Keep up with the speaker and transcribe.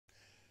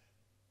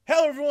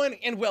everyone,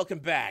 and welcome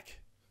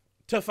back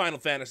to Final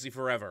Fantasy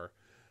Forever.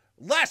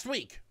 Last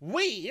week,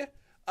 we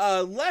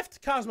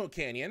left Cosmo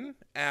Canyon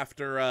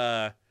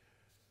after,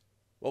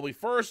 we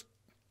first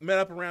met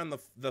up around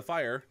the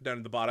fire down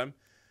at the bottom,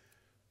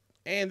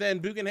 and then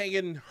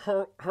Bugenhagen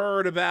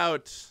heard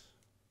about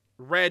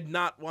Red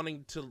not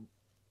wanting to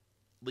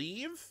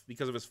leave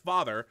because of his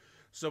father,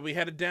 so we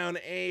headed down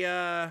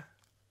a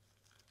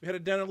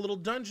little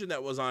dungeon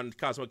that was on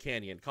Cosmo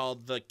Canyon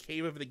called the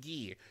Cave of the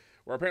Gi,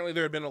 where apparently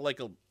there had been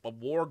a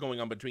war going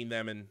on between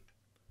them and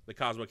the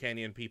Cosmo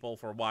Canyon people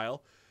for a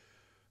while.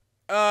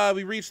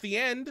 We reached the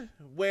end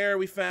where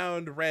we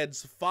found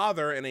Red's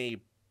father in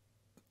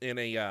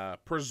a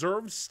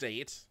preserved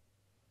state,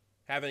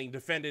 having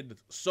defended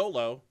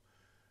Solo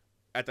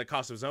at the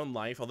cost of his own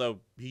life,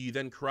 although he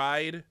then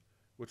cried,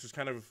 which was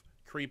kind of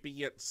creepy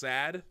yet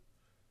sad.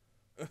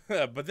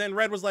 But then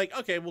Red was like,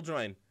 "Okay, we'll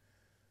join.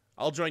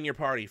 I'll join your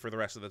party for the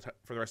rest of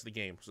the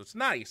game." So it's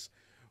nice.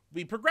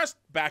 We progressed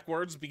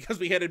backwards because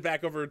we headed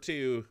back over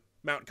to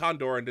Mount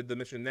Condor and did the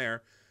mission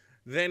there.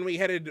 Then we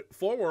headed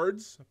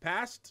forwards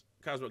past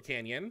Cosmo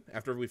Canyon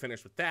after we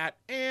finished with that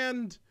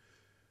and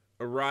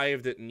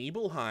arrived at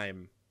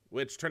Nibelheim,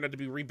 which turned out to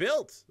be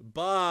rebuilt,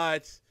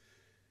 but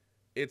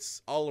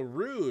it's all a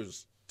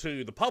ruse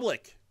to the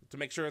public to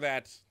make sure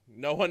that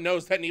no one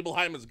knows that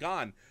Nibelheim is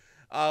gone.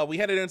 We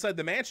headed inside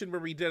the mansion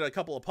where we did a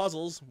couple of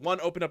puzzles.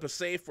 One opened up a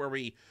safe where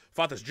we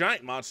fought this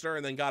giant monster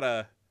and then got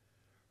a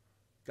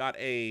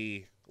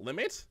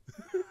limit.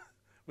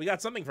 We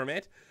got something from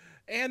it.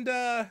 And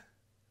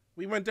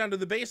we went down to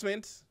the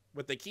basement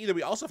with the key that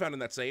we also found in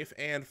that safe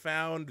and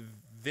found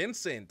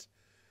Vincent,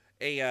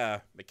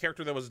 a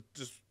character that was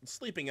just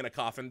sleeping in a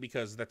coffin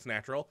because that's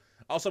natural.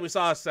 Also, we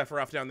saw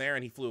Sephiroth down there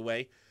and he flew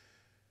away.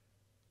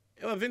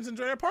 Vincent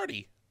joined our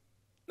party.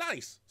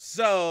 Nice.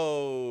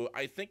 So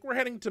I think we're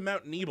heading to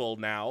Mount Nibel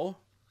now,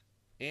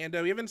 and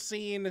we haven't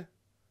seen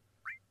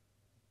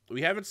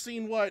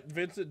what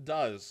Vincent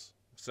does.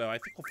 So I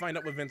think we'll find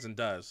out what Vincent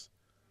does.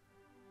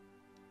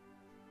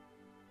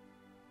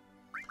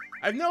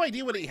 I have no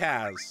idea what he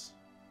has.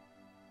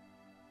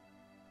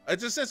 It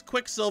just says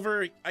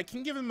Quicksilver. I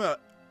can give him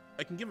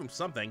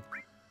something.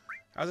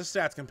 How's his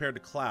stats compared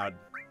to Cloud?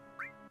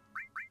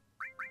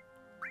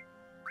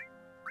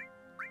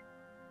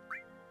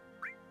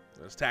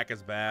 His attack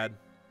is bad.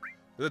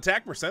 His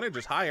attack percentage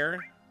is higher.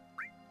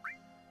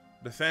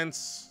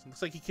 Defense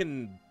looks like he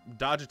can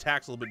dodge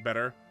attacks a little bit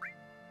better.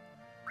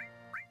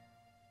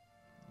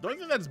 The only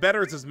thing that's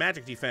better is his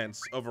magic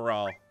defense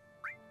overall.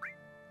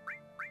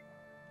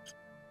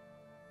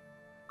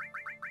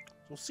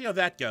 We'll see how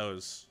that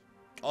goes.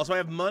 Also, I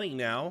have money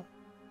now.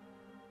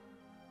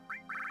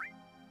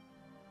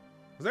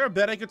 Was there a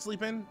bed I could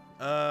sleep in?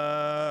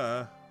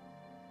 There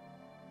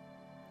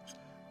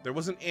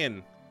was an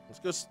inn.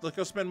 Let's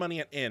go spend money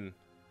at inn.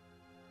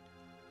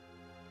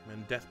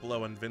 And death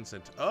blow on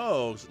Vincent.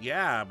 Oh,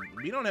 yeah.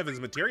 We don't have his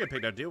materia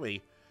picked out, do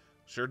we?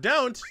 Sure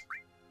don't.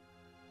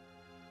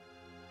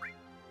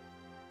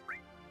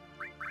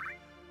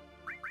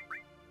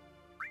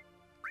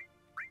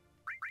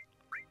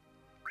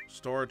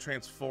 Store,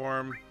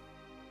 transform.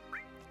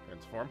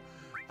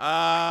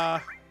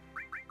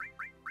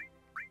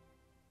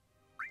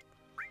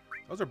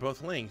 Those are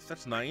both linked.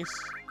 That's nice.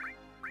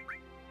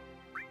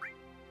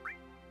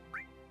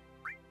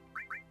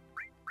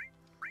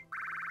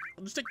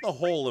 I'll just take the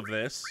whole of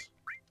this.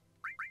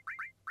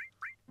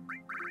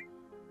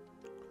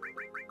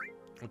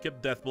 We'll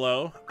keep death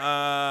blow.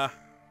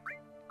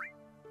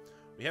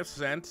 We have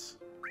scent.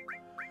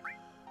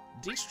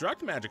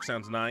 Destruct magic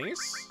sounds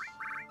nice.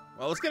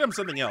 Well, let's get him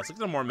something else. Let's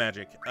get him more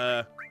magic.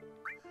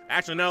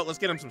 Actually, no. Let's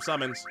get him some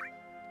summons.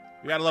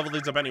 We gotta level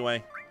these up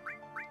anyway.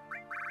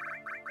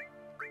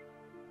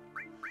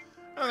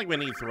 I don't think we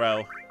need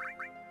throw.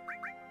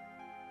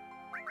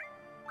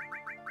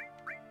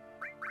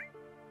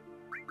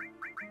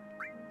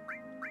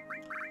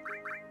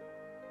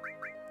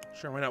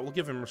 Sure, why not? We'll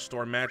give him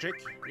restore magic.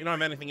 We don't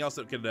have anything else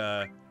that could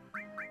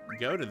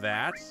go to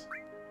that.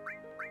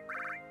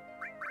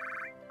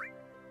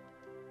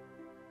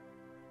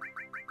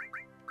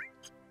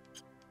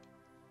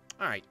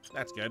 Alright,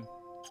 that's good.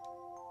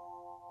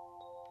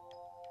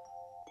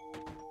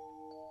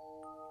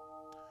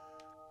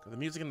 The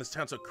music in this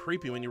town's so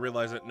creepy when you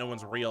realize that no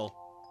one's real.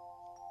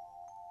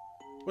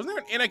 Wasn't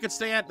there an inn I could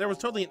stay at? There was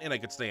totally an inn I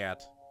could stay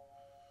at.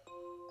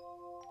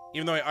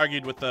 Even though I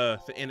argued with the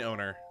inn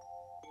owner.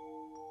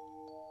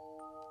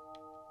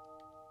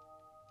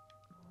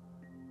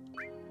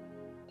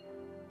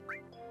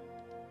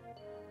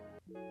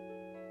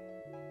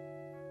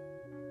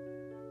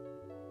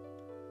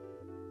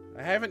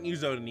 I haven't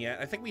used Odin yet.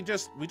 I think we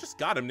just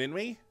got him, didn't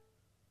we?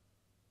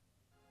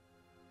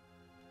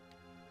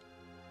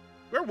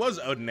 Where was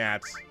Odin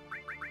at?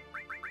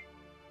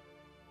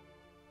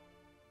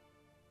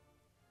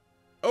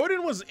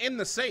 Odin was in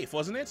the safe,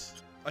 wasn't it?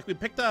 Like we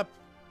picked up.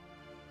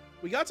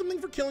 We got something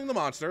for killing the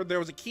monster. There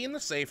was a key in the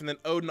safe, and then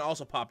Odin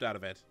also popped out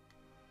of it.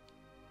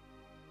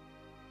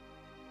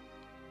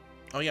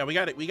 Oh yeah, we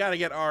gotta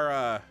get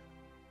our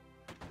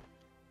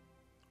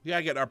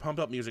pumped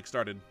up music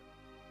started.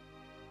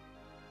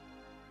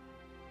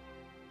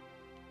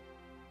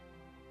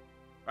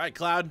 right,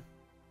 Cloud.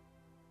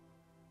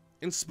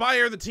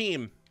 Inspire the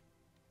team.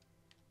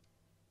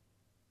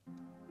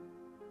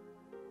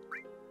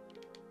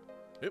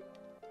 Yep.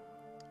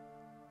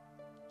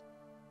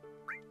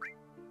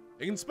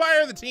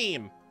 Inspire the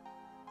team.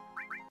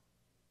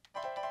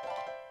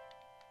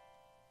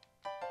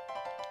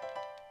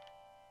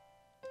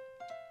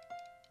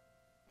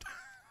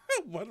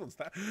 What was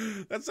that?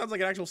 That sounds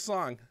like an actual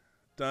song.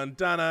 Dun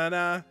dun dun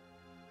dun.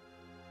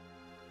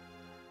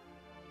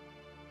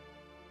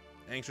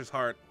 Anxious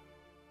heart.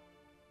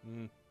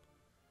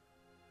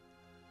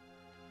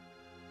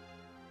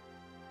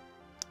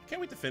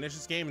 Can't wait to finish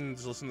this game and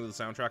just listen to the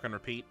soundtrack on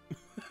repeat.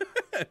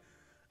 I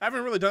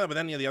haven't really done it with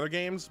any of the other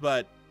games,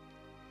 but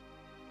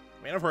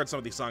I mean, I've heard some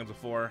of these songs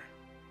before.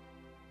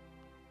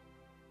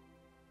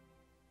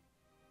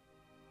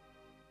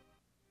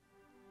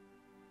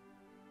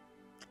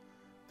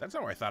 That's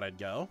not where I thought I'd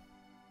go.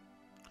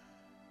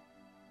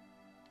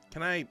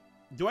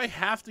 Do I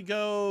have to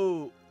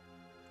go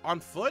on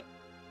foot?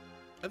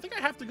 I think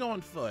I have to go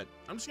on foot.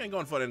 I'm just gonna go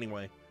on foot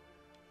anyway.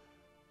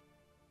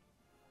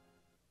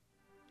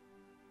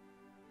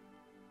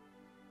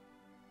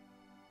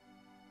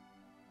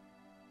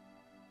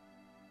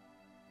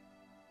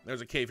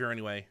 There's a cave here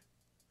anyway.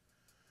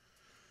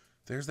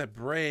 There's that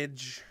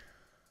bridge.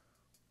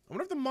 I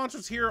wonder if the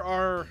monsters here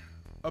are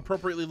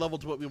appropriately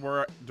leveled to what we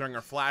were during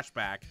our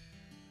flashback.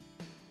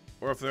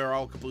 Or if they're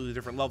all completely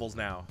different levels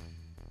now.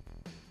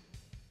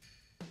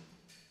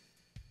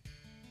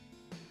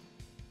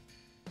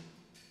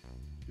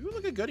 Ooh,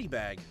 look, a goodie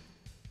bag.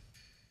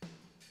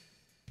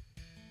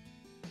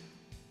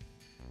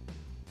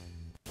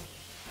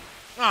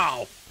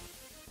 Oh!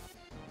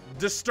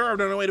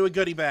 Disturbed on the way to a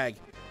goodie bag.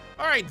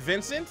 Alright,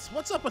 Vincent,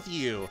 what's up with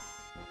you?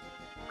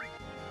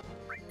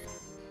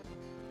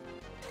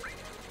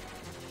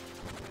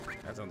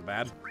 That sounds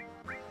bad.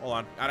 Hold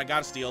on, I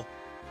gotta steal.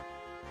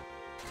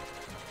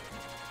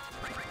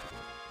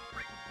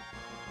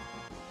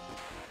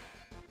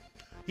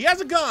 He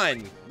has a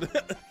gun!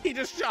 He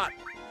just shot.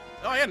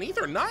 Oh, yeah, an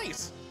ether,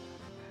 nice!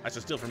 I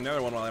should steal from the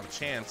other one while I have a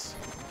chance.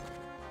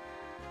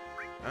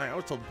 I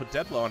was told to put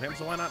death blow on him,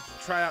 so why not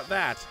try out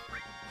that?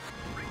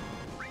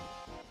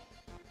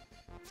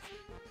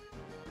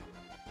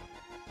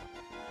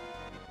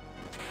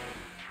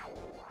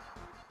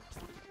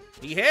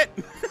 He hit!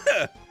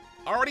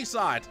 Already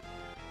saw it.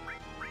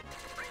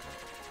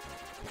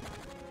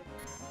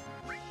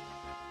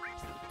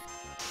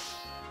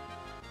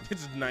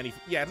 It's 90,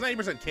 yeah, it's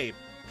 90% cape.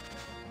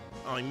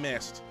 Oh, he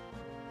missed.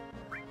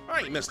 All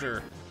right,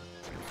 Mr.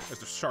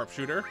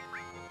 Sharpshooter.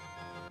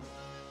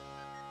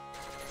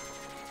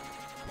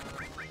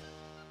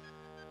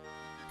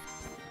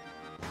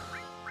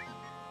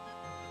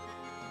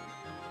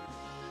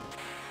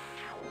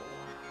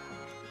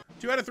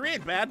 Two out of 3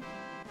 ain't bad.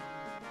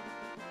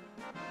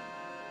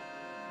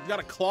 He's got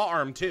a claw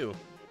arm, too.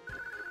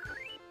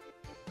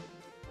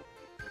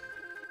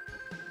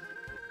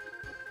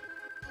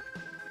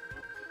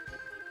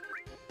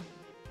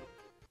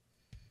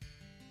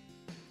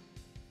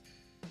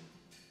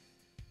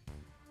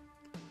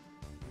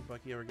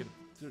 Bucky ever get?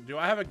 Do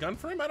I have a gun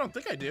for him? I don't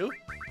think I do.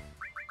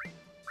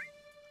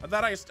 I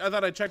thought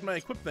I checked my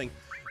equip thing.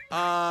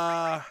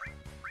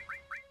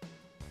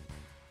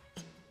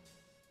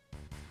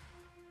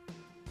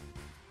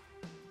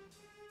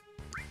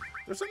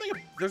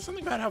 There's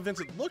something about how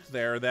Vincent looked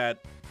there that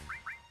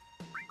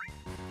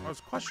I was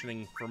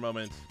questioning for a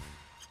moment.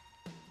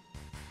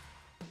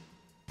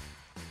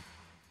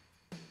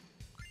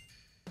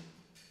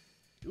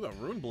 Ooh, a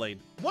rune blade.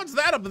 What's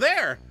that up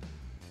there?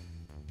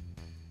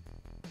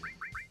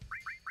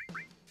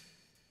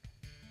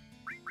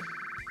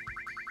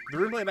 The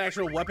rune blade, an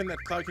actual weapon that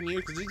Cloud can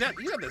use? Because he's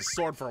had this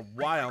sword for a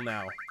while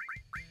now.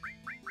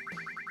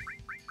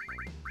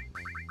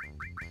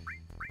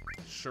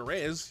 Sure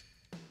is.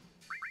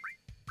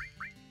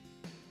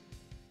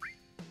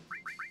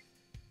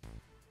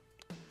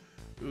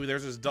 Ooh,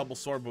 there's his double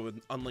sword, but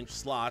with unlinked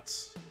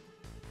slots.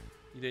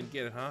 You didn't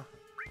get it, huh?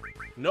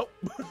 Nope.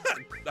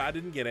 I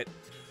didn't get it.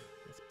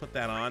 Let's put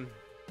that on.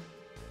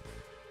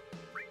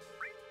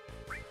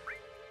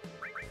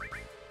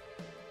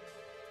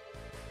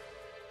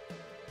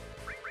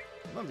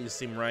 None of these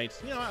seem right.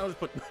 You know, I'll just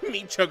put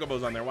meat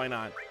chocobos on there. Why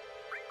not?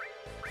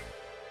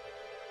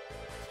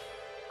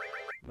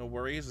 No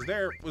worries. Is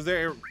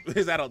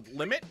that a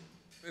limit?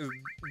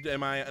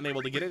 Am I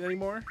unable to get it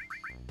anymore?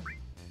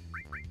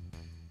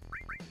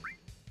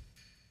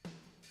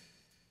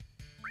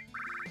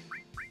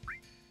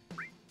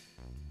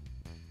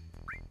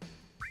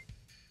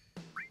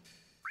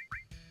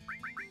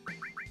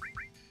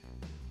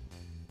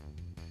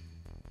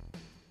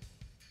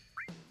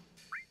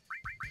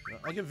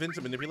 I'll give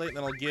Vincent manipulate, and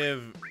then I'll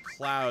give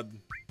Cloud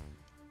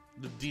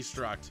the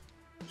destruct.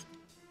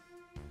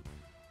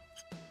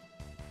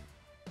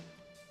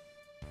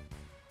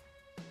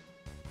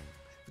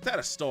 It's at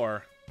a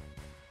store.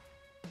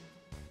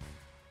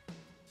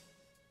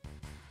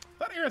 I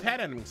thought Aerith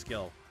had enemy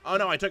skill. Oh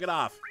no, I took it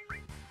off.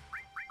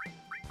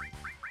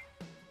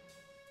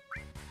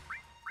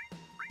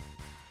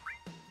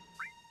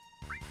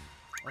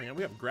 Oh yeah,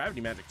 we have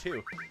gravity magic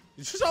too.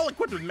 It's just all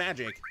equipped with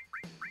magic.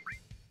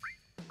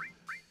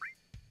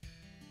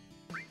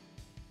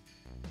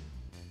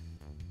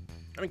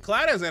 I mean,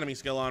 Cloud has enemy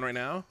skill on right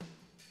now.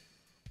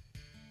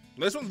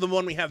 This one's the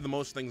one we have the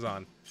most things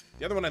on.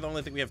 The other one I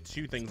only think we have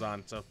 2 things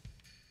on, so.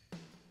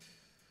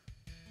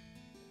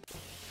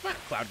 Come on,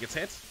 Cloud gets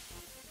hit.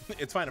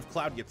 It's fine if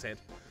Cloud gets hit.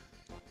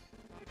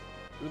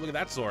 Ooh, look at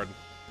that sword.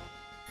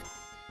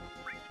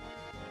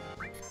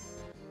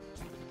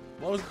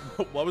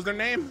 What was their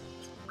name?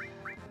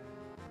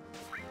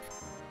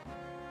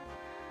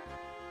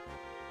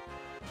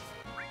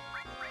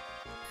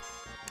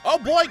 Oh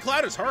boy,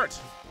 Cloud is hurt.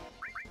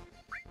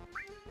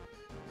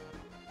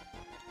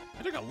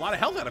 I took a lot of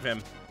health out of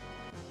him.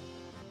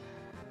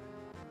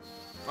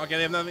 Okay,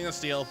 they have nothing to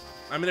steal.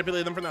 I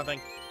manipulated them for nothing.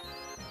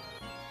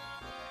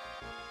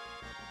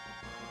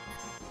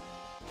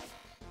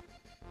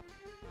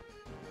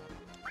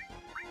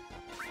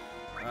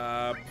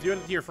 Do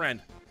it to your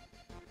friend.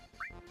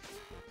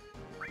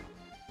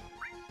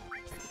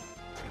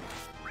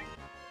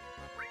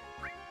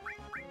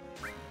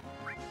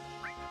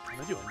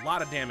 They do a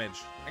lot of damage.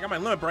 I got my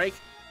limit break.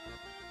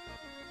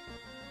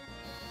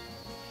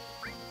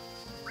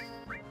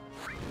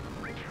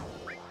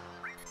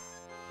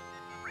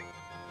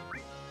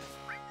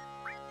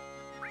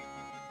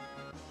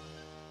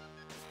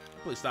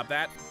 Please stop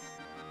that.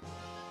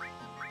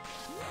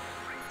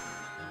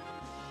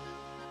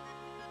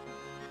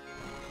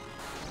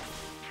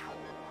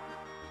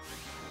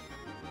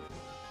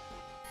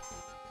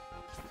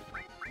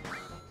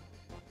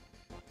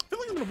 I feel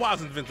like it's been a while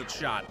since Vincent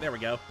shot. There we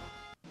go.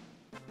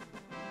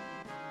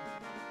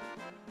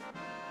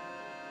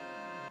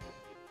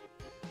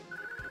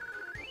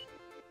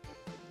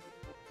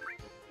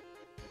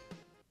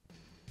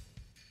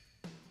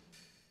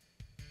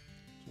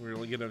 We're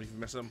really good if you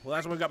miss them. Well,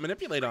 that's when we got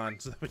manipulate on,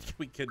 so that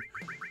we can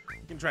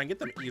try and get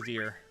them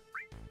easier.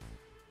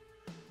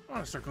 I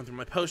want to start going through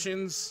my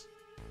potions.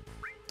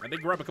 I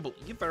did grab a couple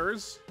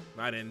ethers.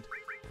 I didn't.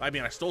 I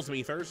mean, I stole some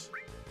ethers.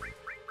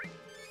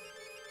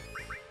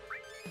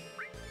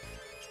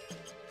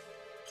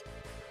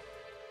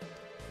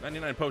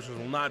 $99 potions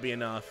will not be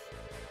enough.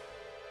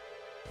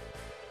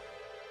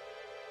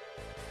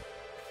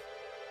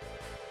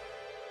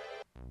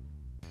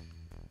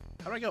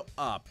 How do I go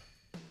up?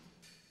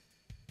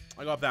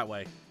 I go up that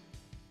way.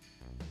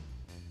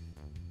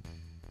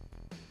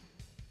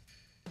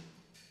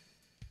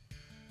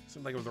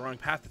 Seemed like it was the wrong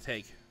path to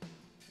take.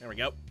 There we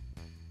go.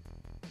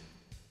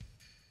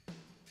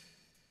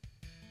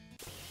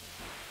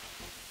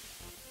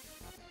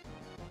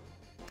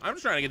 I'm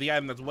just trying to get the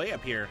item that's way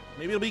up here.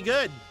 Maybe it'll be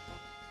good.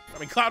 I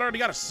mean, Cloud already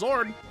got a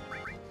sword.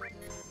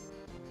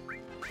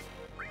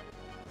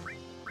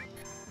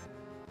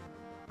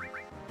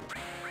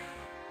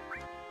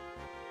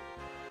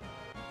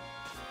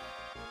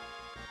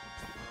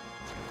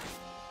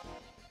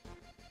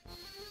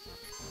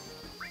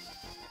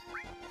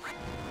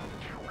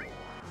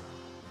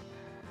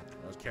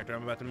 Character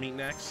I'm about to meet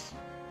next.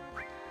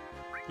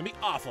 It's gonna be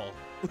awful.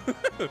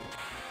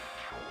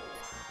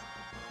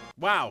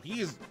 Wow,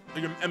 he is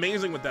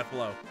amazing with Death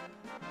Blow.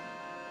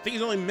 I think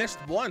he's only missed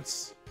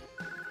once.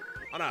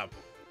 On a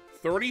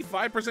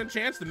 35%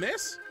 chance to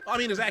miss? I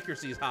mean, his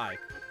accuracy is high.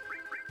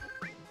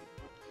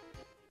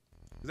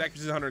 His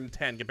accuracy is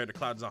 110 compared to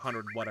Cloud's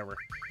 100 whatever.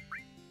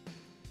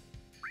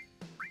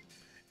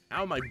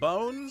 Ow, my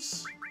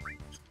bones.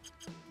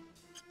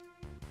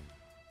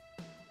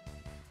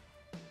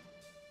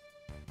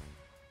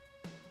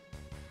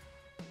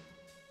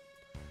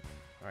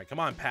 All right, come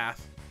on,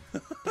 path.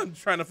 I'm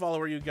trying to follow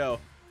where you go.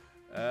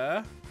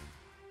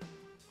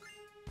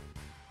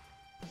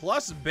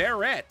 Plus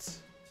Barrett.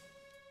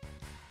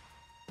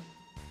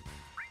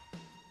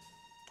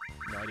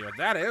 No idea what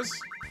that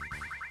is.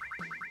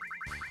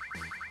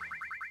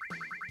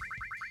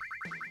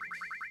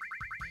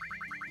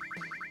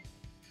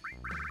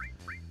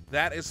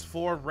 That is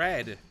for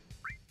red.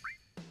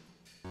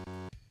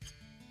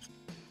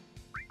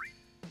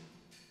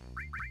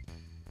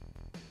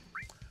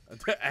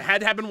 It had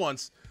to happen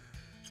once.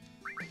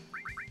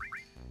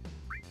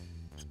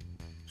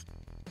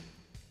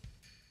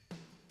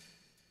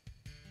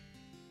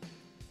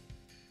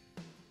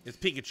 It's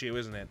Pikachu,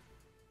 isn't it?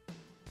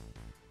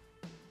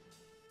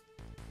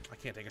 I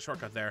can't take a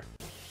shortcut there.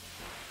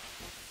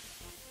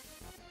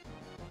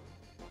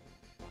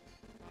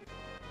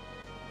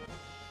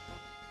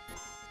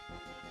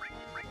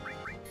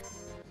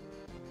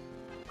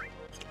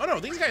 Oh no,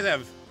 these guys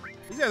have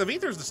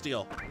ethers to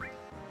steal.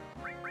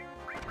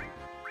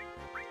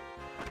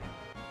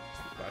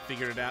 I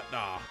figured it out.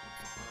 Nah.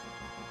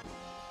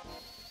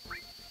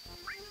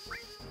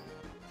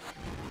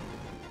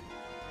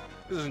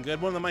 This isn't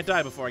good. One of them might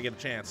die before I get a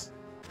chance.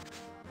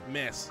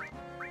 Miss.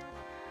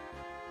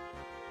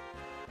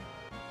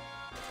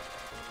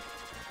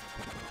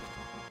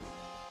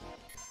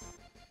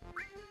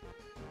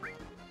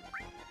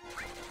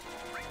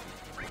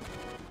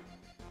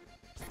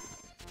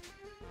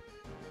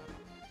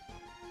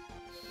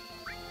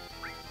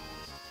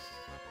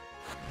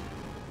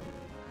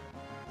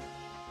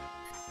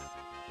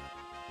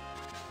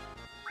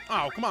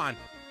 Oh, come on.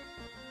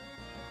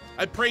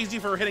 I praised you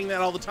for hitting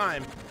that all the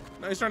time.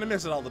 Now he's trying to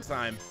miss it all the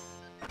time.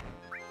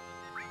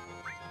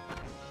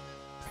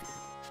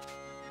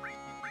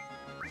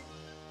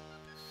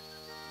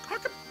 How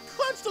come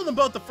Cloud stole them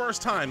both the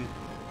first time?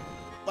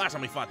 Last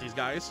time we fought these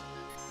guys.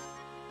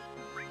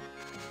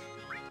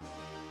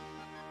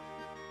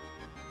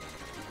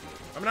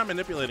 I'm not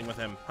manipulating with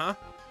him, huh?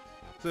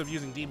 Instead of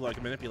using D block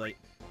to manipulate.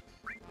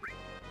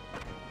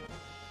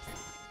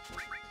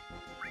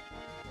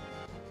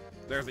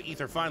 There's the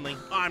ether finally.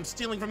 Oh, I'm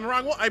stealing from the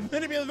wrong one. I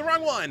manipulated the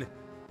wrong one.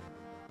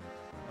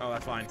 Oh,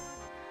 that's fine.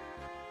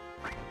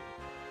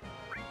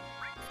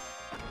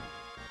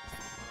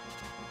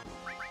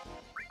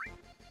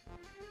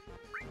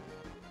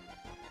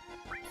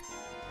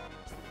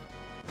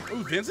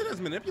 Ooh, Vincent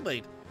has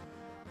manipulate.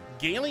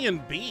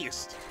 Galian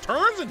Beast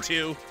turns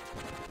into.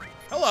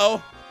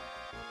 Hello.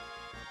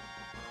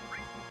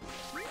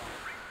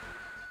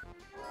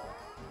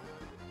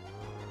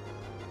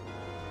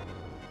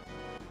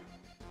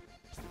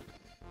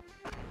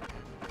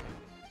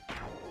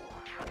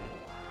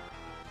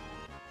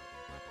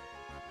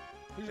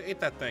 He just ate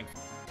that thing.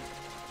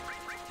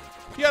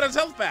 He got his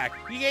health back.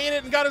 He ate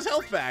it and got his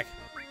health back.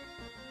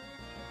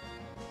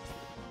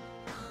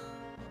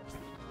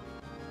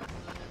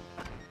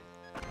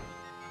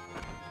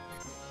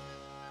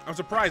 I'm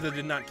surprised I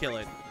did not kill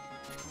it.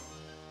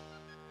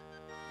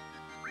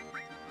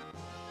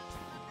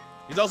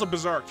 He's also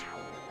berserked.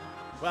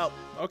 Well,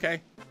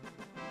 okay.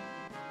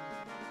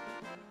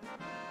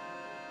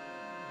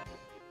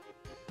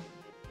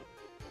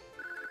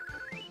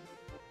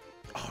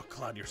 Oh,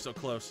 Cloud, you're so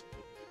close.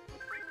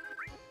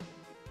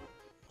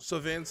 So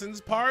Vincent's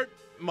part,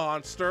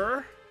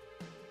 monster.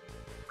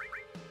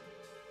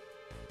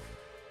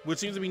 Which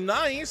seems to be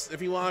nice if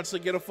he wants to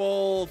get a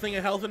full thing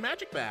of health and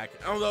magic back.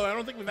 Although I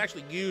don't think we've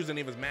actually used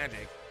any of his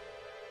magic.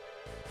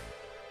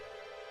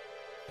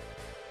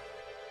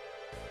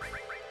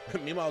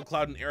 Meanwhile,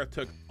 Cloud and Aerith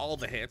took all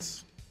the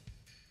hits.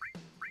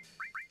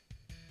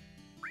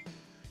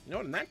 You know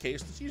what, in that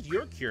case, let's use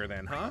your cure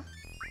then, huh?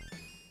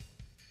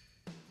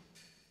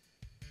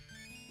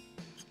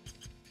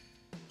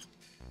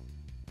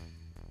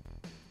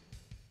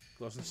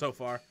 Close and so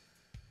far.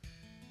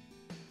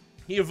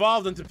 He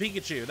evolved into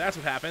Pikachu. That's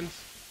what happened.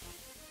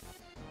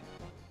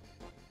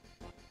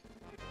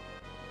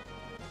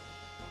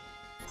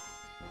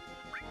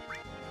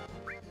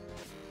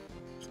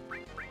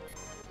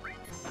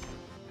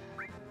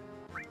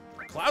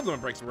 Cloud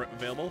Limit Breaks are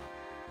available.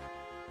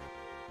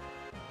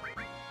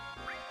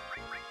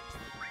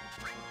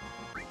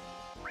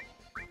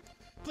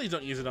 Please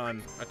don't use it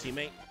on a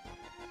teammate.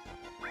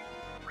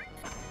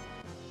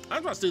 I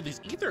just want to steal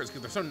these ethers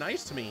because they're so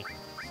nice to me.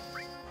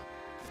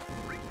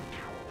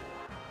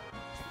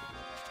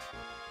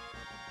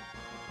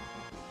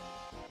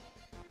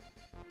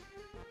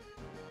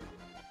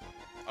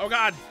 Oh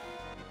God!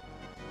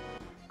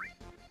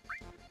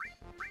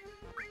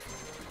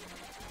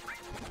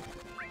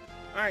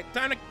 All right,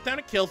 time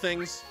to kill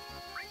things.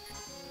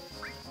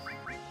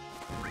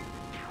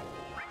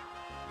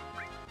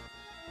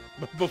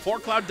 Before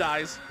Cloud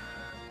dies.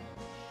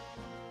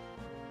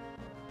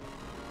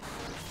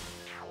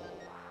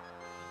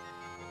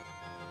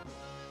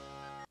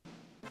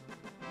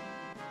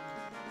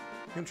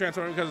 Him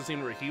transforming because it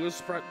seemed where he was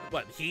surprised.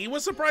 What? He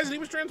was surprised that he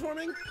was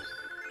transforming?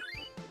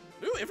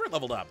 Ooh, Ifrit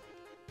leveled up.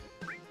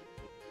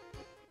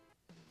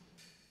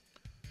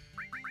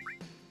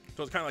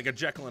 So it's kind of like a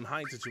Jekyll and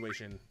Hyde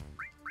situation.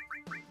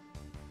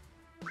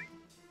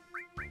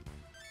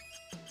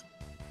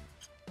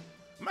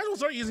 Might as well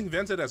start using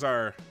Vincent as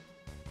our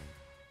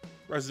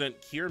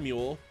resident cure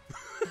mule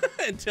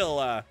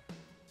until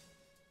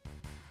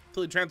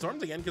he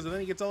transforms again, because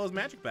then he gets all his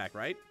magic back,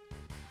 right?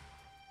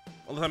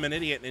 Unless I'm an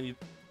idiot and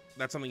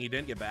that's something he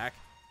didn't get back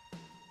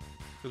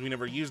because we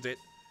never used it.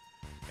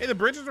 Hey, the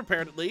bridge is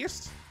repaired at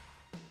least.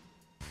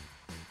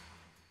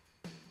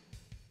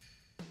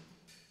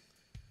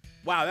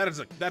 Wow, that is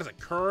a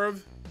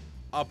curve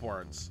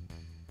upwards.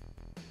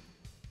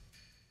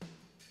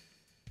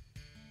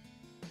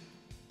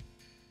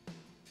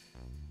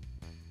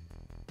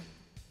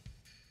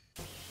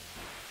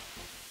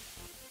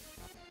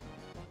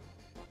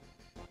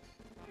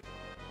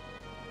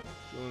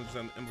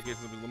 Some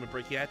implications of his limit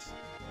break yet.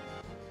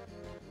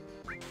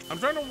 I'm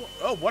trying to.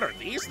 Oh, what are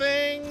these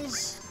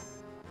things?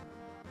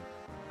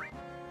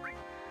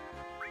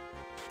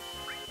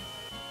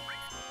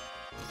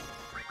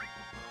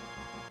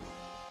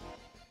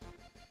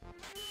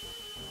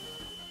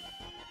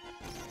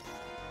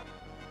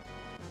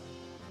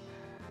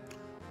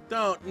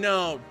 Don't,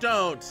 no,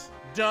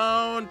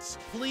 don't,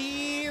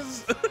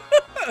 please.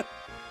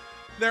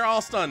 They're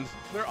all stunned.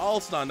 They're all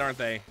stunned, aren't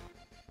they?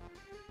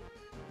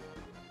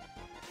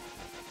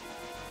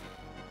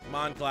 Come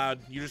on, Cloud.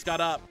 You just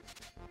got up.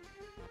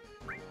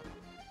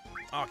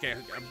 Okay,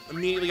 I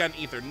immediately got an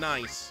ether.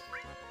 Nice.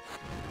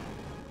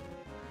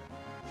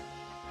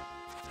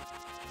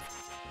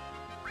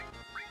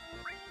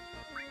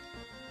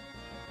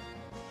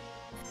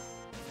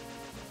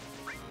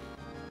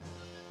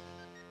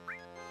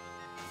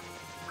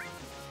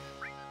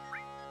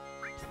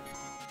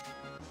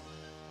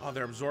 Oh,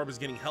 their absorb is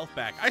getting health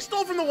back. I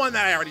stole from the one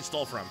that I already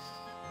stole from.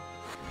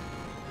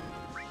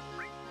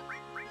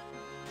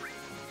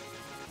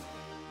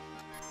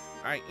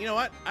 Alright, you know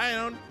what? I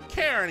don't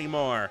care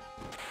anymore.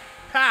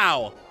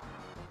 Pow!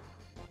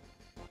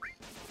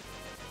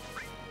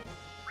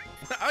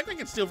 I like I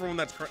can steal from one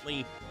that's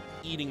currently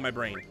eating my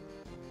brain.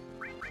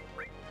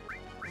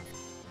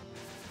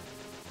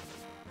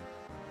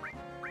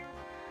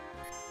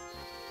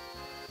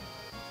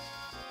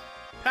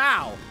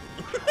 Pow!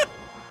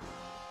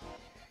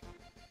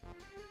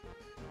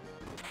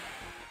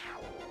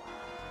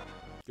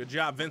 Good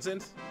job,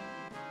 Vincent.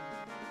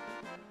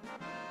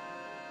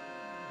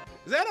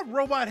 Is that a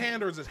robot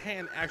hand or is his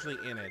hand actually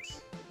in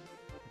it?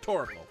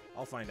 Rhetorical.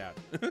 I'll find out.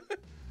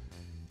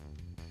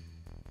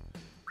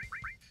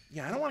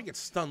 Yeah, I don't want to get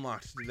stun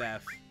locked to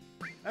death.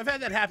 I've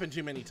had that happen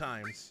too many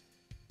times.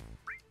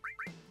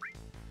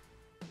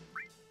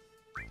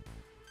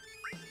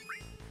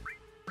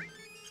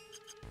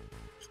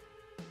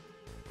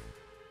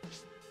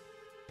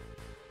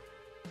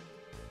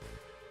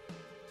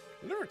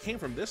 I never came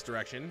from this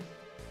direction.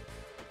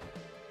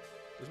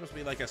 This must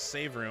be like a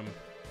save room.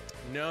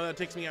 No, that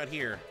takes me out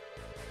here.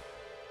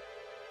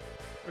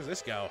 Where's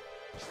this go?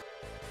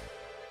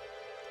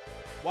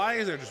 Why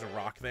is there just a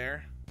rock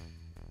there?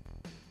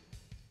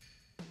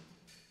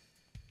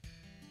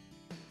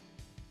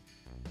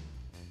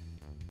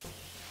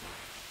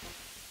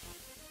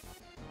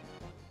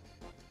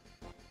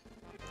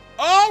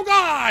 Oh,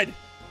 God!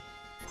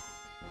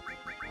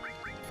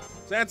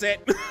 So that's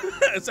it.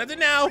 Send it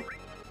now.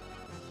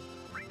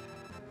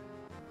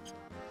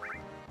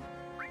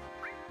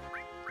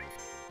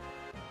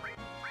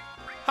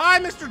 Hi,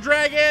 Mr.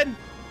 Dragon!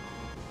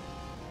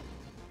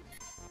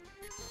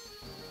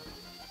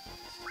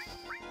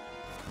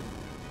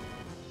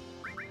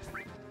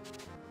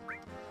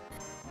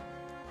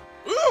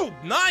 Ooh,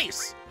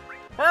 nice!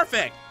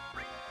 Perfect!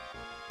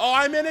 Oh,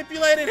 I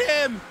manipulated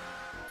him!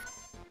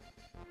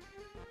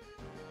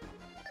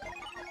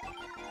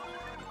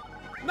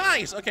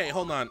 Nice! Okay,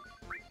 hold on.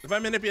 If I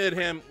manipulated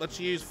him, let's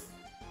use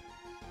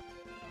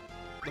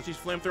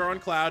flamethrower on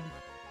Cloud.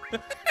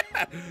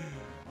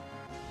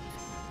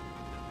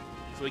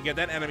 So we get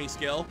that enemy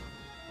skill.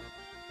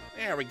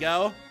 There we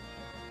go.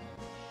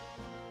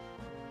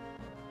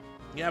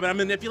 Yeah, but I'm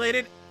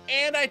manipulated,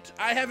 and I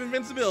have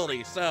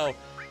invincibility, so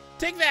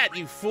take that,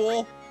 you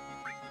fool.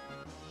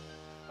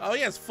 Oh,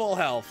 he has full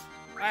health.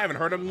 I haven't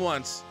hurt him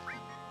once.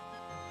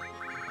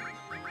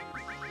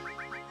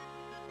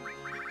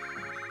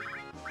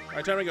 All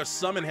right, time to go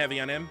summon heavy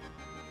on him.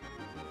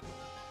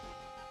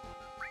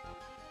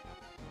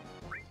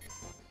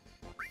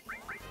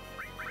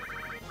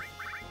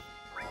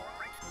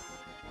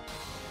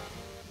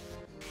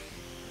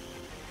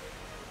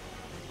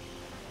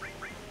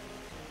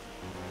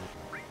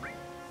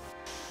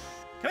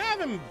 Can I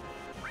have him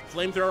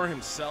flamethrower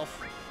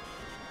himself?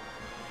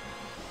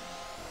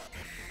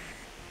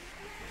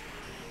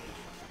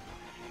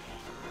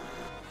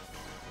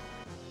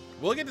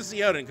 We'll get to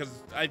see Odin,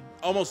 because I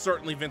almost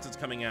certainly Vincent's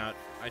coming out,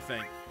 I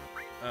think.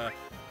 Yeah,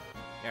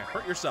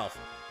 hurt yourself.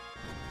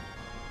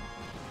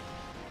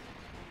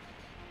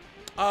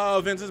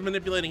 Oh, Vincent's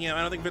manipulating him.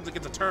 I don't think Vincent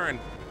gets a turn.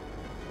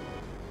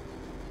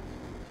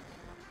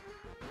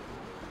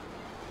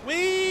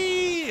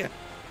 Whee!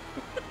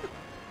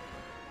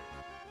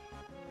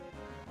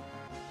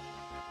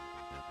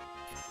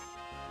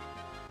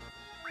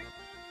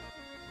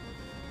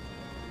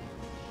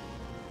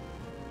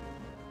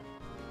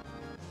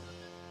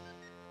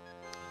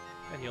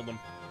 That healed him.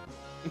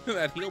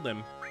 That healed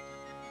him.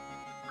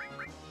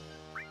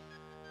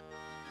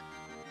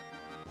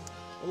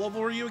 What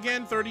level were you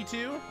again?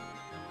 32?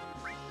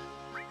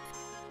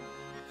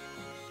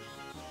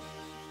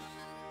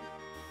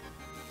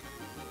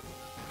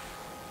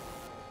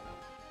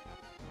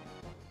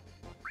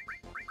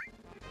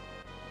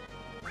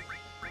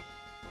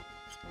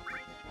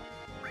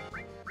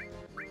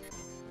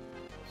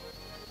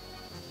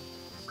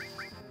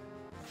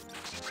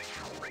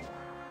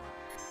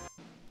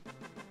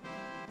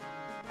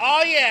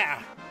 Oh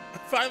yeah!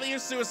 Finally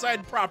used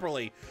suicide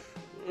properly.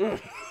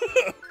 It's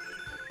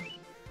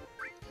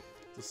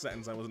a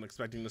sentence I wasn't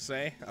expecting to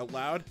say out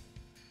loud.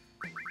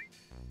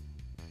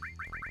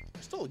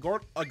 Still a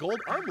gold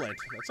armlet.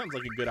 That sounds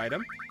like a good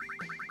item.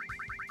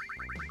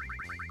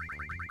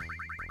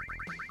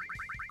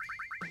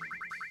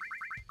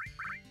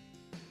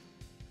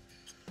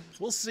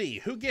 We'll see.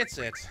 Who gets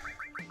it?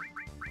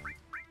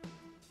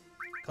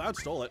 Cloud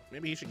stole it.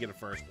 Maybe he should get it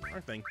first.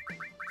 Our thing.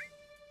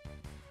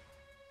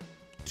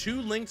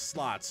 2 linked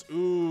slots.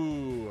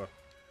 Ooh.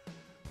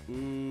 Ooh.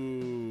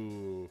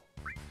 Ooh.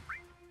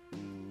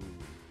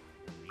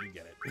 You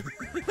get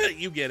it.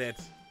 You get it.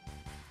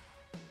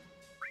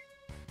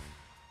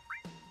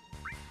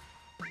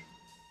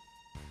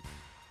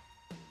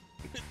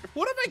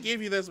 What if I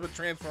gave you this but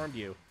transformed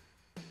you?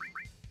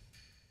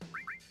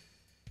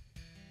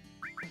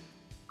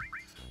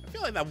 I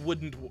feel like that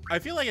wouldn't... I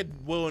feel like it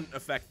won't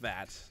affect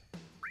that.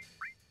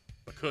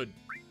 But could.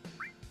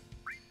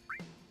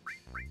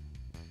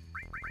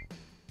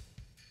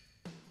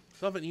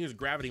 Still haven't used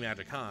gravity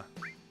magic, huh?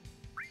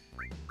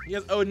 He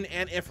has Odin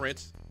and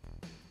Ifrit.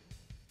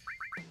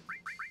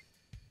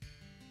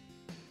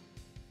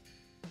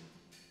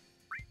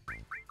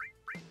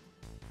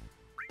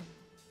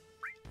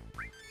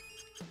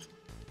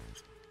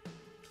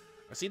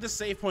 I see the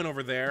save point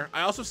over there.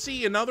 I also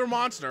see another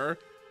monster.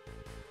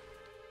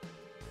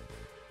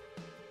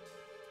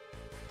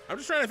 I'm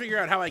just trying to figure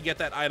out how I get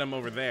that item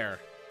over there.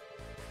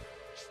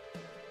 Do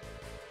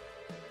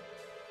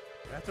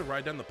I have to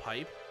ride down the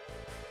pipe?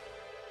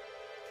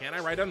 Can I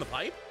ride down the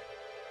pipe?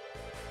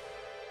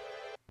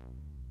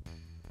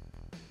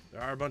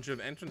 There are a bunch of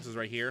entrances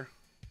right here.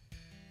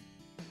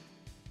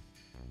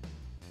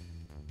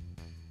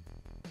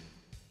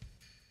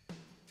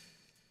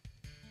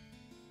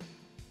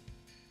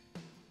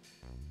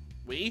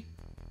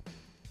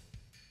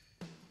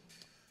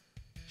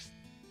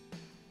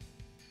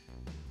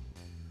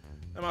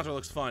 That monster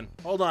looks fun.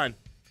 Hold on.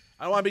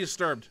 I don't want to be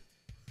disturbed.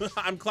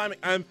 I'm climbing.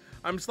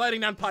 I'm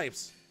sliding down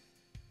pipes.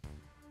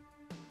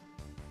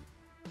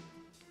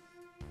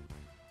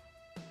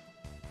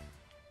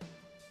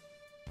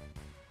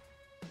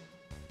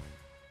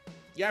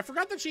 Yeah, I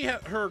forgot that she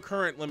had her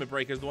current limit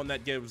break is the one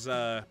that gives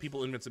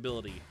people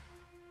invincibility.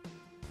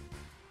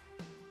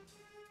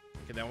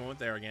 Okay, that one went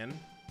there again.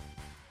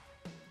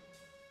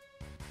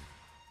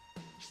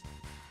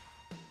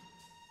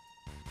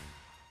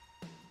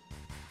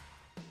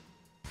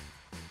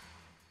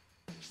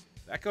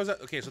 That goes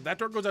out. Okay, so that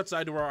door goes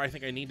outside to where I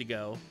think I need to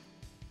go.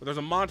 But there's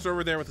a monster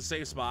over there with a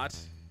safe spot.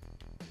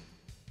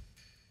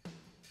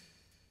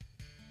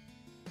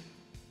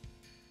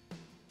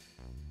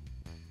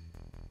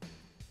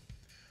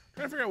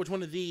 Trying to figure out which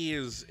one of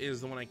these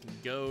is the one I can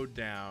go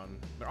down.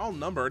 They're all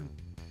numbered.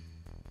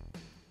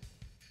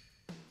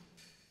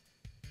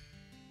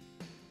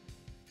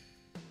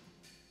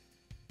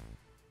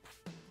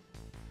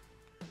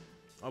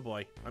 Oh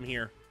boy, I'm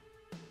here.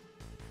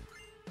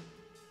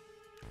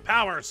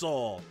 Power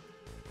Soul!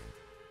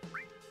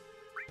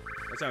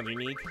 That sounds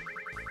unique.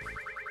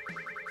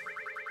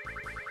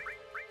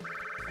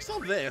 I still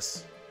have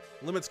this.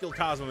 Limit Skill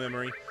Cosmo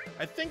Memory.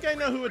 I think I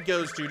know who it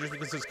goes to just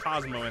because there's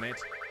Cosmo in it.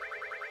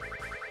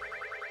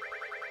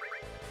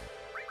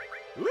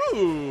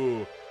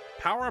 Ooh!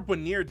 Power up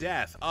when near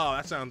death. Oh,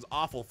 that sounds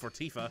awful for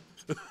Tifa.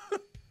 Am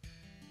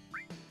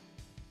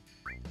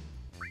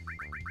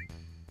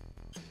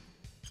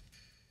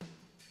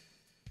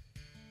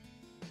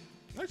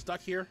I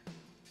stuck here?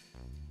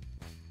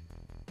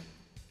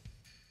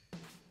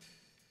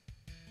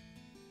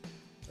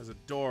 There's a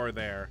door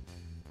there.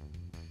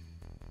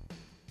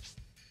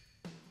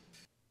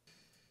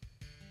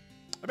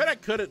 I bet I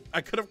could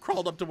have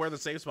crawled up to where the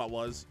safe spot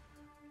was.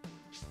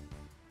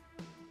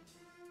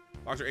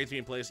 Boxer HP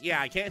in place. Yeah,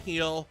 I can't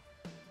heal.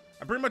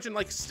 I'm pretty much in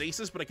like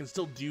stasis, but I can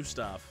still do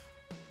stuff.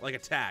 Like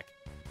attack.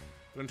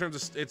 But in terms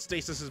of its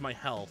stasis is my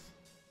health.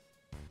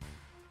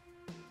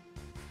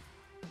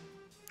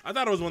 I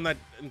thought it was one that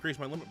increased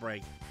my limit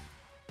break.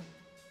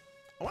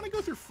 I want to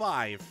go through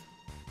 5.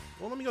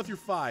 Well, let me go through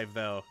 5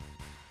 though.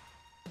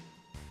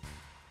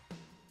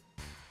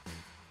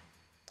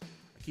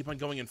 I keep on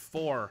going in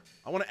 4.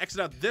 I want to exit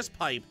out this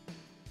pipe.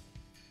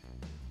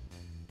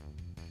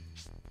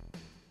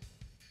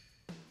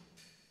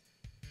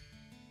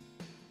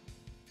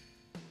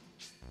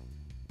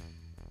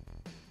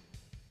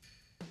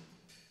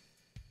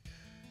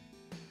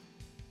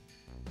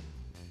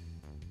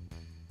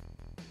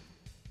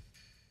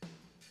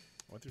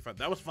 Through 5.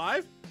 That was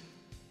 5?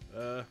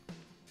 Oh,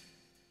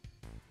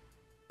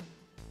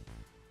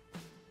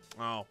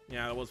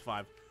 yeah, that was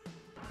 5.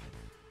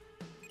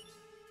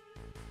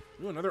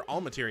 Ooh, another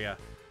all materia.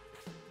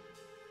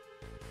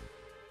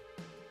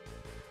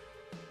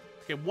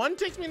 Okay, 1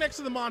 takes me next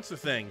to the monster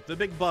thing, the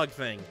big bug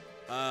thing.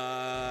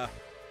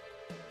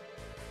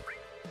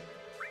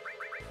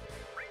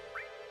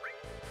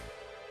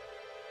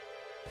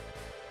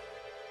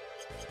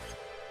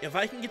 If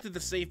I can get to the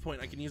save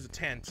point, I can use a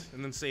tent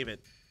and then save it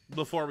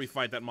before we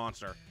fight that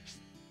monster.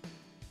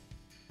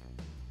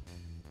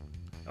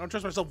 I don't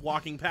trust myself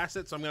walking past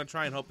it, so I'm going to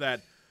try and hope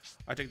that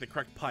I take the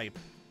correct pipe.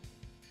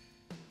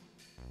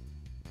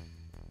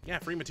 Yeah,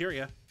 free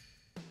materia.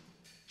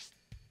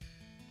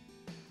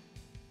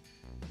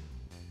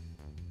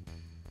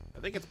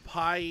 I think it's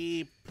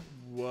pipe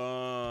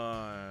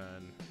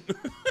 1.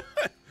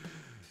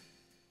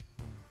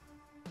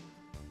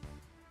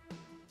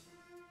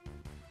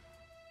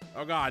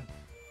 Oh, God.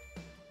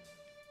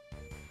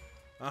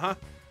 Uh-huh.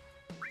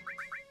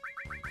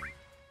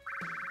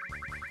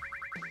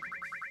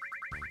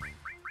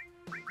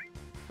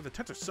 Oh, the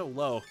touch are so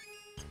low.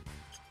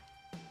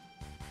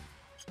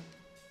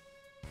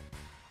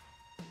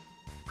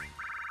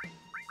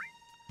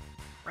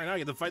 Alright, now I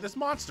get to fight this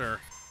monster.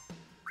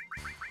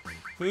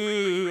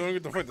 Ooh, I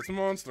get to fight this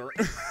monster.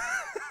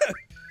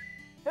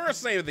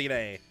 First save of the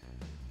day.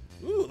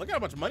 Ooh, look how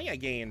much money I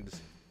gained.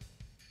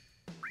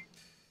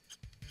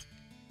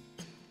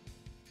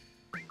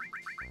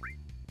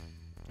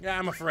 Yeah,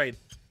 I'm afraid.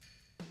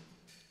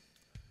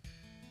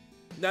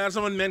 Now that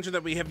someone mentioned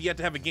that we have yet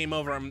to have a game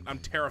over, I'm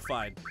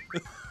terrified.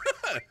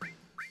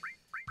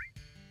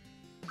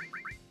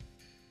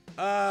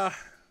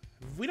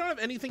 we don't have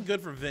anything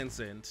good for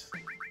Vincent.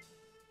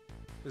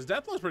 His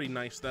Deathblow is pretty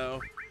nice,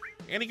 though.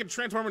 And he can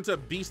transform into a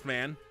Beast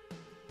Man,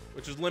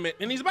 which is limit.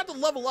 And he's about to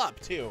level up,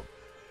 too.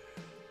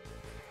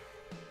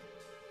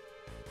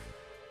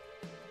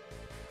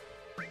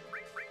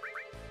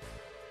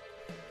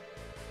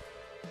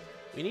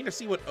 We need to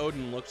see what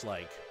Odin looks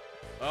like.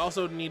 I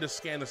also need to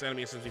scan this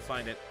enemy since we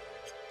find it.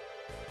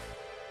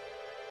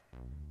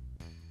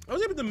 I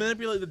was able to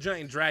manipulate the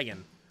giant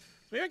dragon.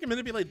 Maybe I can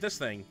manipulate this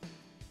thing.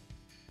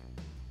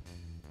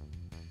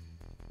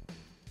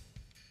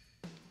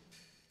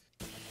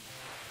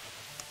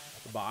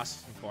 The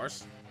boss, of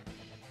course.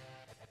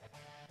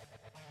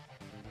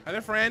 Hi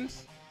there,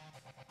 friends.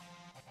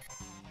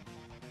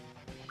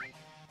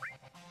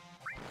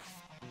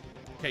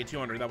 Okay,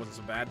 200. That wasn't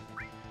so bad.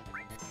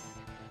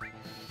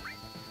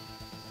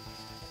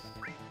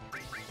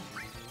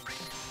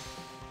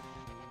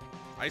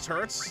 Ice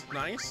hurts.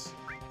 Nice.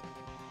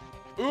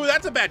 Ooh,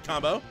 that's a bad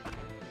combo.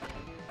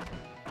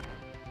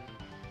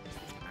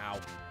 Ow.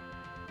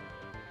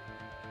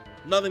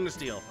 Nothing to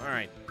steal. All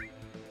right.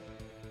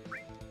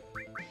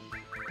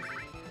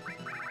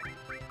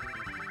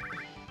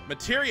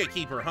 Materia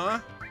Keeper, huh?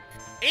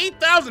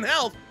 8,000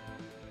 health.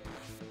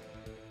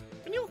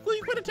 Will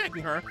you quit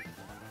attacking her?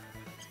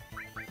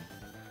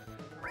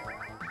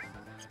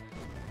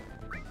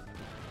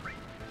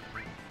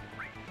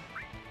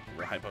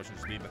 High potion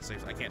speed, that's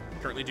safe. I can't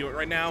currently do it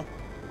right now.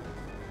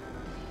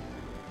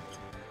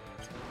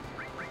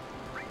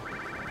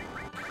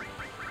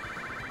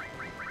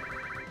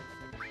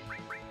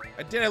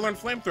 I did. I learned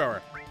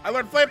flamethrower. I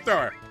learned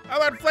flamethrower. I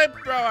learned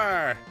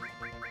flamethrower.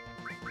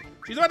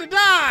 She's about to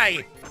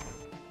die.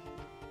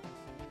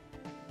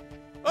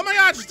 Oh my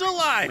God, she's still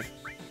alive.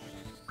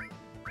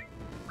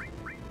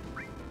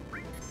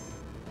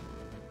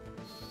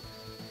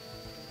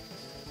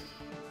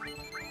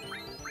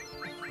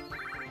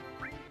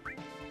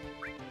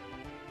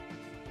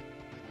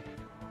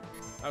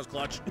 That was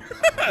clutch.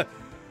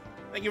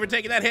 Thank you for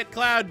taking that hit,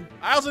 Cloud.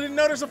 I also didn't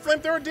notice the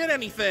flamethrower did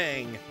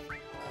anything.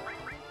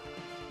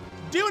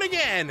 Do it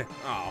again.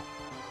 Oh.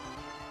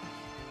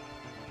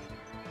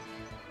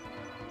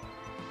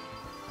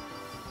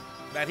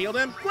 That healed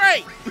him?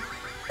 Great.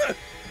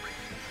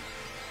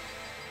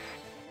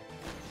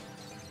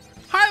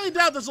 Highly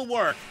doubt this will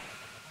work.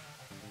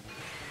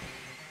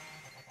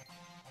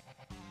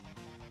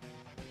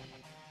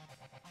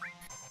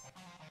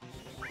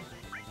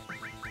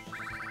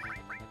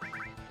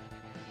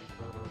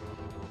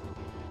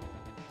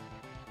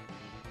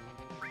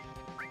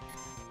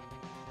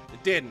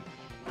 Didn't.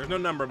 There's no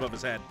number above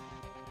his head.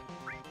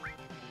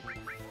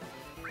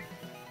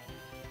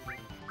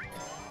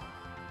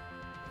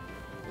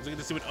 Let's get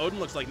to see what Odin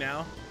looks like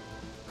now.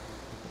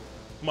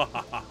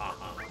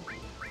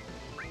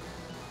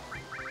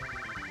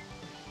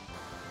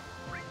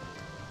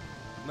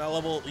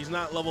 He's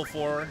not level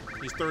 4.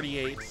 He's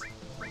 38.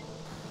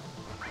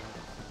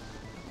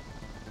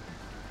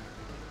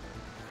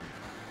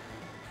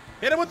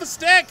 Hit him with the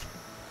stick!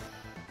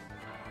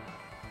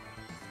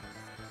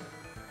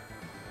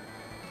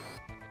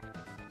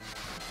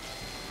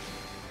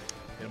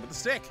 Hit him with the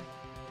stick.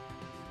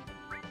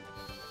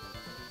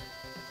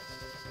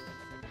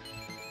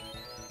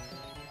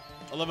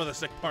 I love how the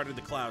stick parted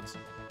the clouds.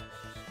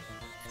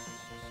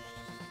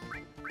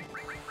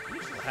 We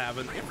shall have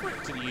an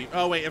Ifrit to the...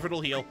 Oh, wait, Ifrit will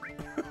heal.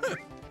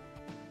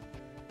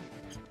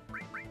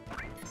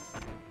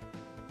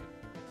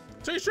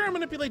 So you sure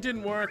manipulate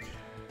didn't work?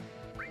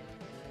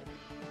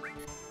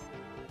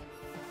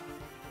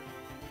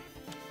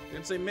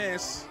 Didn't say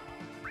miss.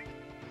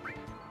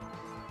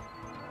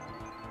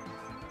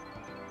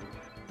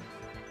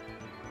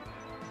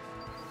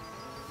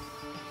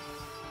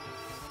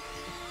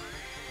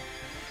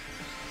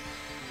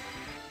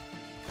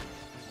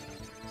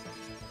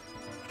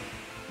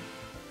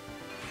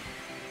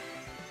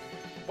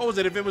 What was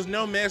it? If it was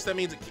no miss, that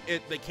means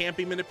they can't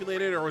be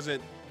manipulated, or was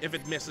it if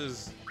it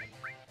misses,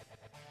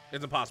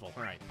 it's impossible?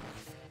 All right.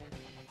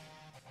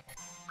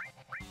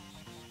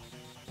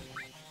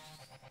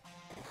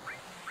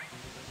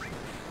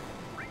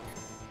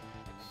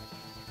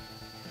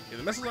 Yeah,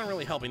 the misses aren't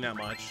really helping that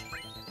much.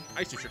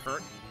 Ice should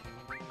hurt.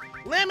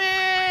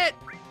 Limit!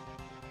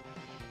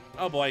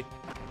 Oh boy.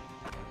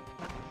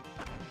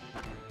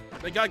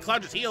 Thank God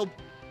Cloud just healed.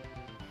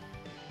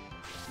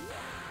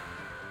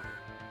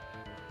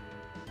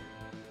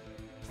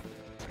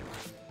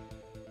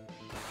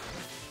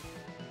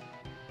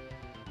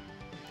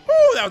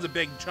 Woo, that was a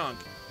big chunk.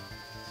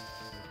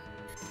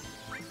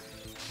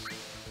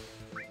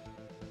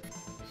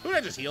 Who did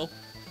I just heal?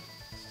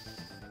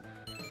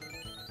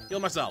 Heal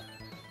myself.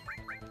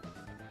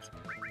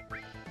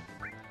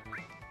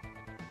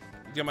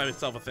 Give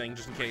myself a thing,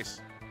 just in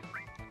case.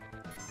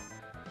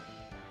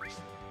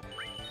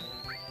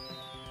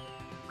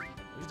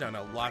 He's down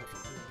a lot.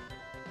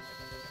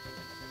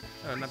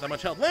 Not that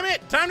much health.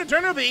 Limit! Time to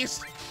turn a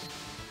beast!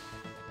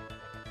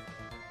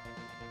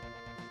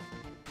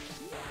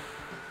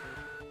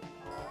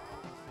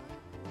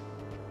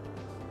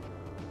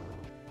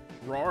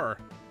 Roar.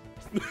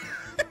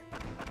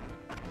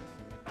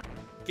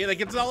 Okay, that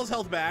gets all his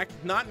health back.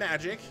 Not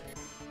magic.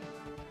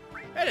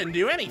 That didn't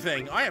do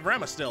anything. I have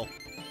Rama still.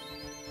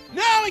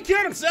 No, he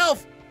cured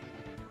himself!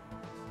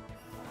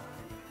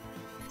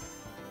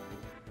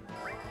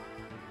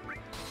 I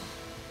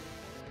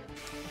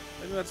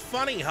think that's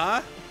funny,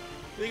 huh?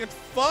 You think it's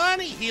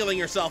funny healing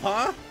yourself,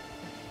 huh?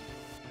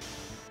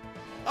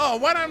 Oh,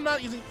 why am I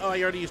not using... Oh,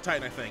 I already used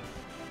Titan, I think.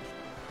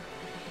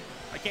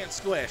 I can't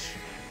squish.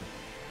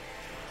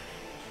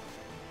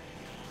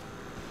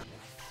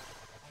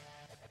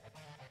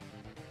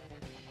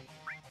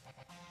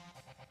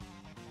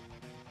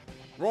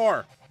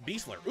 Roar.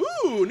 Beastler.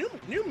 Ooh,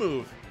 new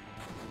move.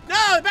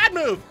 No, bad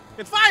move.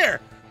 It's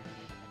fire.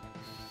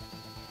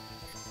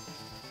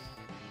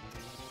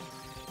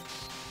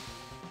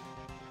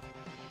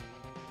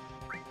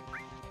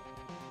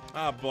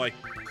 Oh, boy.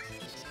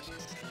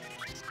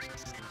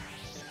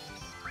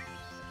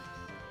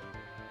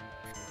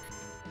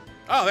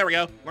 Oh, there we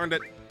go. Learned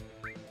it.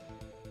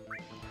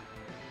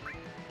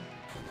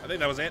 I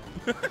think that was it.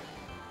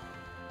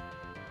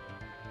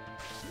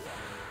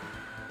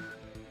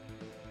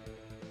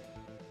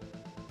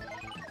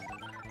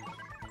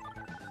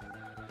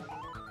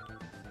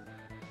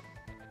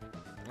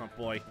 Oh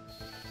boy.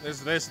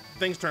 This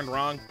things turned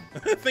wrong.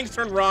 Things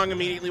turned wrong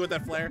immediately with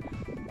that flare.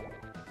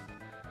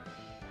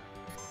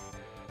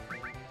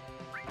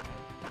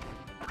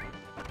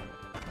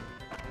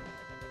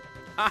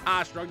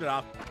 Haha, shrugged it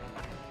off.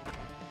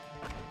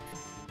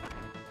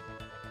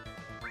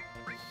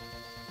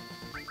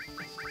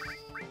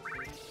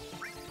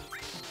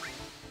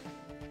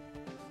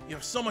 You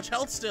have so much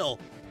health still.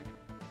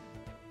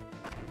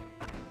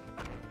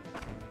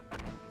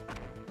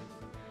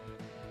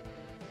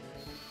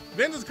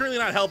 Vince is currently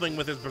not helping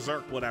with his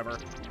berserk whatever.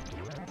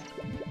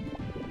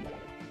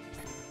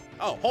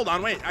 Oh, hold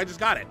on, wait, I just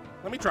got it.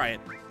 Let me try it.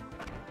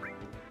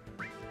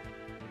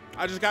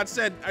 I just got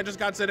said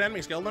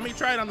enemy skill. Let me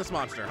try it on this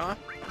monster, huh?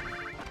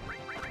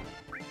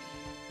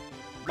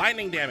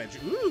 Lightning damage.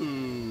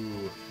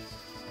 Ooh.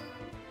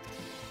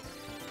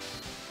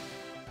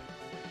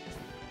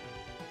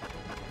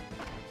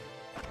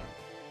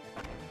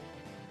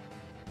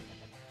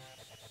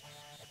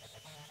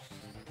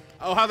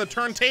 Oh, how the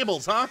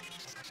turntables, huh?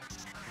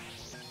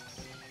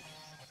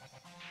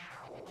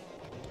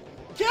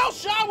 Kill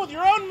shot with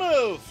your own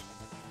move.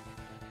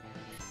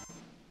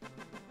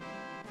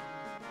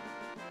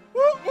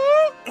 Woo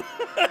woo!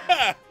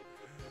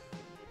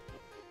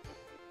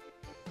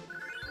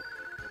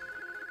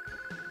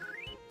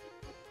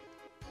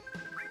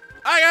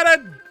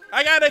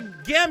 I got a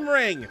gem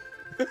ring.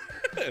 I'll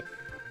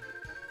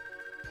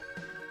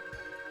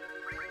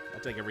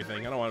take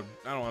everything. I don't want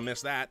to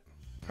miss that.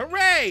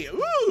 Hooray!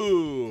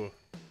 Ooh!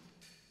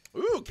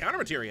 Ooh, counter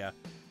materia.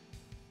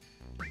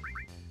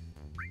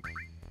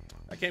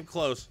 I came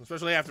close,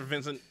 especially after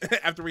Vincent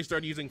after we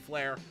started using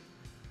flare.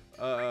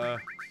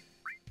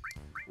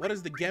 What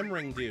does the gem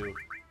ring do?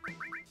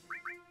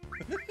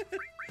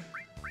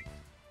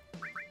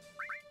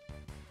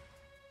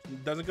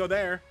 Doesn't go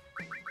there.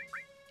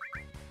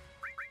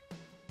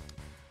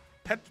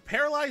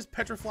 Paralyze,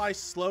 petrify,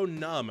 slow,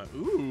 numb.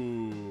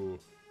 Ooh.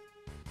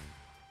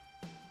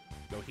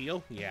 Go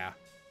heal? Yeah.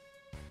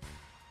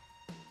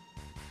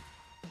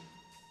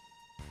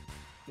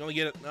 You only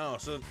get it. Oh,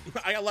 so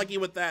I got lucky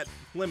with that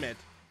limit.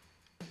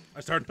 I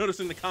started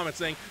noticing the comments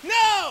saying,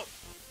 "No!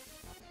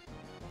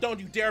 Don't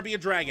you dare be a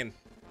dragon."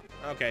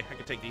 Okay, I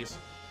can take these.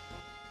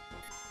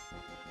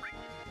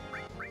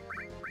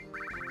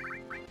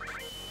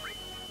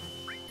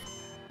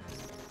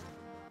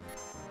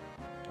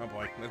 Oh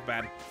boy, that's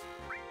bad.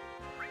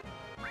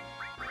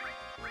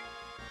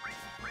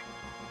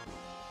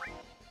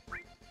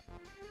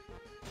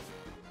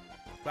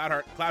 Cloud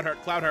heart, cloud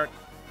heart, cloud heart.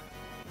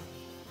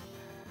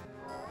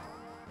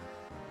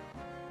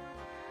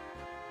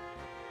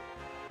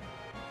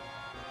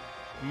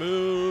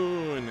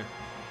 Moon.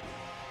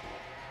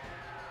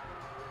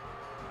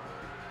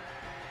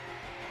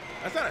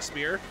 That's not a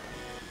spear.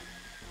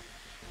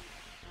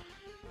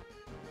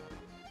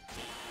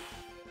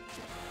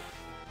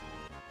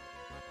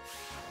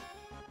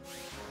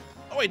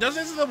 Oh wait,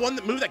 doesn't this is the one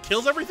that move that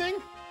kills everything?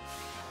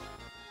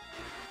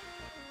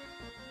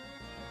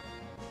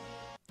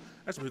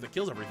 That's the move that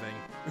kills everything.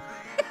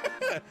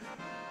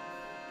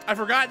 I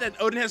forgot that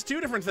Odin has two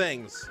different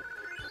things.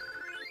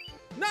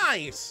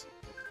 Nice.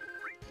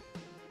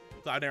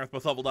 Cloud and Aerith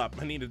both leveled up.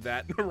 I needed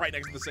that right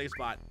next to the safe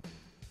spot.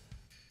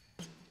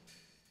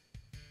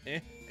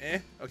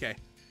 Okay.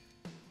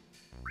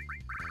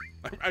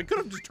 I could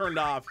have just turned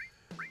off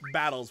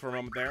battles for a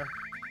moment there.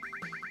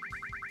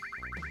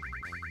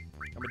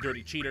 I'm a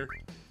dirty cheater.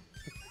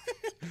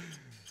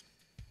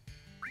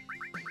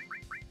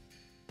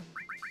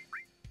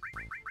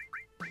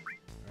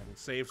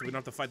 Let's save so we don't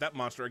have to fight that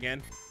monster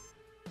again.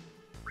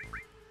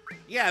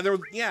 Yeah,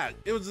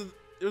 it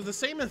was the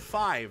same in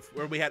 5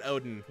 where we had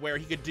Odin, where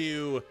he could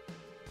do,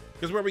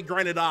 because where we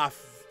grinded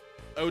off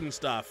Odin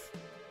stuff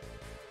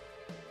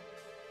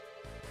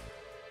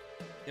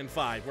in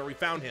 5, where we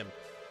found him,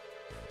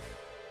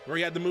 where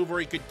he had the move where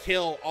he could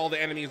kill all the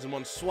enemies in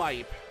one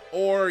swipe.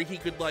 Or he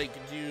could, like,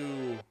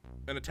 do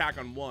an attack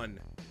on one.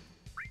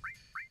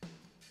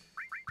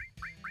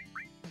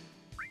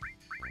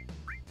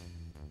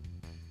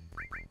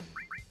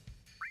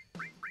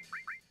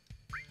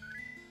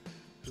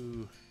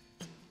 Ooh.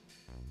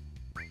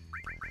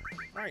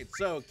 Alright,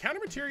 so counter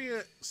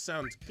materia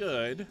sounds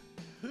good.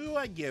 Who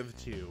I give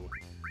to?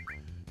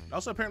 It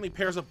also apparently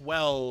pairs up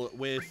well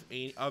with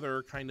a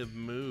other kind of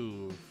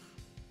move.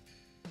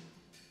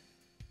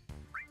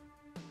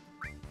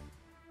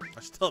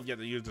 I still have yet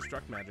to use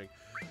Destruct Magic.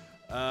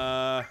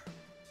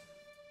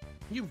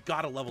 You've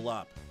got to level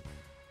up.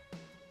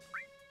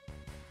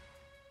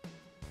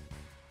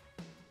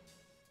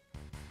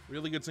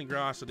 Really good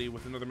synchronicity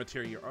with another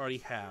materia you already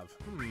have.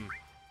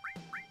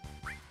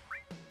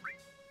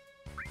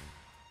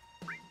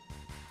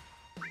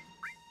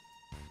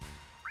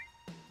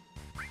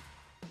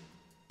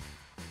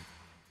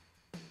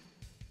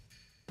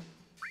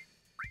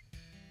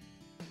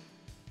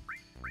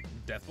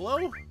 Death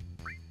Blow?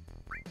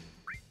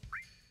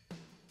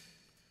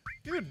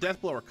 Either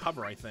Death Blow or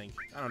Cover, I think.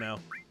 I don't know.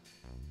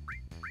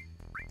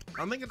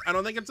 I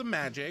don't think it's a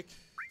magic.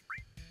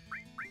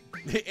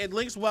 It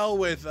links well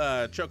with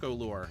Choco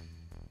Lure.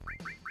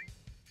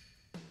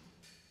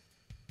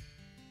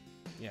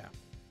 Yeah.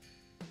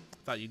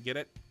 Thought you'd get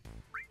it.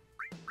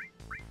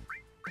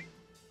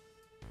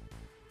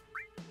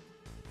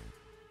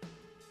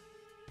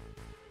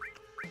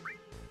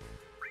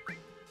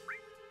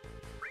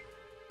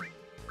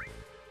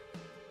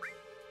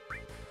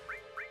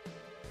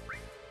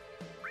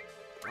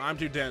 I'm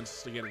too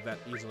dense to get it that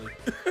easily.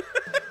 I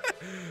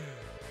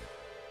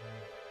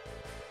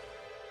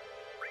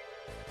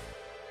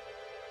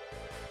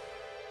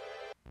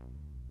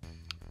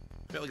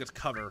feel like it's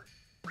cover.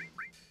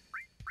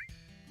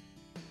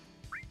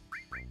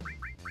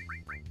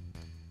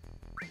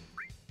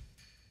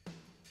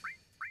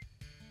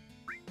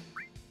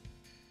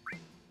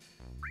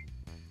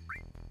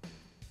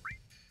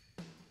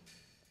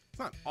 It's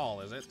not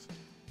all, is it?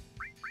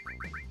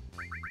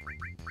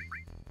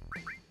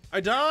 I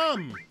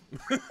dumb!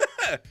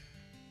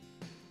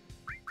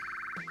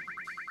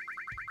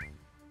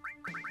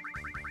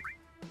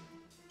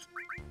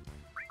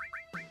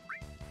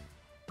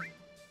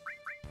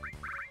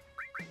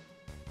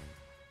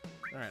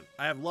 Alright,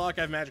 I have luck,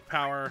 I have magic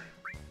power.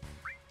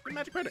 Give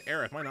magic power to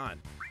Aerith, why not?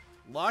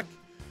 Luck?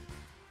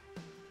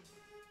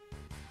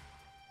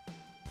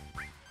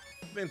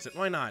 Vincent,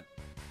 why not?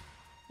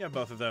 You have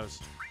both of those.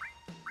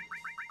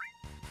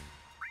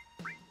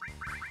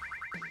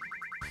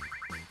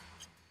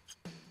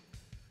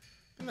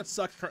 I think that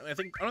sucks currently.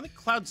 I don't think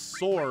Cloud's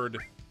sword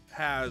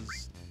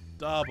has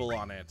double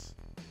on it.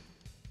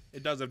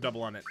 It does have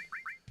double on it.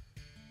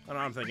 I don't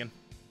know what I'm thinking.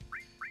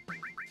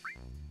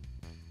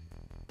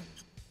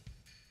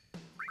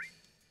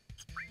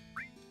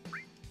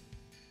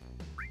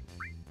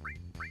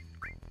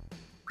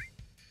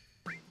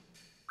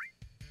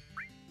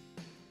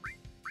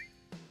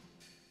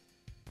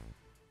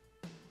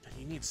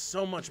 You need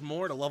so much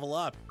more to level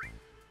up.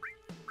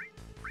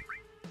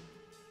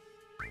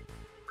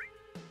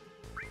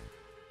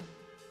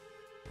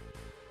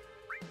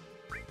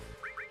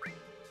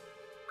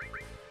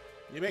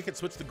 Maybe I could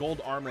switch to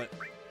gold armlet.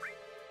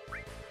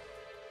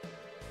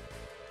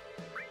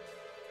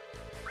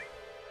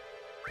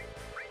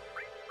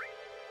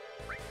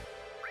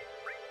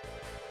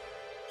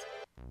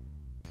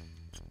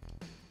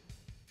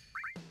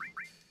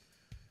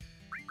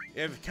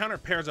 If counter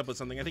pairs up with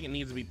something, I think it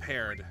needs to be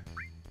paired.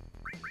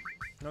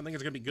 I don't think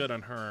it's gonna be good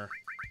on her.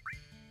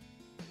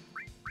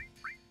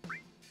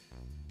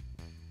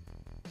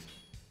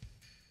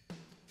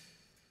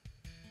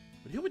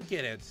 But who would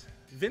get it?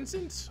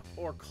 Vincent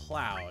or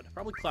Cloud?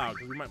 Probably Cloud,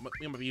 because we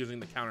might be using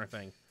the counter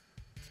thing.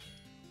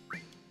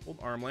 Gold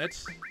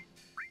armlet.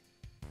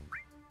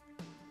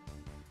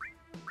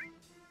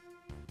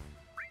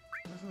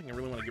 That's something I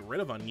really want to get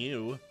rid of on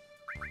you.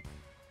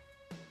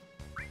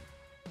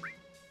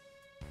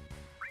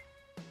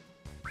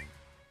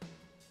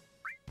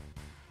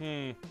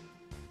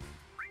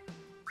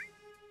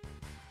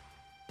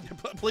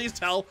 Please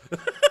tell.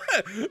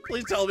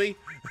 Please tell me.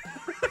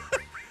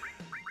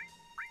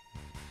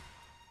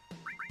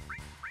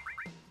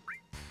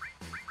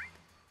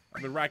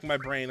 I've been racking my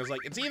brain. I was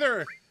like, it's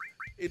either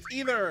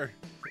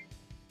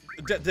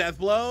Death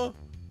Blow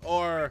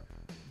or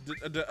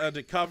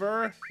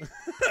cover.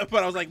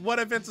 But I was like, what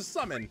if it's a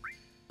summon?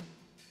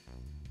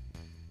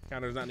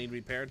 Counter does not need to be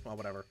paired. Well,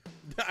 whatever.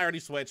 I already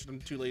switched. I'm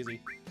too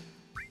lazy.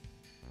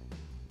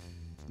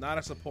 It's not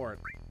a support.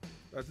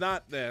 It's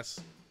not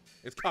this.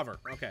 It's cover.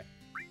 Okay.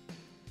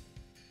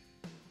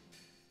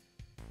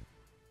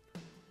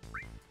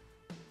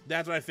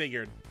 That's what I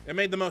figured. It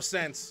made the most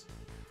sense.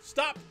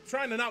 Stop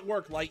trying to not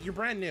work, Light. You're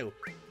brand new.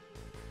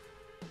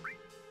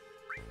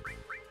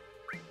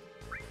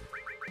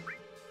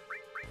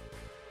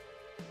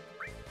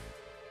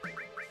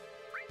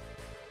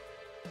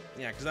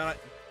 Yeah, because then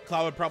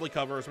Cloud would probably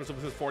cover, especially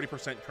with his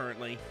 40%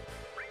 currently,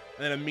 and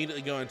then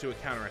immediately go into a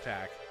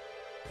counterattack.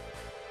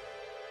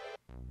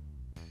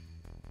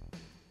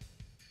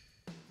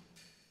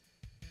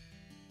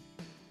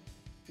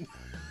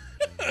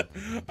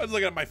 I was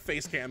looking at my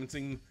face cam and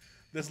seeing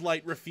this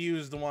light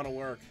refuse to want to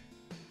work.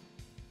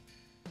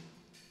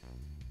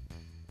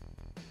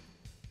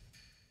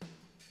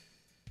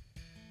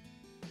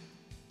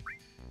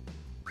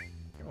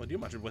 Can't really do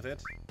much with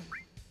it.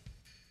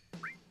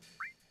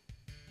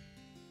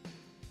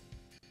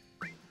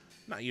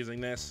 Not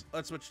using this.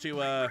 Let's switch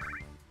to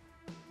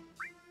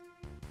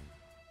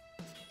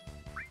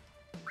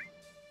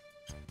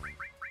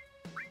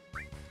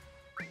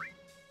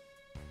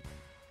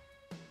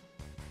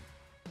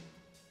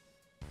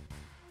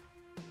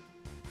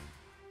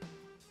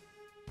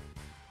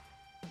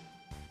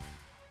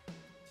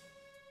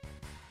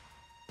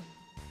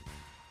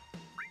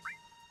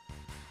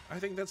I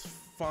think that's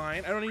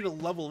fine. I don't need to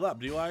level it up,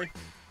 do I?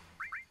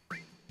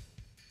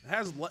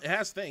 It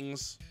has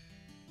things.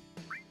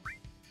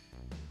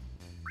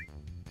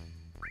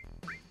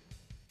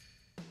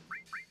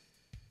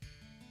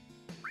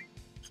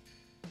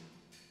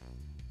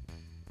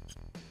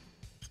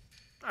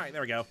 All right,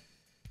 there we go.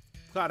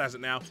 Cloud has it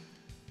now. It's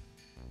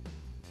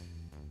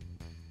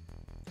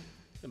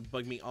gonna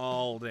bug me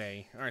all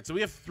day. All right, so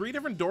we have 3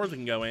 different doors we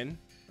can go in.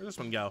 Where'd this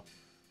one go?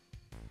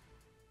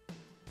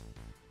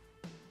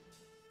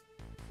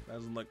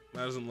 That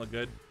doesn't look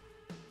good.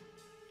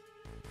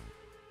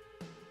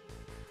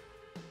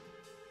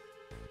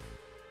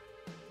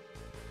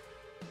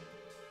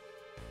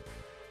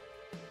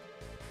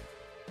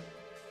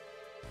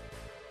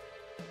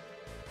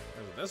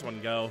 Where did this one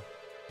go?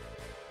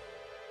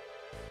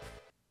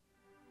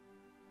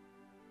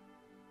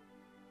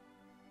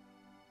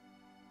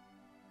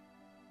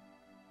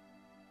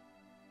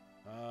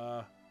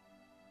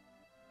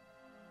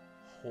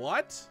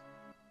 What?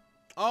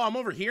 Oh, I'm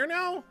over here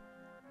now?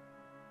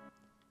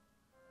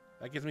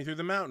 That gets me through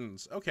the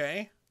mountains.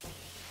 Okay.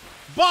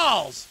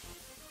 Balls!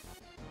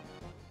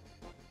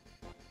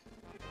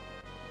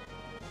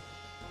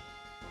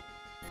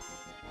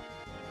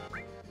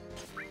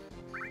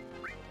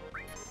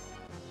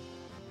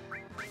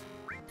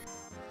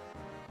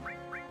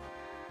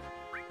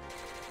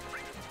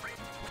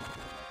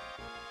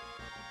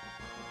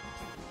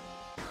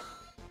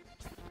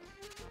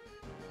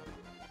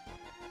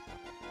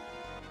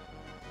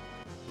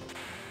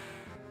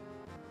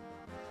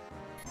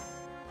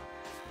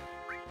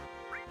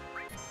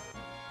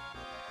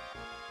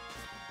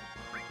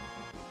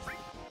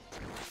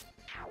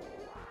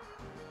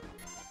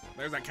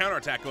 There's that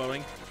counterattack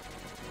going.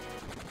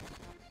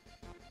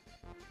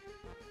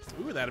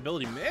 Ooh, that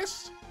ability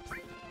missed.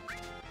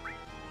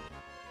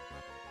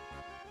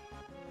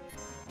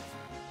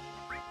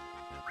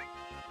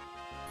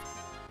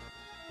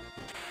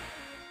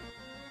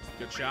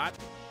 Good shot.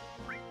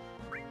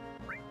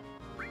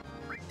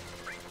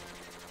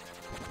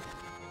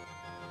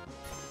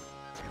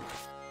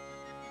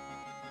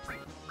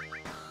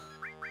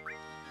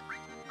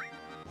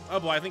 Oh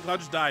boy, I think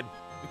Cloud just died.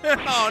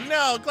 Oh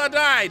no, Cloud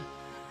died!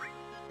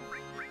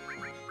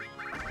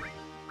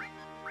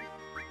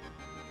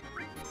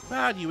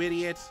 Cloud, you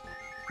idiot.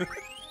 Don't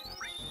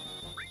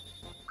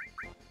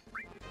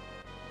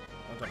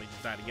tell me you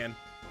just died again.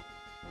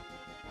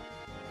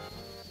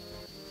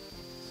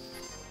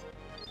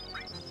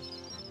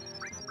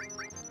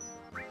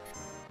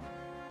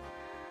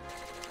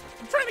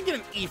 I'm trying to get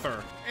an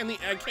ether, and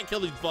I can't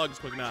kill these bugs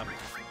quick enough.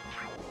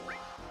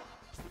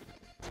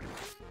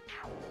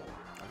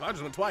 I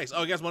just went twice.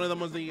 Oh, I guess one of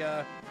them was the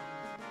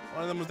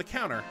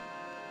counter.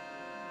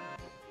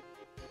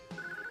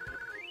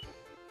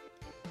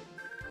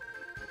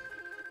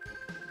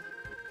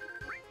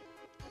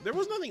 There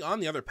was nothing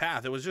on the other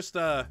path. It was just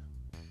that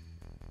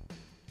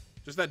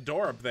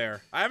door up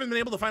there. I haven't been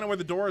able to find out where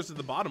the door is to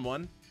the bottom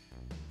one.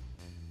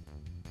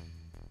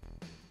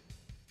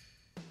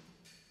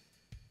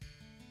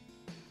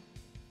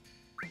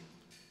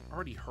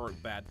 Already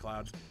hurt bad,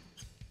 Cloud.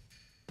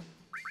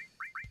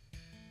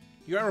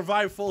 You got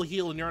revive full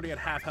heal and you're already at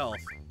half health.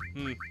 Oh,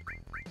 you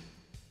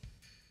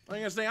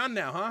gonna stay on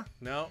now, huh?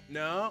 No,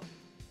 no.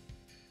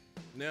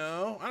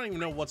 No, I don't even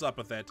know what's up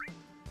with it.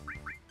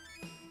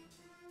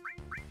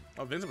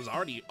 Oh, Vincent was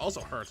already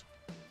also hurt.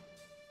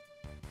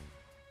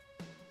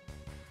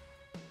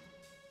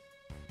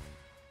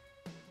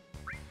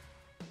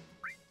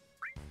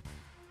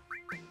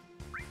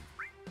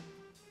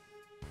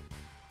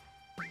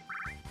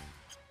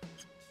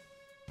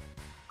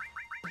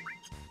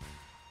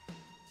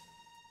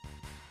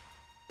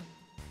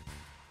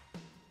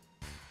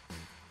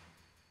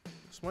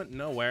 This went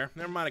nowhere.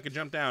 Never mind, I could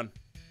jump down.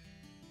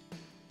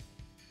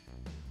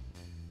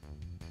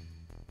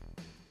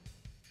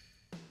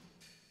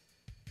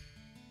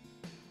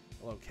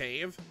 Hello,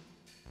 cave.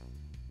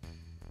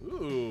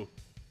 Ooh.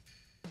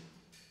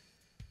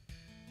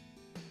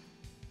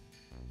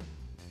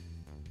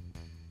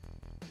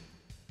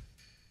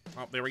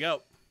 Oh, there we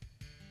go.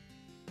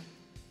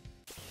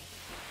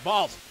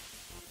 Balls.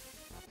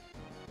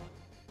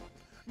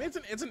 I mean,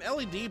 it's an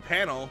LED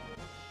panel.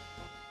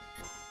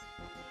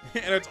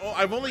 And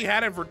I've only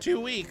had it for 2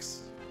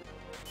 weeks.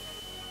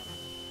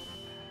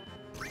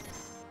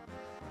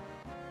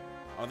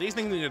 Oh, these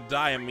things need to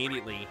die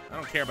immediately. I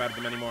don't care about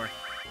them anymore.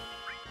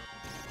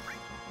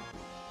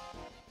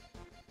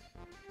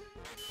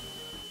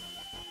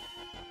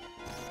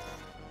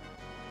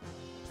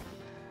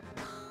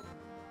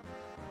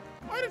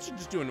 might have should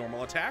just do a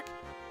normal attack.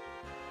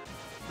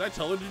 Did I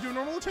tell her to do a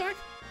normal attack?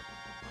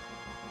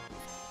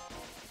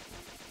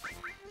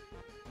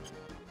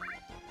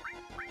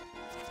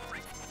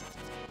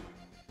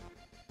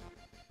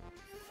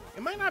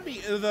 It might not be,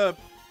 the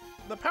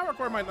power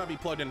cord might not be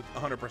plugged in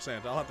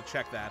 100%. I'll have to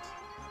check that.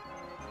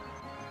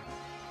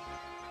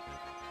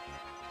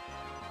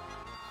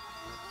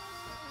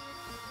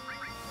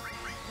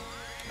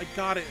 I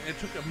got it, and it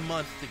took a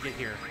month to get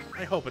here.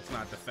 I hope it's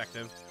not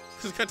defective.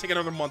 It's gonna take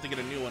another month to get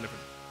a new one if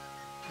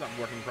it's not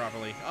working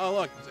properly. Oh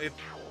look,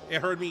 it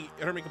heard me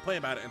complain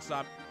about it and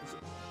stopped.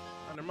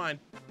 Oh, never mind.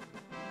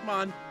 Come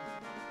on.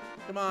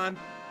 Come on.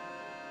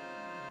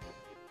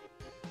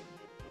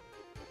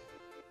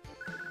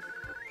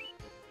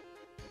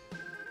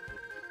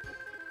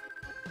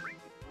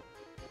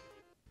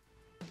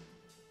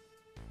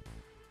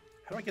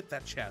 How do I get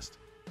that chest?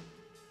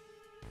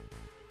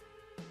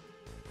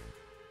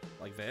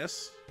 Like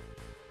this?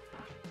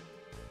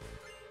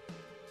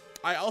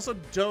 I also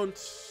don't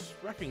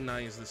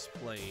recognize this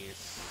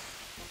place.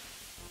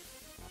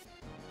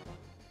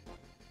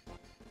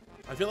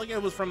 I feel like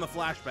it was from the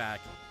flashback.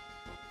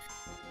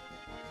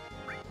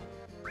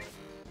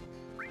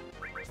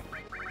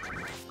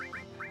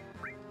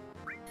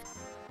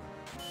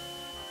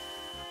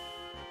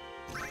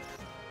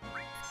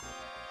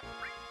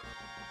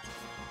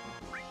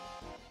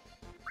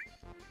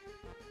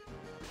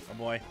 Oh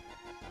boy.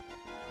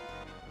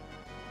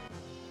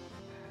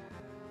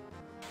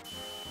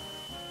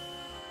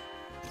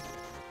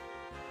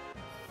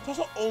 It's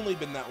also only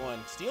been that one.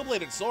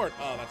 Steel-bladed sword.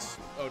 Oh, that's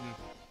Odin.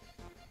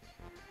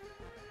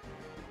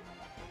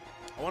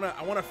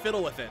 I wanna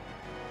fiddle with it,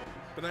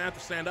 but then I have to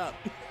stand up.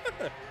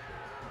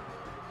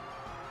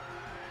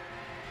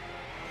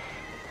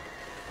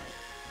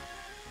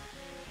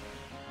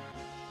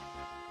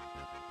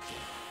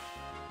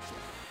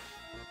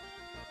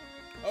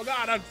 Oh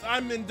God,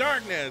 I'm in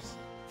darkness.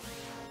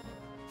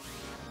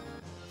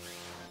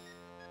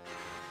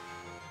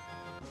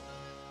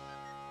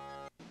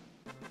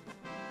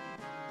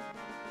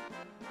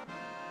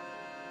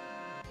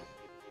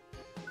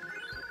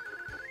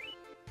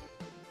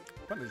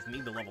 I just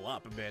need to level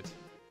up a bit.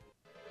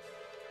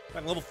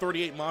 I'm level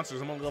 38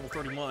 monsters, I'm on level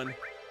 31.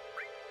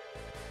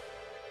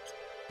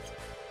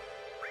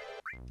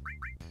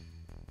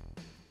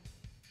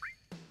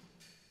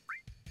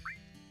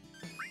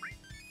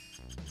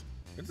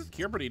 This is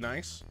cure pretty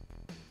nice.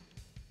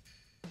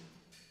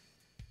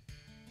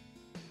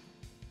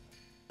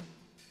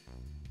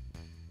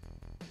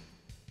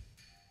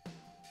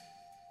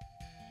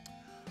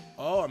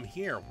 Oh, I'm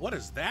here. What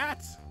is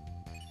that?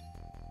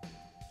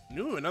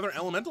 Ooh, another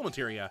elemental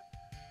materia.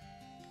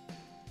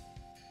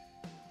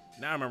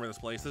 Now I remember this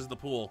place. This is the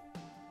pool.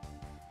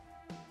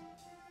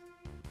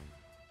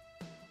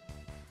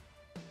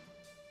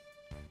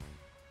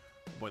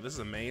 Boy, this is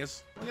a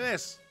maze. Look at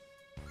this.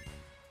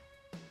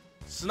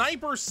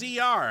 Sniper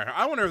CR.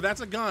 I wonder if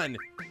that's a gun.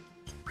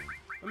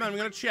 I'm not even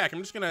gonna check. I'm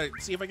just gonna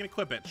see if I can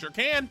equip it. Sure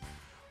can.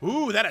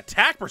 Ooh, that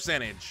attack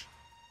percentage.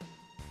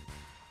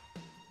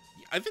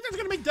 I think that's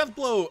gonna make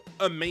Deathblow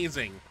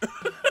amazing.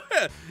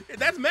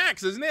 That's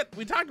max, isn't it?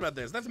 We talked about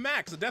this. That's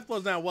max. The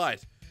Deathblow's now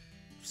what?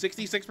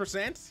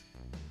 66%?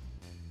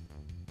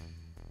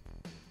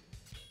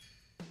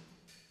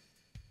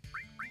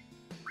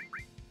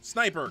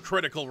 Sniper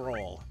critical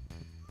roll.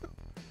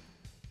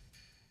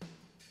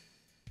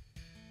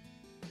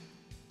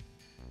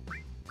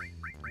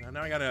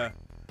 Now I got a,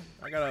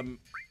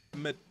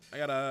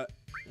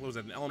 what was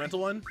it, an elemental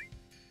one?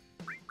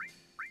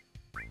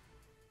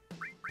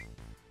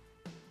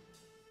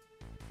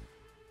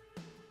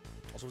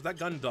 Also, was that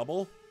gun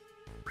double?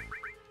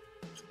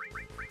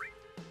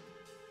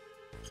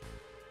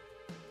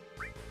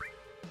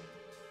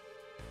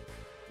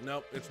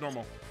 Nope, it's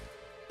normal.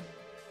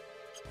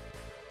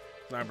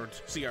 Sniper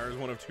CR is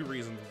one of two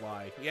reasons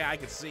why. Yeah, I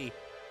could see.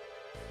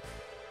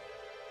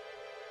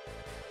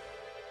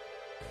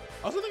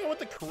 I also think I went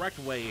the correct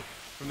way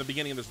from the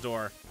beginning of this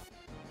door.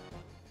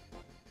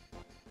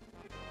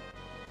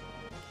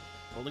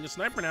 Holding a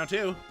sniper now,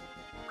 too.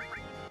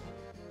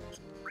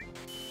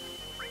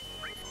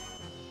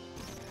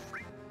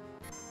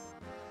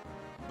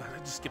 I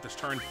just skipped this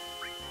turn.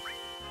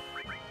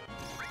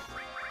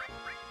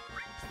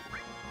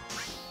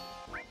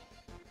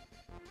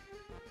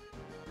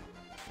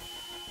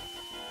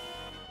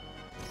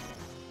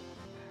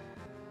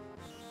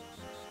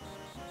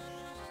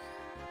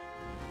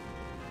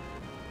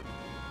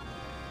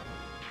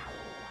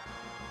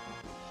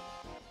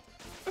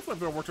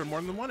 I've worked with more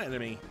than one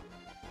enemy.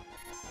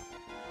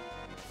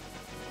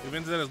 We've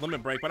ended his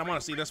limit break, but I want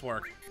to see this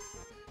work.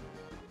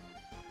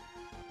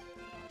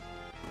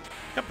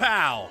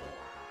 Kapow!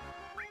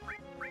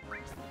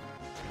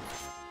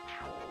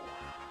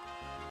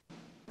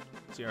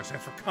 CR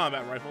stands for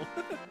combat rifle.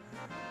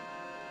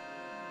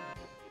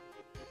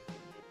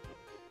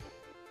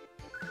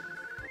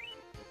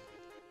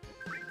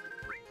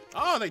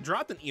 Oh, they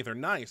dropped an ether.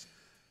 Nice.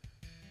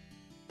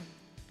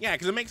 Yeah,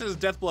 because it makes his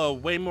death blow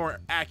way more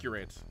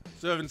accurate.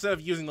 So if instead of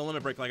using the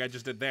limit break like I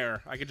just did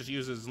there, I could just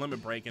use his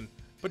limit break and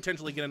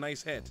potentially get a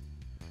nice hit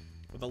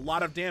with a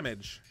lot of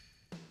damage.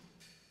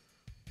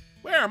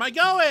 Where am I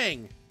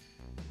going?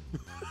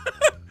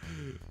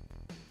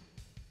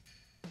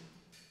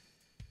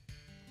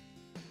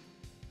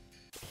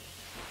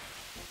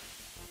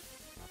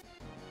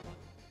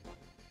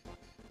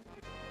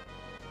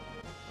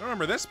 I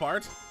remember this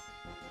part.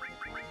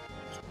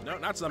 No,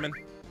 not summon.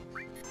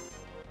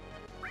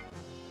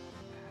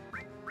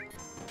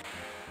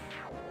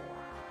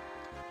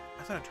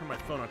 I thought I turned my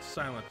phone on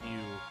silent.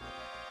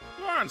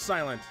 You are on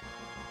silent.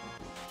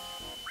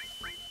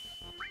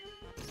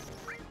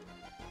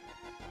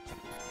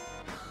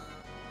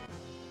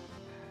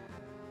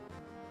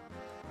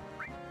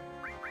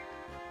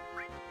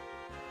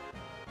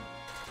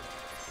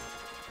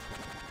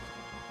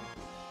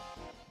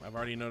 I've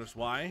already noticed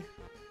why.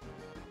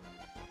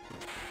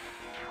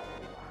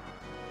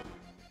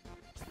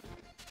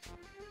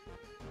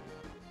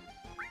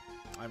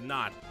 I've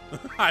not.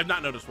 I've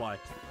not noticed why.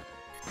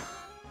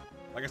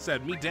 Like I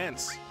said, me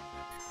dense.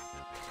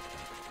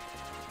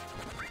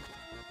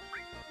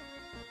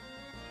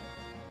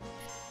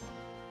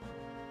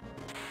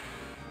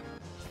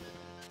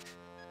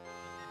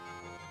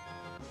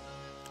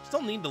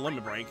 Still need the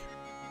limit break.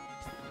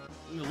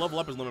 Need to level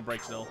up his limit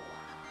break still.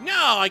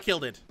 No, I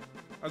killed it.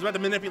 I was about to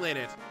manipulate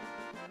it.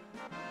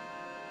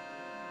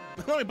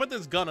 Let me put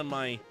this gun on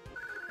my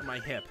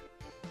hip.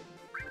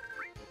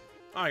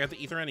 Oh, I got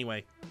the ether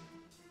anyway.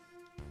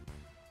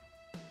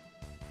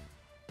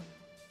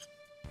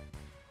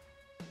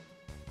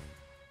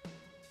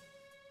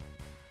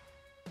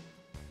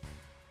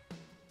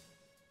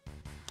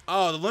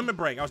 Oh, the limit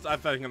break. I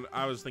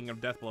was thinking of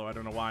Death Blow. I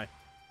don't know why.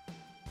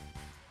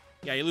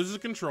 Yeah, he loses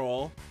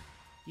control.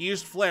 He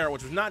used Flare,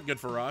 which was not good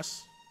for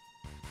us.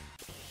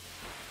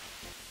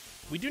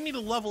 We do need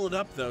to level it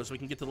up, though, so we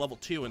can get to level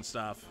 2 and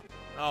stuff.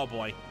 Oh,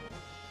 boy.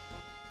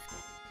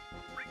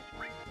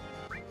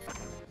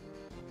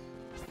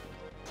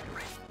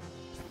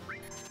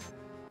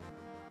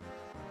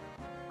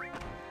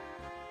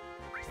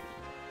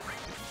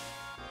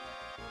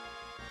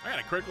 I got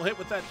a critical hit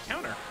with that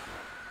counter.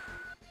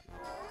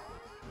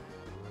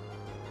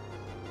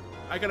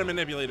 I could have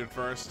manipulated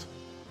first.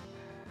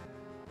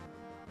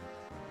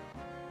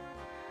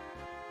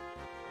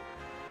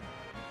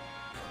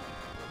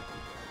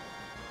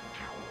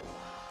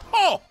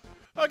 Oh!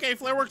 Okay,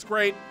 Flare works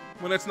great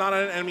when it's not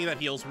an enemy that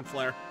heals from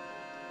Flare.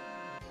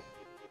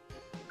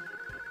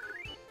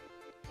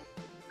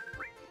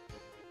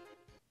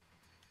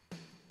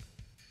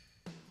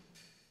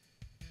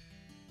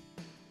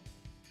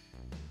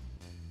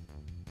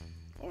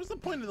 What was the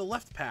point of the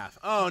left path?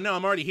 Oh, no,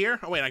 I'm already here?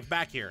 Oh, wait, I'm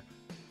back here.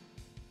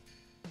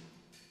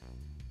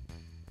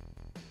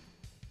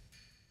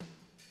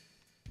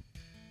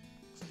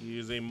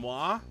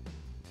 Excusez-moi.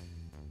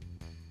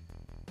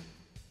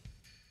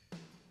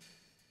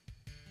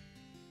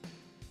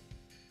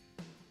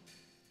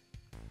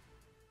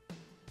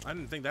 I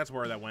didn't think that's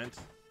where that went.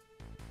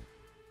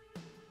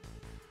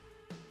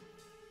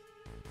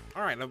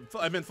 Alright,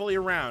 I've been fully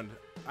around.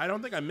 I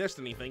don't think I missed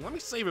anything. Let me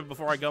save it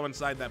before I go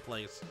inside that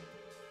place.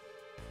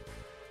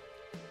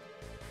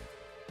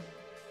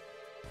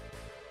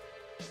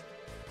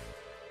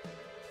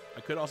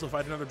 I could also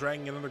fight another dragon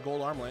and get another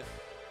gold armlet.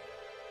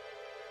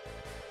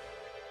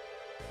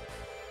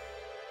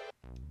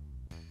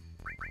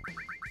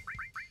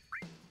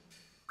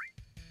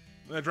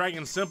 The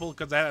dragon's simple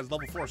because it has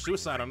level 4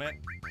 suicide on it.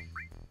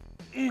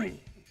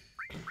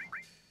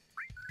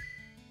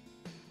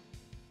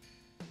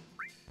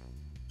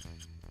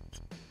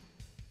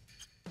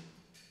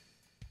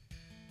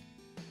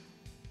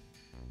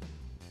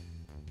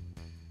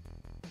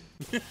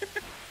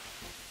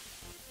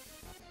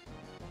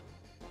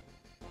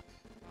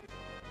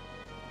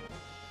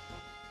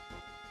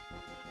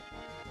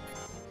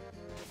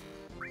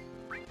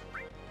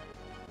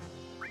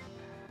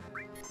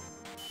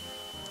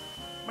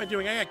 What am I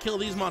doing? I gotta kill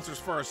these monsters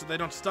first so they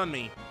don't stun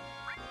me.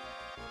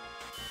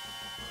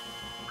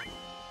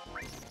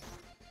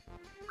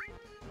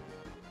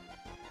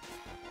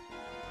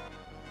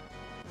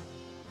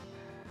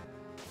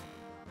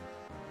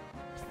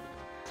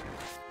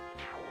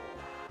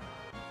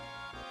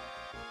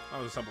 That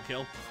was a simple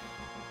kill.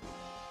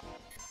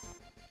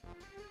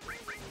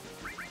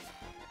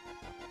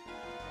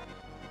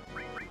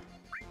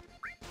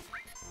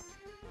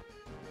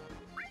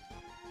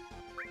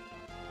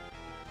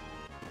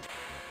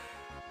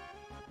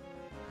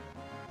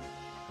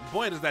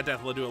 Boy, does that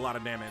death blow do a lot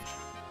of damage.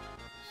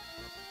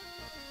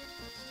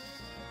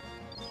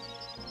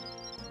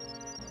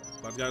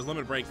 Let's got his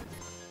limit break.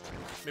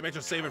 Maybe I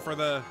should save it for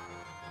the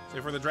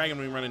dragon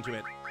when we run into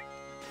it.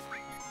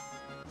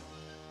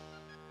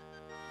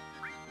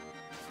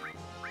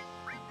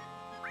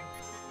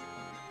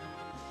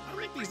 I don't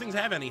think these things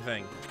have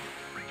anything.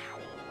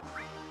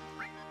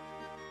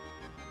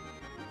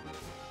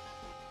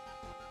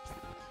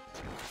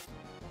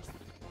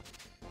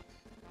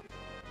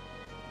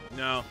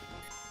 No.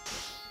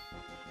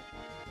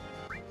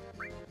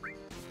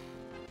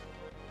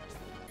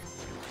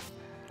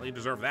 Well, you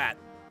deserve that.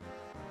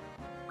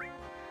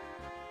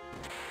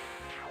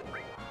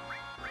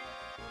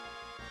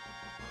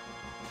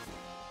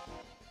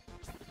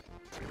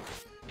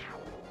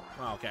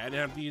 Okay, I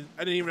didn't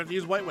even have to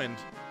use White Wind.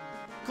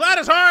 Cloud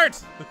is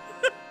heart!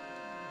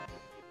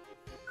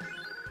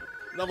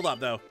 Leveled up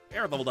though.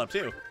 Air leveled up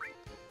too.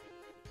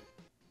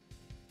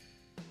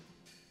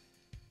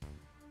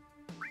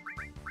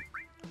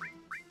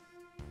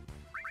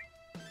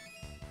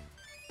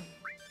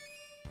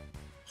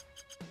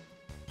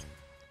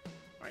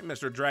 Alright,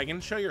 Mr.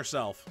 Dragon, show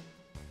yourself.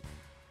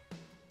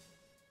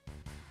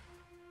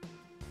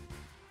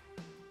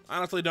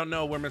 Honestly, don't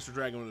know where Mr.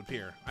 Dragon would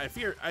appear. I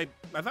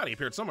thought he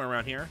appeared somewhere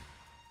around here.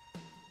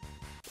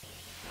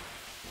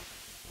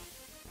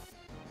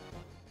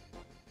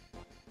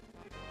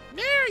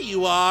 There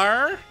you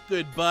are,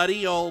 good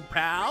buddy, old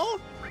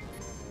pal.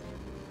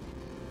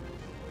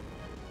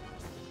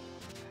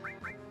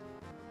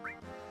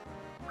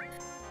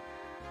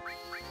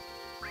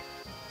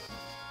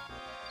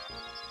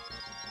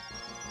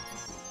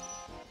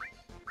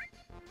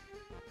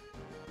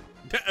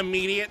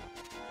 Immediate.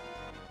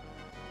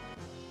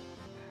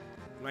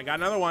 I got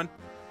another one.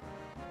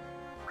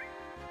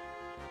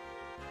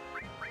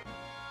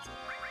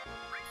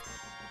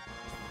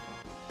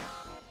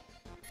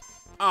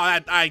 Oh,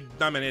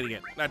 I'm an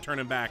idiot. That turned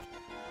him back.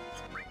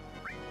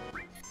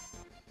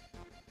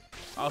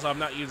 Also, I'm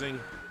not using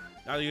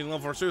level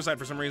 4 suicide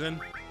for some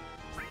reason.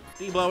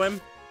 De-blow him.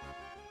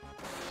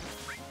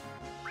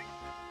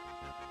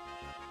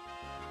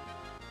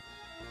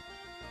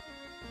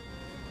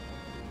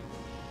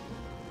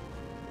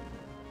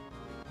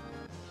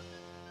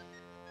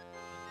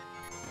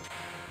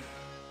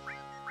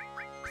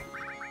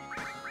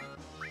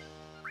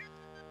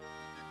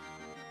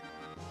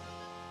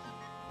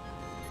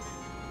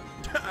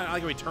 I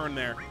like how we turn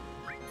there.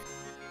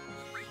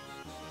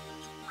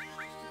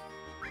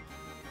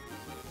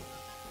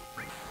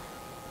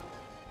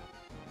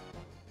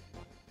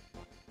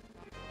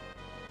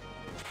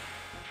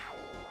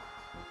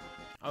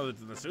 Oh,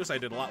 the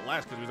suicide did a lot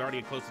less because he was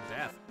already close to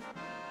death.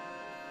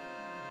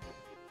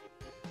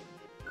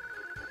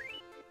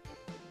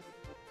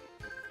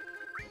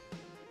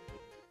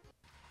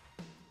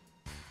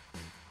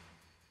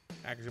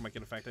 Accuracy might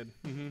get affected.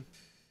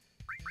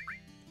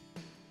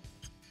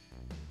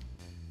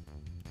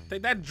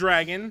 Take that,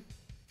 dragon.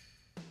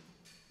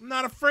 I'm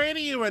not afraid of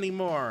you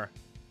anymore.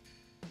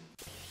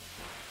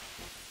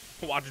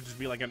 Watch it just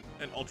be like an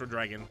ultra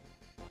dragon.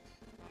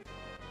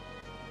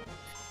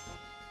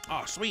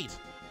 Oh, sweet.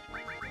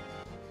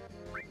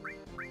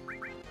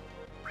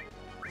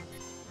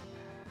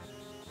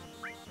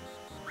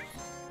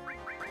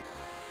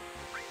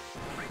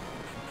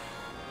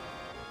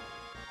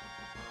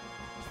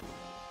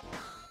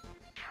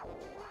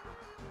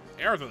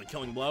 Arrows with a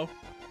killing blow.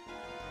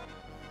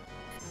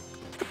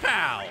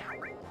 Kapow!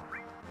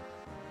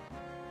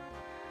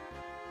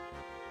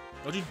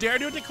 Don't you dare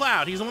do it to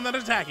Cloud. He's the one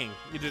that's attacking.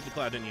 You did it to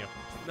Cloud, didn't you?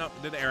 Nope,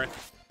 did to Aerith.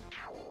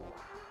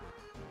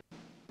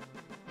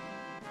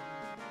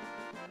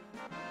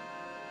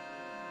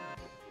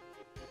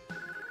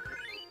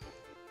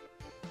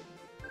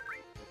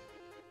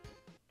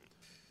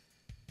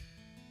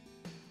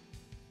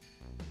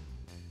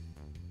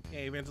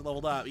 Okay, Vince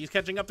leveled up. He's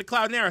catching up to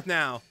Cloud and Aerith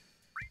now.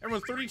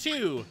 Everyone's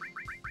 32.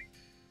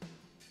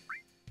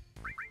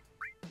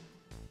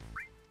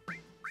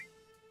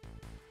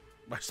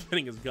 By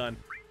spinning his gun.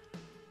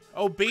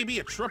 Oh, baby,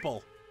 a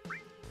triple.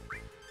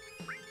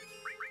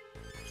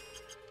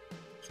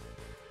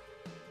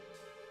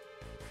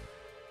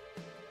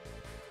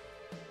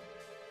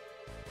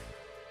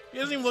 He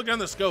doesn't even look down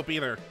the scope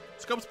either.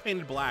 The scope's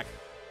painted black.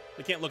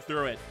 They can't look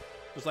through it.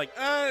 It's like,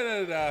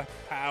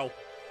 pow.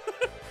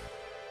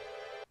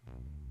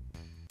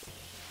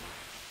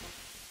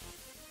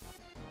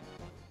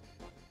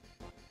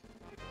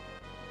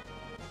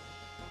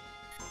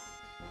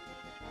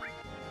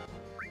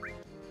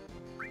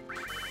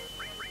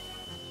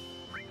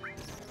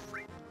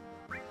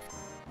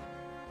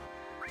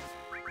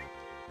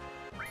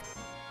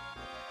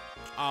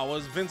 Oh,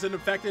 was Vincent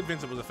affected?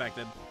 Vincent was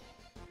affected.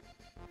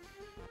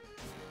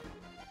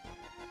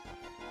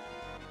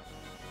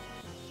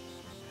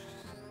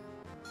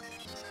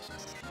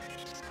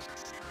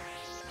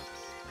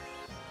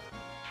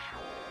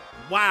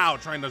 Wow,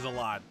 Trine does a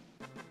lot.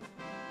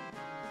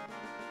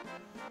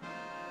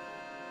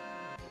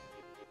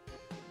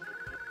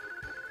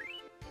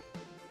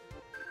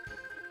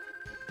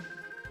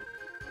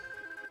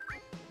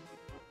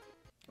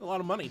 A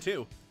lot of money,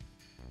 too.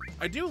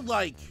 I do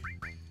like...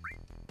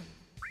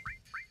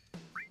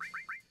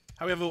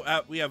 how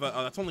we have a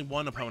that's only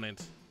one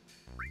opponent.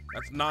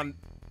 That's non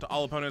to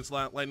all opponents,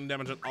 lightning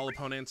damage on all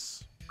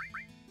opponents.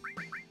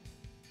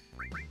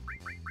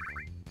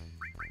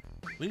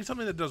 We need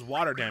something that does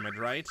water damage,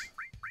 right?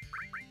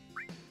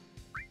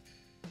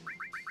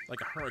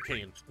 Like a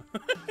hurricane.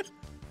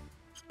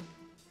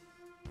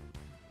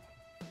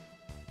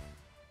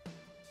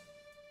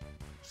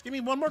 Just give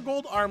me one more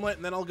gold armlet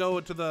and then I'll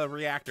go to the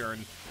reactor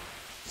and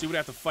see what I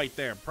have to fight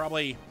there.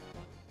 Probably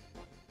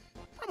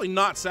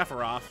not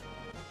Sephiroth.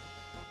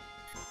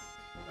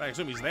 I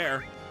assume he's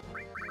there.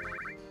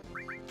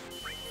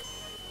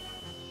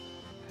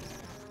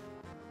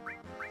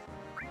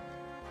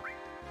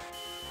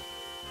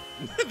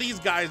 These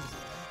guys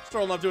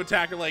strolling up to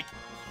attack her like...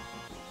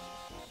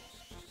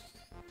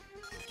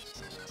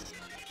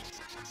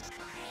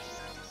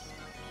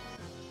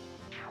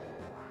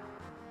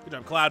 Good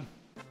job, Cloud.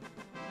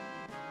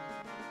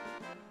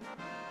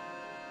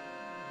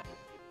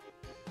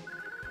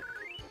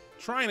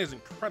 Trine is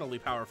incredibly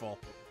powerful.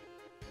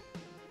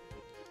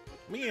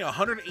 I'm getting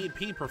 100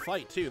 AP per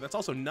fight, too. That's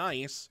also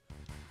nice.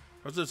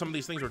 Most of some of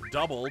these things are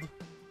doubled.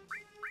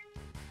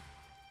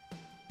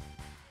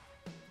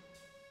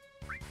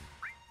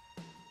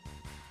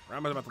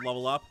 Rama's about to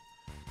level up.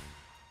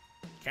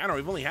 Counter,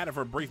 we've only had it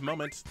for a brief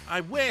moment. I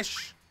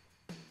wish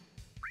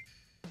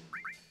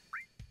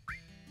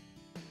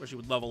he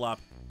would level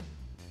up.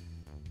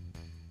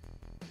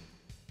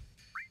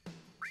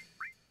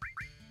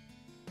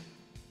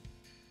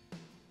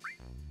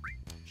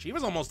 She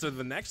was almost to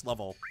the next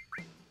level.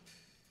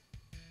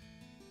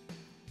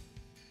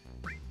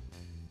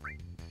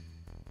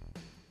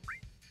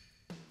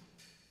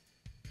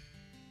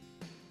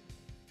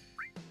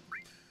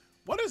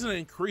 What does an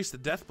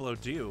increased death blow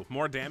do?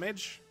 More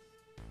damage?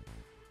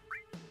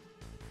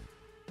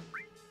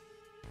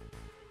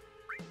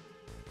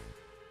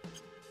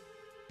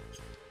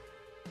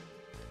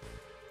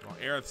 Well,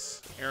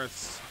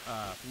 Aerith's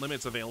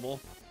limits available.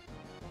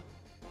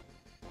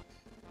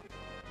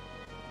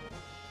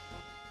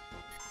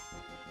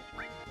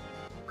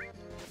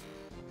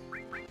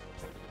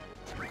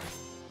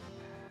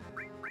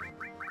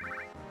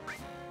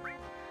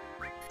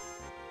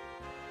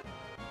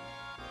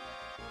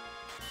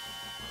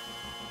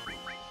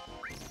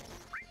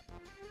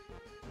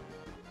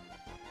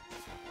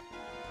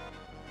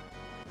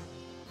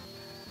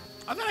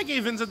 I thought I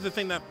gave Vincent the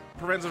thing that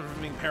prevents him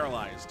from being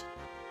paralyzed.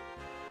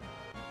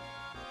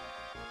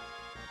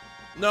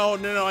 No,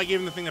 I gave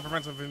him the thing that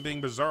prevents him from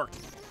being berserked.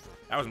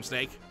 That was a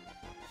mistake.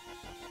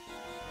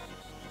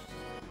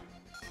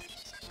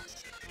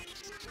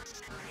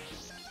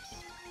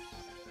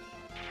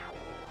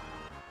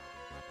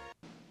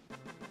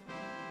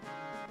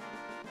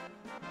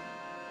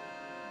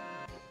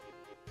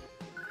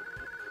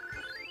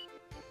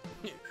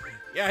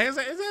 Yeah, his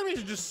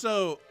animation is just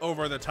so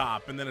over the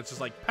top, and then it's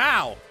just like,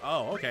 pow!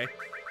 Oh, okay.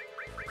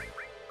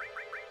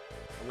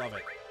 I love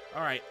it.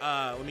 All right,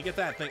 let me get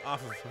that thing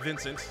off of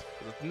Vincent,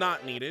 because it's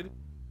not needed.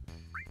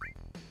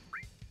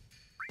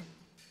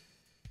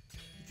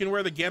 You can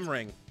wear the gem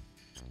ring.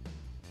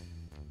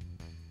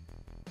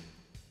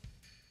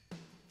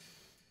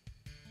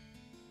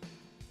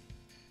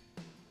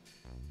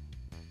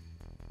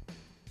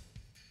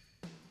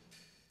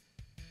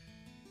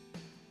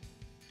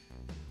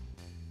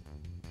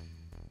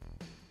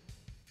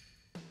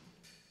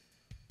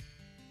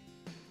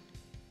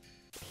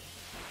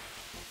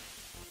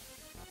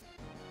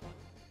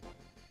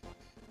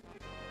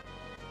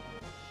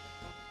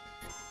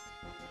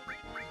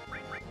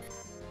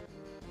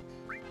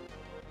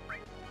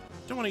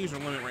 Don't want to use her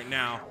limit right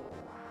now.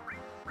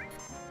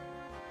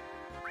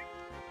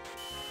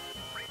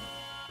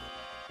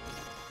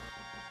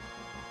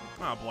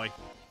 Oh boy.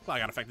 Well, I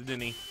got affected,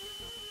 didn't he?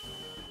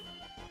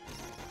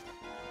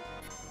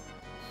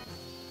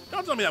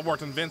 Don't tell me that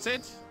worked on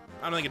Vincent.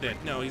 I don't think it did.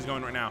 No, he's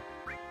going right now.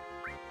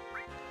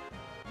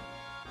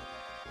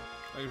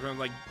 Everyone's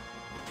like,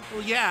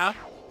 well, yeah.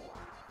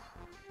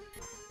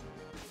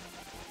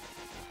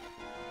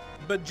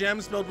 But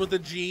gem spelled with a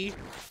G.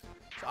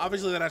 So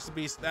obviously that has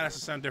to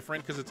sound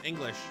different because it's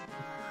English.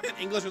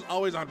 English is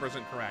always 100%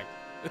 correct.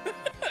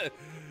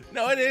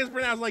 No, it is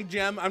pronounced like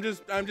gem. I'm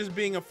just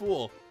being a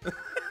fool.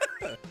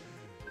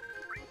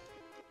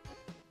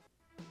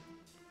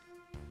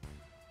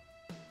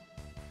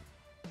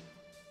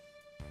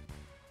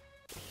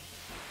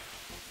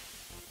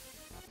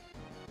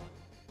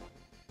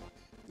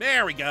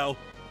 There we go.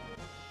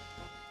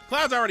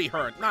 Cloud's already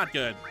hurt. Not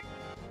good.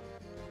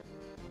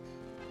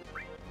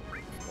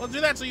 Well,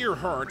 do that so you're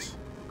hurt.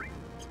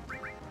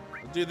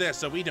 We'll do this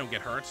so we don't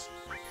get hurt.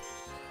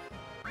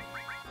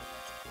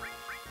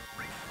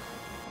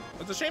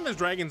 It's a shame this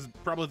dragon's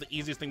probably the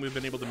easiest thing we've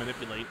been able to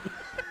manipulate.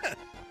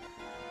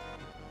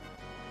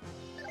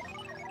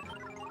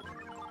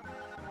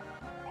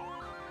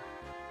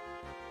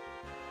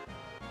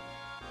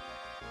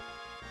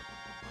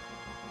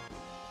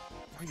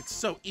 Like, it's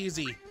so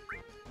easy.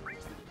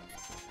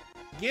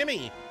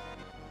 Gimme!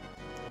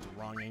 That's a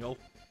wrong angle.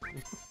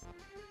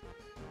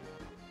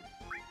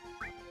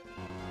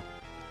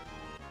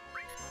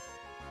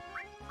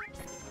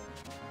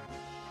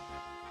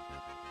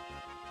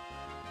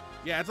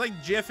 Yeah, it's like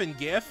GIF and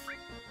GIF,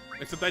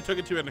 except I took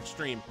it to an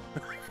extreme.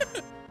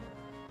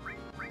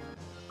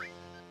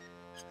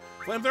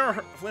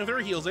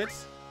 Flamethrower heals it.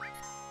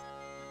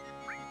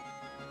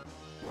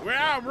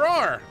 Wow,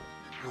 roar!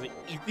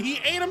 He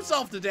ate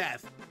himself to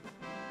death.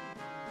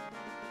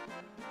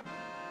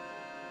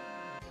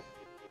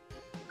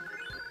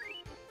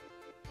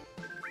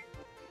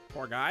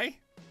 Poor guy.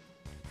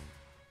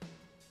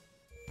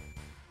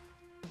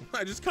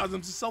 I just caused him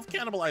to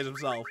self-cannibalize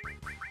himself.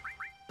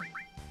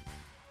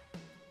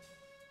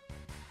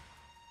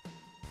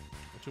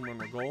 2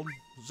 more gold.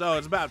 So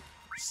it's about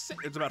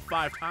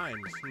 5 times.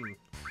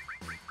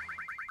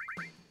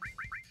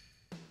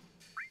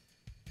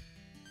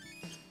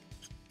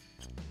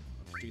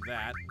 do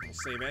that. We'll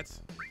save it.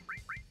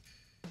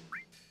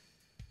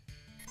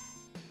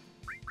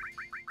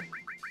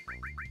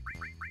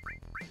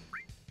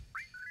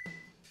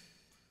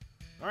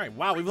 Alright,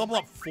 wow, we've leveled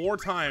up 4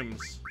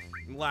 times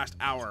in the last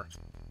hour. This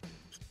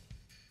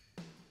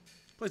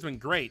place has been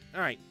great.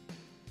 Alright.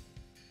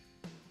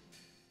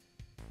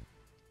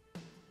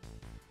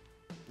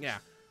 Yeah.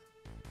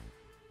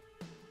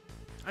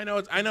 I know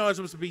it's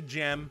supposed to be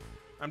gem.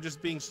 I'm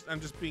being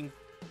jokey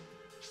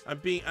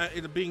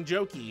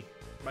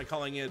by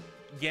calling it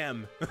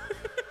gem.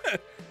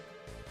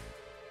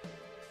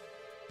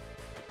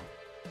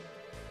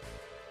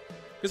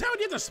 Because how would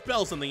you have to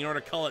spell something in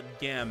order to call it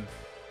gem?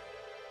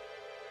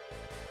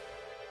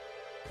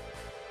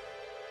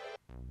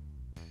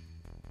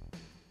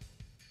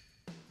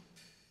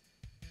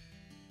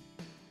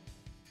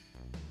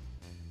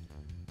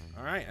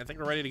 Alright, I think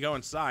we're ready to go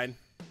inside.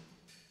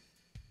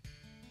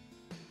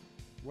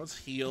 What's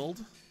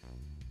healed?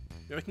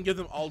 Maybe I can give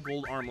them all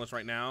gold armlets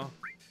right now.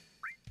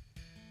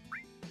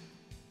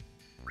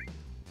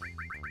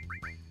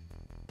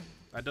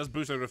 That does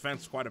boost their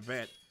defense quite a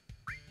bit.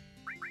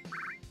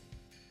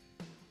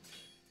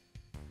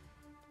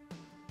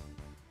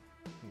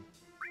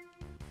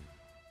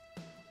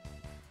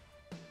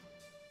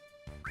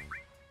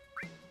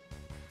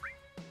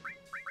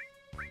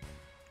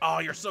 Oh,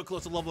 you're so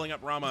close to leveling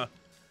up Rama.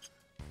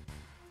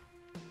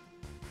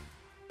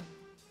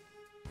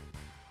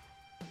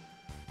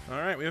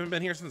 Alright, we haven't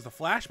been here since the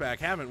flashback,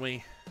 haven't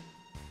we?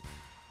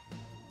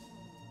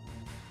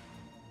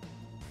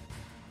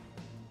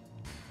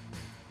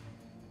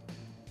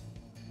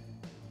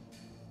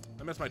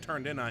 I missed my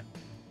turn, didn't I?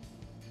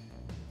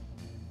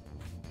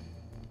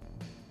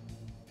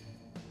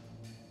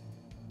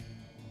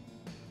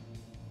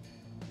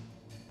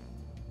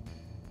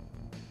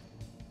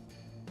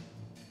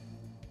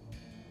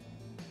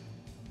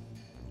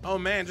 Oh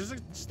man, just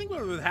think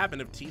what would happen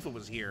if Tifa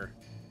was here.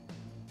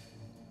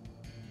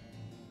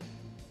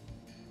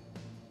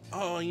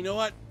 Oh, you know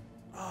what?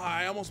 Oh,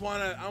 I almost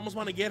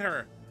wanna get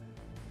her.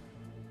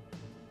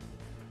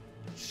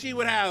 She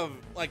would have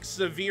like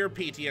severe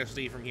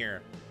PTSD from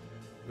here.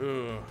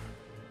 Ugh.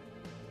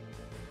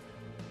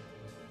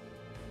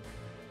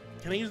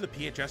 Can I use the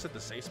PHS at the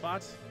safe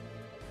spots?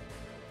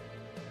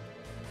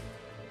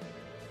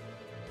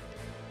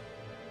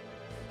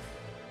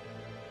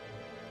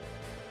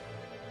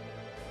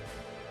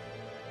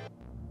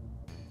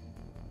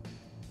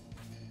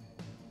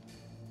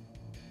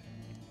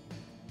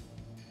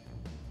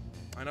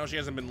 I know she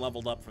hasn't been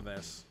leveled up for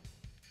this.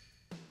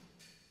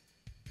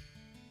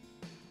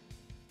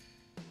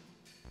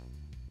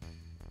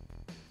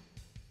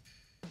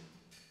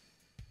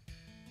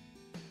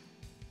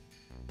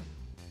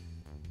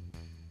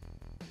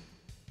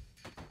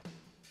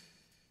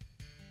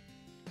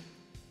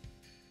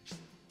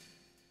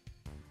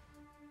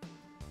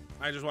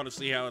 I just want to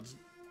see how it's...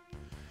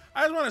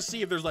 I just want to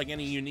see if there's like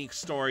any unique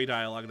story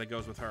dialogue that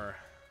goes with her.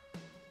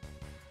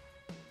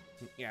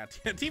 Yeah,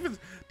 Tifa's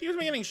been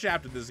getting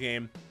shafted this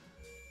game.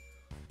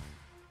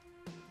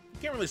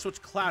 Can't really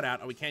switch Cloud out.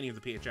 Oh, we can use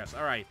the PHS.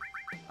 All right.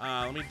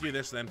 Let me do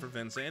this then for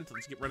Vincent.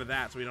 Let's get rid of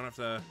that so we don't have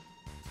to...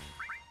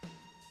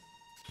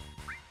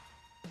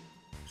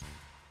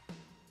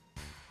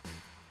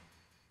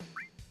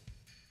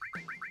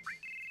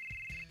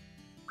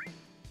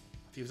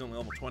 Tifa's only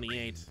level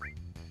 28.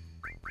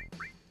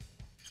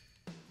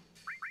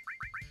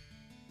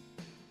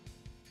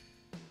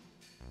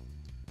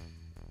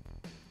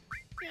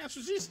 Yeah,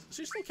 so she's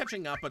still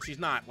catching up, but she's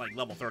not like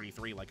level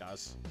 33 like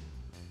us.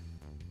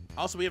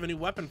 Also, we have a new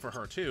weapon for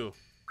her too,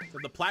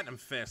 the Platinum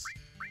Fist.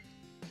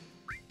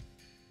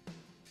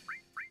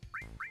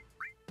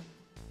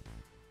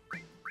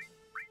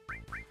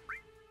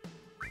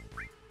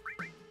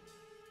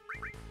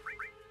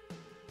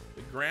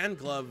 The Grand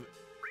Glove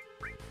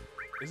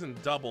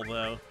isn't double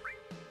though.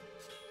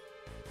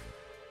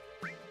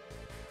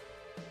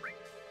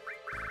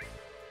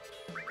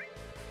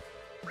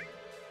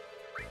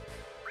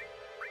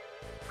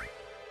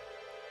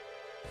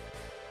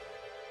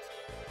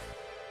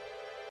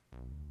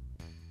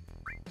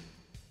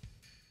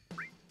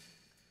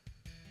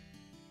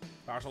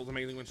 Power Soul's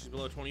amazing when she's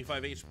below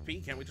 25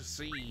 HP. Can't wait to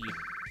see.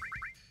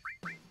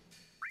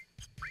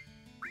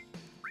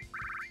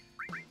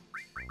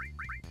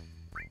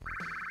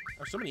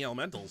 There's so many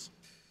elementals.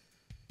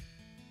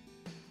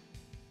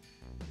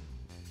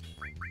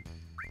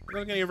 I'm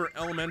not gonna give her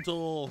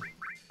elemental.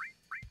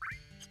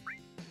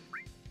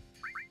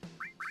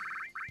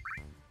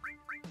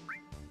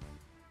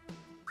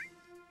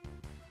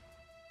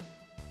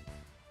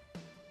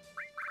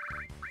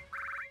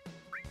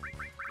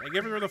 I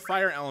give her the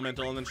fire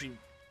elemental, and then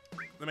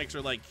that makes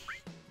her like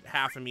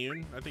half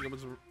immune. I think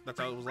that's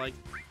how it was like.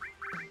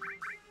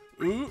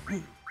 Ooh,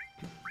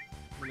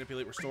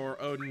 manipulate,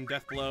 restore, Odin,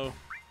 death blow.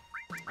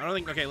 I don't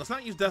think. Okay, let's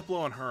not use death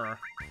blow on her.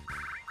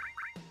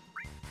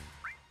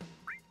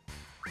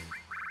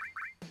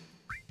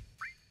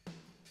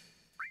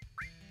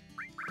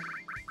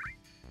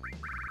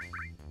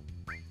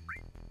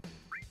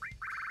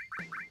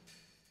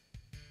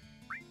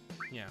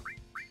 Yeah.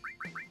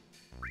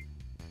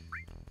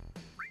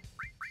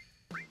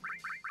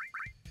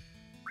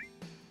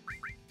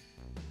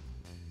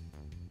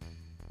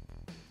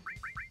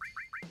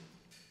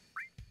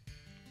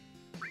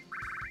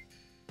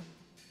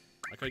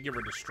 could give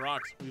her Destruct.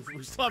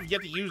 We still have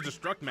yet to use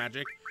Destruct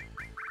magic.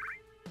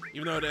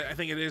 Even though I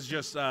think it is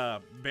just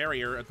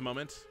Barrier at the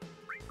moment.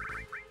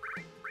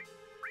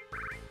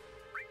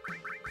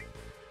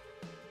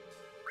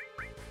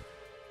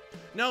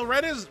 No,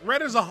 red is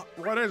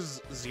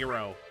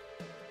 0.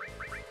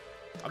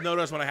 I've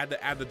noticed when I had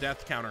to add the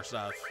death counter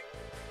stuff.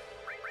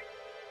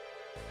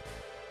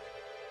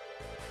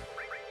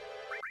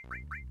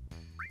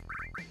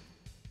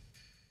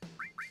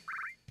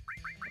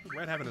 What does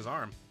red have in his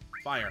arm?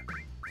 Fire.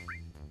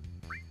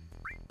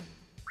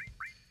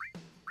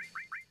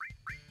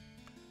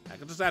 I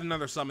could just add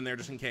another summon there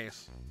just in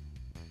case.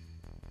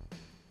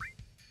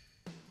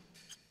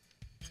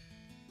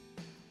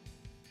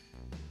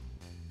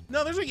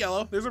 No, there's a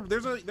yellow.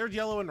 There's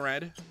yellow and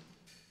red.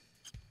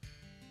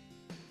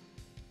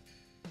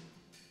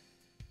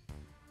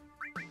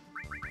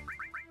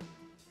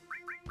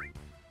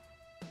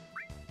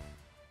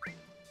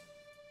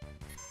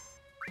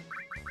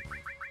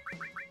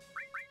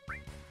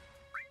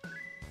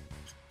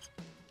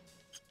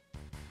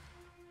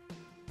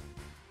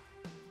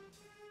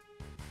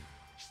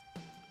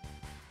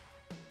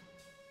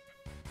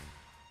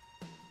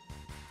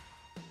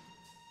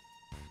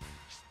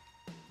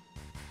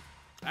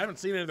 I haven't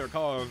seen any of their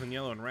colors in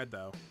yellow and red,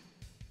 though.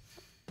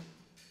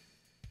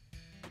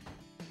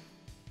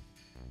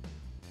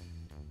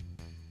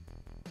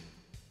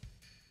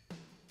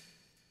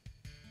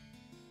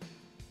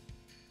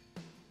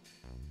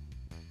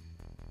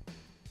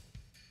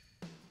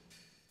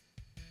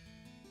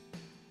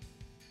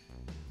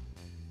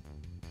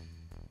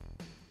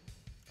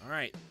 All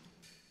right.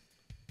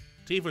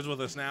 Tifa's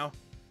with us now.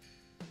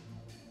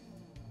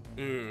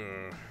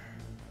 Ugh.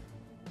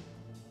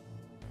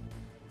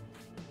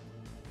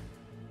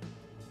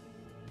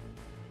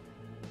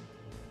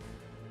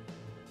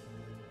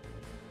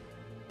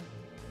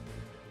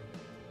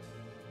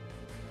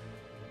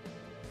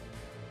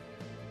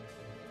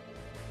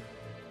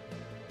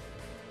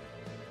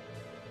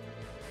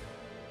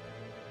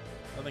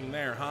 Nothing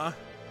there, huh?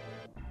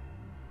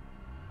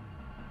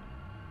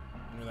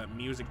 Hear that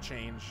music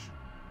change.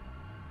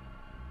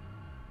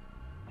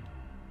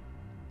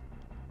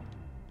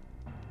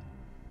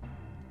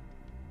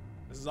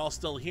 This is all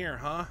still here,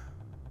 huh?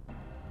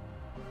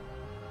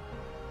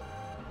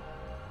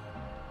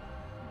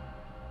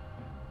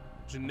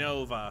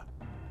 Genova.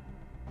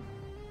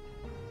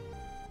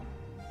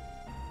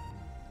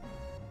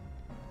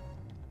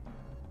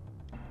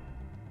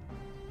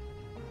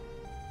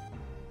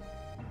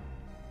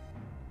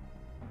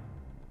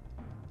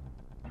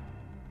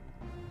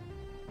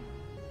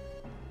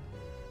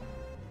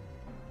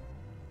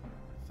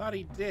 Thought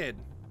he did.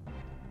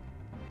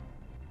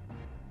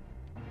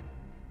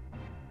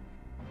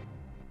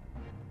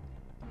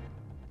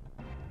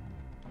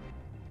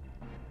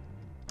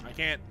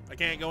 I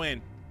can't go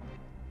in.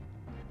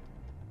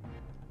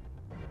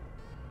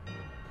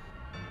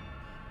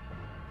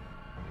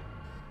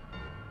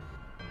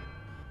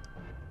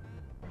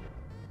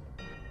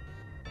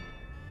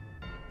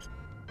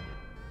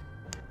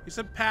 He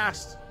said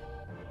past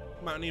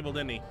Mount Evil,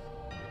 didn't he?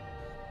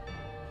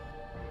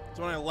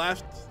 So when I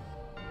left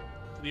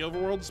the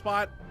overworld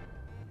spot,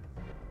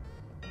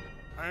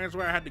 that's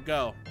where I had to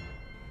go.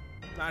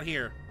 Not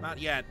here. Not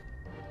yet.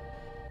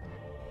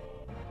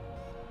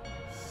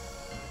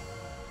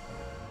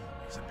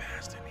 He's a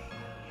past, didn't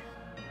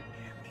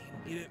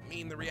he? He didn't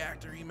mean the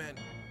reactor. He meant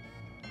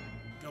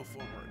go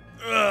forward.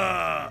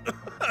 Ugh.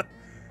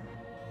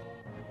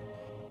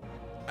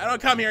 I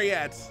don't come here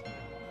yet.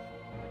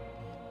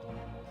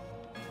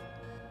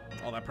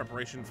 All that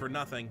preparation for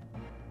nothing.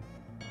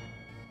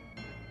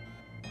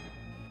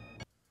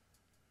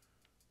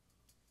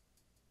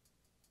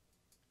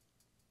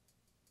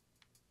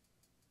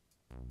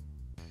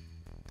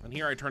 And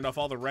here I turned off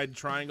all the red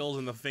triangles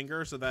in the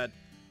finger so that,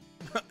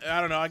 I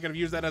don't know, I could have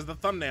used that as the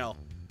thumbnail.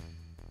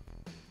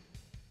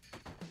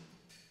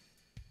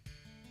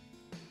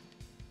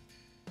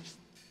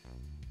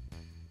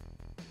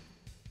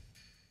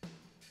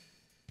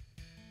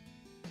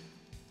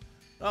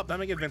 Oh, let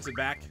me get Vincent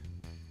back.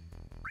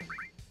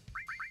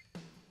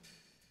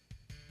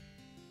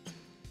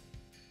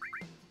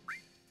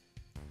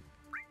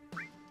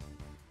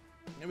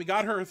 And we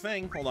got her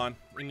thing. Hold on.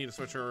 We need to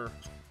switch her.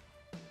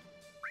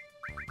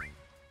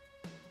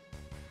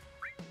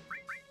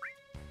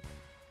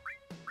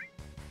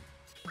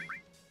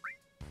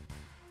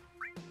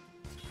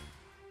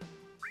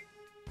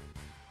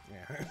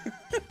 Yeah.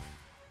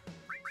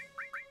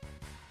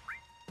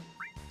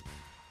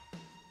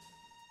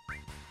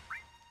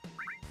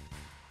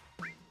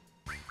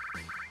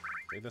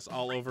 Take this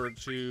all over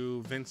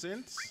to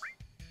Vincent.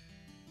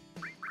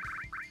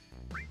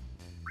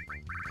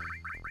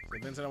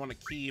 Vincent, I want to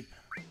keep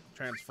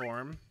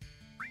transform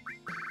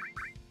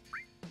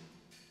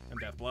and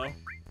death blow.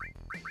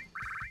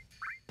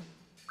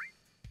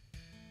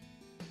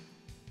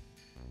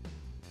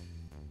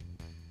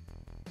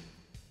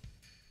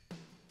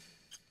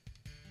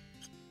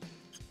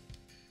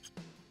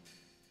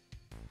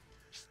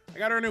 I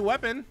got her a new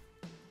weapon.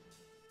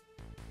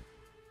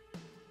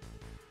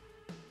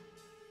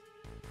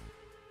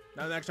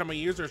 Now the next time we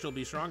use her, she'll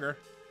be stronger.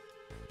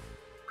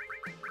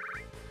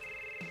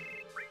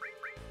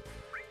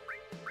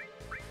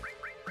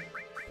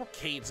 Poor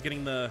Kate's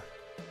getting no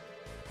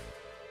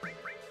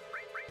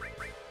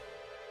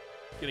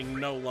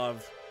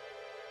love.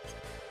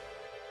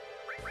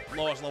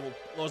 Lowest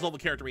level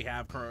character we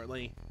have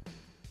currently.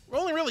 We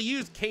only really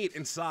used Kate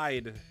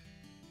inside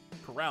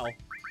Corel.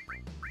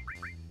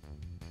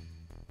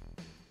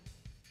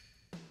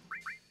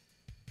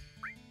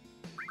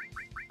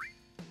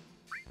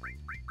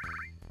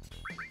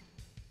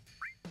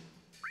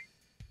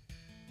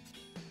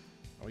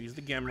 I'll use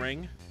the gem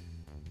ring.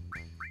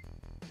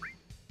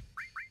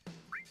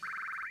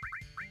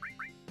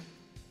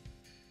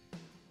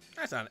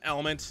 That's not an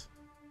element.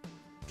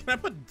 Can I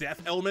put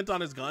death element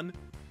on his gun?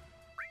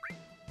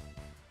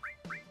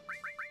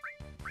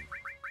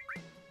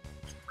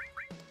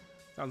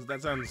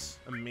 That sounds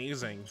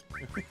amazing.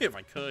 If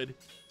I could.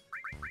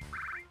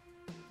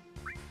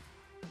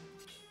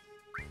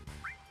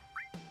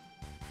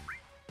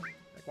 Like,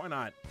 why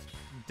not?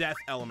 Death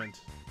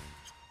element.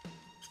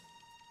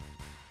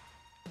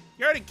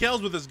 He already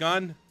kills with his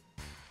gun.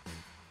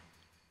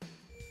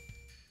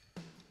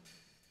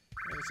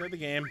 Let's save the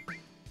game.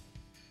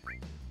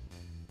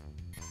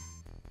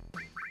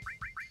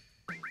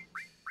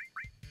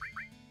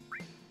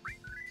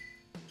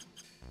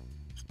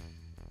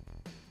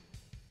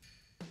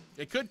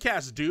 It could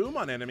cast Doom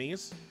on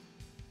enemies.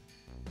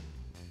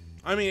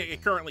 I mean,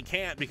 it currently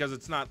can't because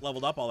it's not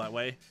leveled up all that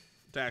way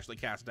to actually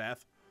cast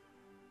Death.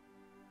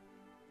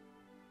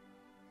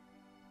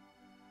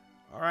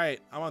 All right,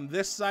 I'm on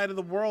this side of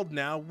the world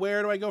now.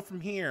 Where do I go from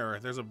here?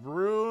 There's a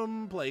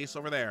broom place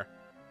over there.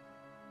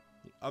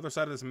 The other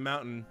side of this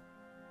mountain.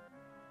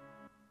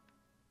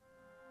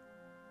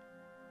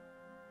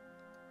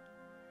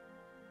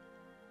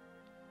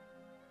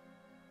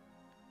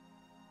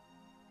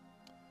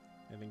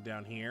 Anything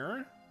down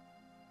here?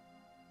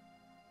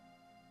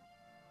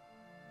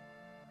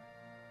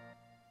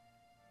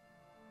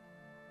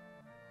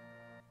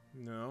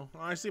 No. Oh,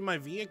 I see my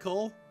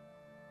vehicle.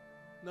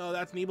 No,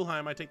 that's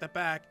Nibelheim. I take that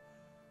back.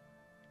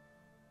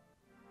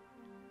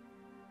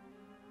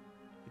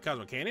 The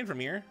Cosmo Canyon from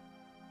here.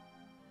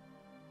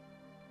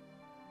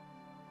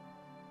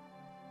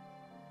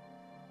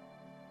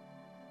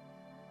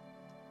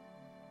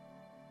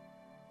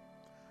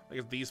 I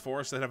guess these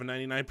forests that have a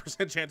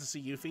 99% chance to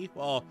see Yuffie.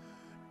 Well,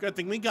 good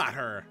thing we got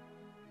her.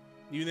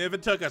 Even if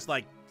it took us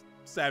like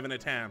 7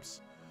 attempts.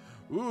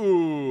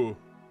 Ooh.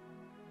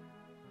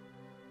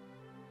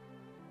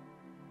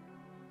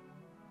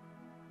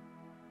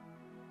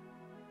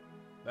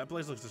 That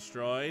place looks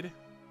destroyed.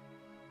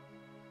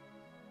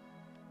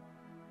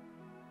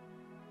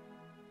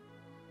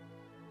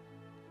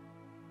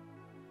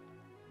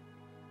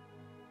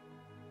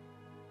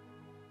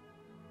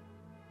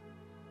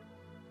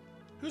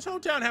 Whose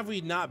hometown have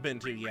we not been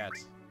to yet?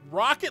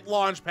 Rocket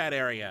launch pad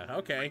area.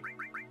 Okay.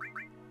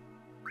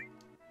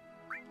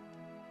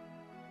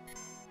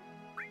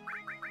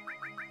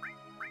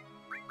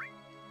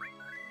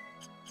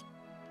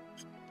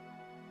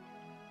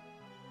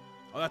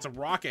 Oh, that's a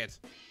rocket.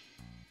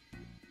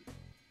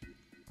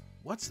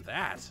 What's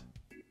that?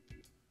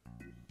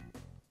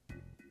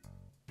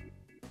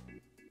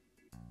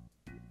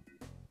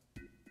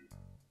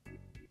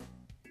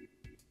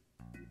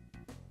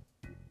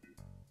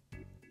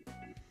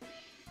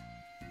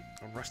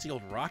 A rusty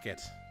old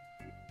rocket.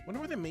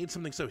 Wonder why they made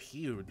something so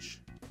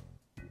huge.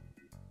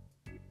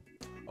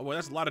 Oh boy,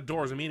 that's a lot of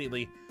doors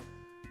immediately.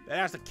 They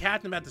asked the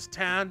captain about this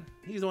town.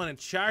 He's the one in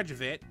charge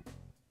of it.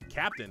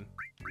 Captain?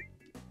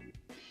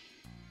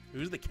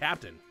 Who's the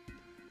captain?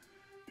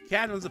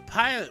 Captain was a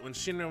pilot when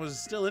Shinra was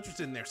still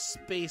interested in their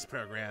space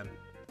program.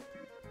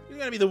 He was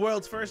gonna be the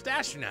world's first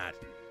astronaut.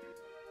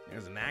 There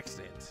was an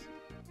accident.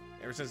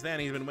 Ever since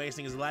then, he's been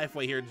wasting his life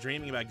away here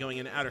dreaming about going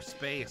into outer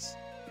space.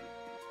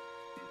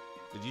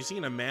 Did you see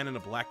a man in a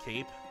black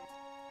cape?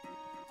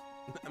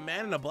 A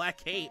man in a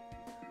black cape?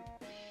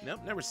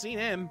 Nope, never seen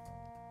him.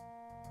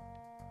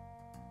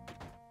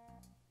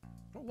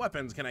 What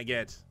weapons can I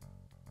get?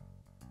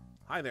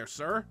 Hi there,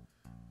 sir.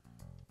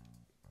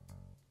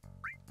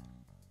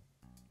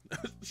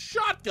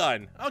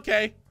 Shotgun!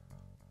 Okay.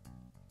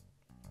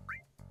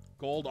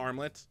 Gold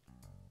armlet.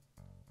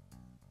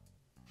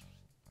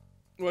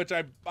 Which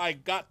I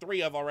got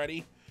 3 of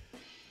already.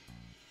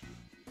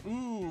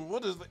 Ooh,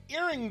 what does the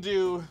earring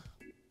do?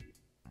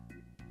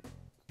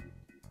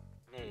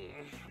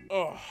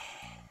 Oh.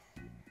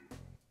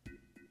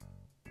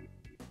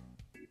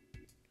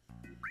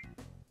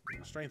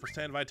 Strength plus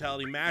 10,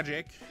 vitality,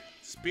 magic,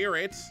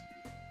 spirit.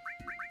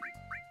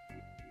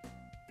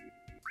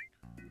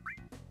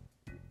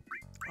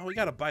 Oh, we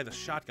gotta buy the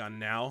shotgun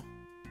now.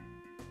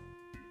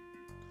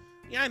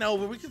 Yeah, I know,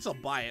 but we can still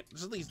buy it.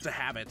 Just at least to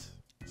have it.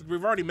 So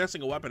we're already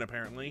missing a weapon,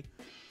 apparently.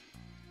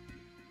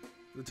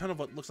 A ton of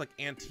what looks like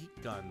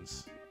antique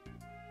guns.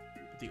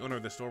 But the owner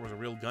of the store was a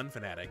real gun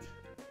fanatic.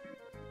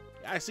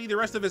 I see the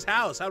rest of his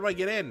house. How do I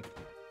get in?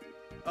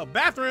 Oh,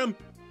 bathroom!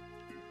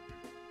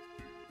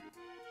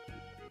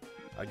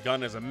 A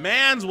gun is a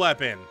man's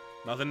weapon.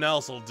 Nothing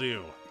else will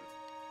do.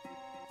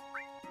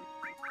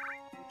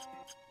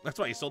 That's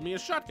why he sold me a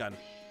shotgun.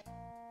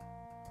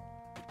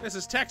 This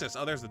is Texas.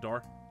 Oh, there's the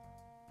door.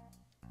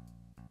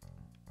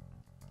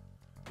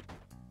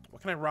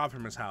 What can I rob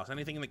from his house?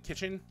 Anything in the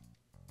kitchen?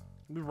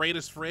 Can we raid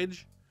his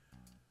fridge?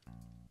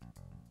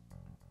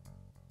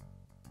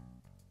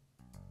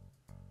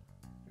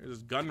 Here's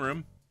his gun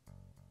room.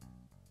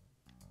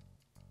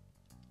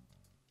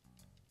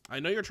 I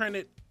know you're trying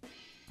to...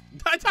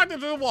 I talked him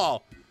through the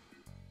wall.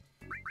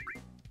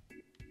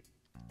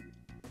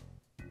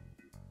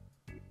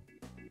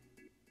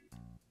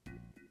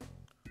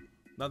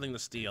 Nothing to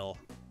steal.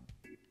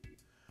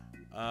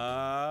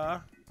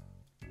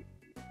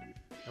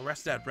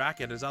 Arrest that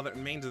bracket as other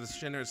remains of the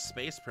Shinra's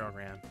space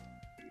program.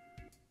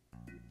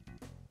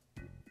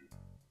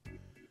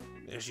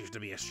 This used to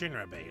be a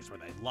Shinra base where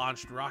they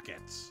launched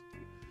rockets.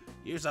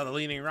 You saw the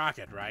leading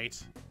rocket, right?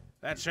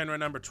 That's Shinra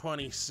number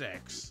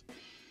 26.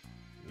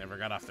 Never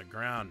got off the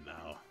ground,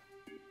 though.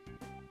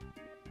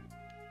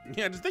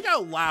 Yeah, just think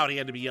how loud he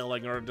had to be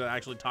yelling in order to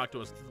actually talk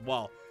to us through the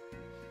wall.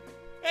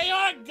 Hey, you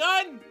want a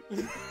gun?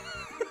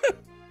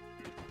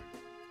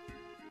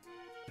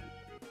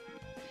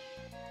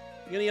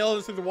 You gonna yell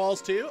this through the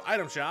walls too?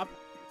 Item shop.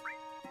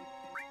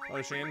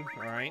 Potion,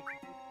 alright.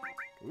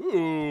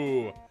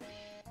 Ooh.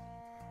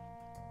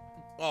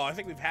 Oh, I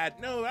think we've had,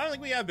 no, I don't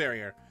think we have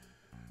barrier.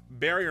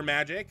 Barrier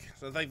magic,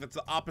 so I think that's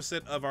the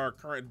opposite of our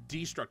current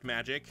destruct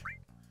magic.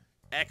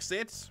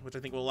 Exit, which I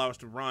think will allow us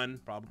to run,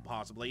 probably,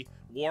 possibly.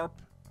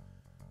 Warp.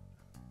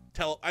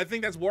 I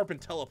think that's warp and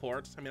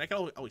teleport. I mean, I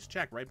can always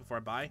check, right, before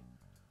I buy.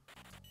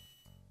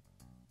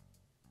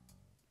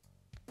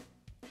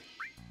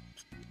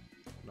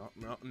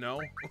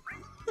 No.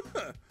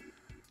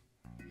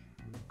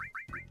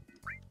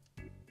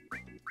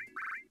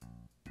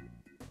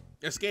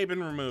 Escape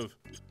and remove.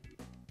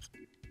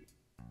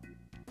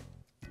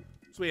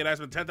 Sweet, I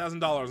spent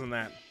 $10,000 on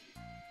that.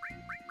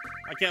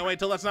 I can't wait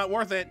till that's not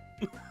worth it.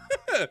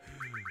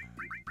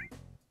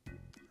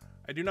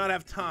 I do not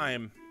have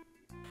time.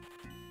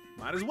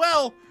 Might as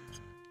well.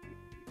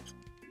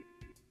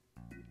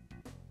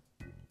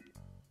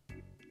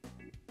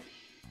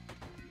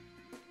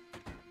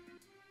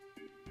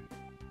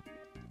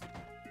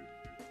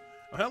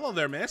 Oh, hello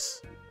there,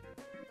 miss.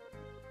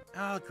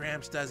 All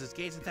Gramps does is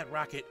gaze at that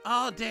rocket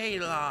all day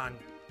long.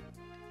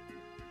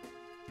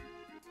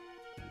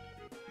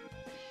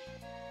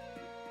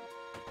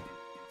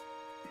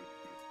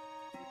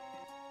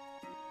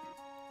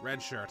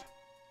 Red shirt.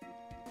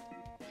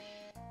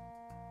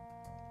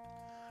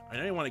 I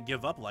know you want to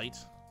give up, light.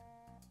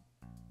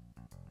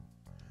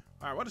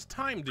 Alright, what does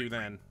time do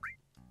then?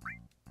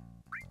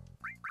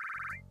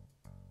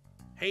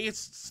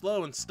 Haste,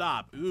 slow, and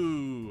stop.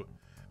 Ooh.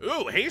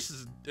 Ooh,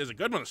 haste is a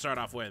good one to start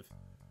off with.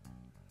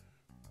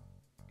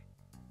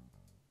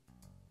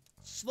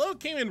 Slow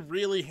came in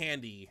really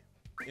handy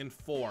in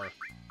 4.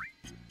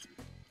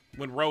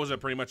 When Rosa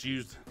pretty much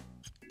used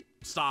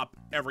stop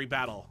every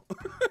battle.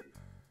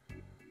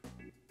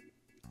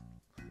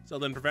 So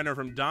then prevent her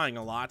from dying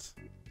a lot.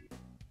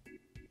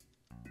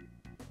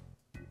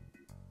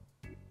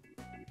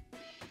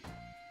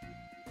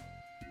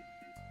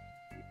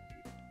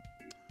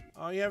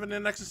 Oh, you having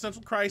an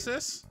existential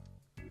crisis?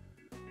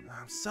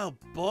 I'm so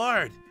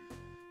bored.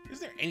 Is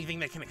there anything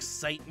that can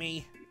excite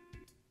me?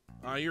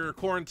 You're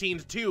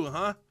quarantined too,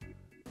 huh?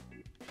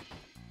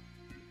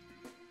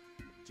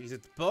 Jeez,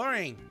 it's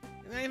boring.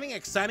 Is there anything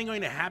exciting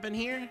going to happen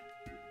here?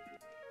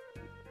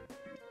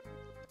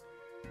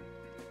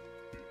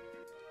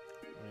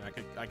 I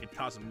mean, I could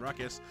cause some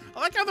ruckus. I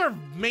like how their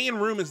main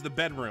room is the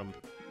bedroom.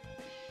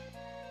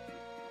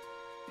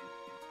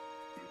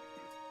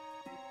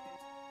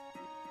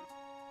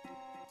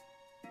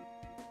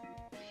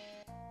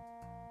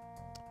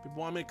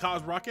 People want me to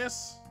cause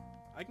ruckus?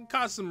 I can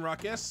cause some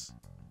ruckus.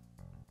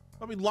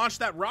 But we launched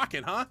that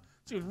rocket, huh?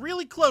 Seems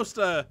really close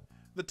to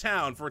the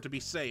town for it to be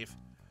safe.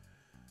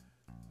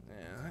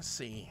 Yeah, let's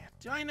see.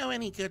 Do I know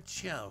any good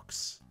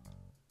jokes?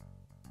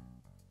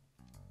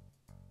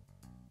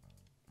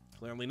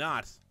 Clearly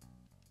not.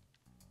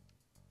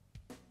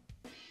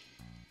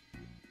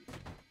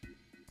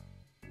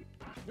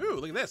 Ooh,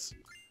 look at this.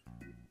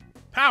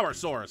 Power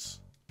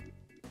source.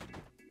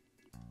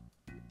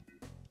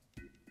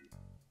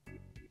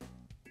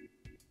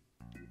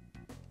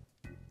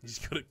 He's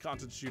good at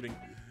constant shooting.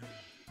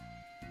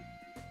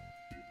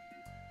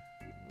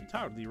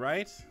 Retardedly,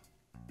 right?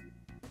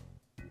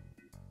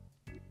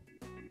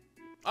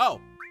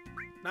 Oh!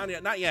 Not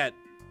yet, not yet.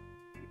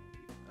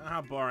 Oh,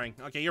 how boring.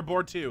 Okay, you're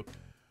bored too.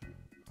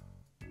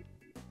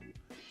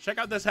 Check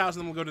out this house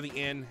and then we'll go to the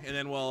inn and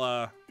then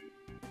we'll,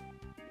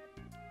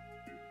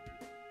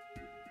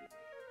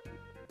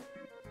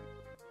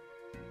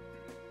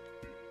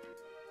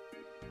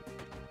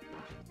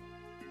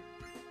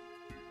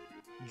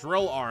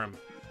 drill arm.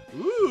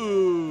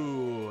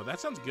 Ooh, that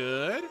sounds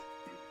good.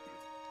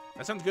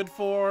 That sounds good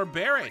for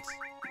Barrett.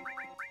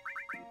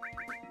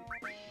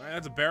 All right,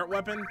 that's a Barrett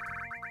weapon.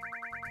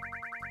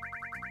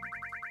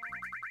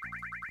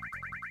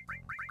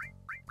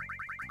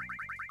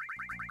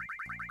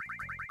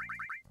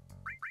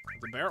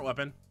 It's a Barrett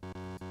weapon.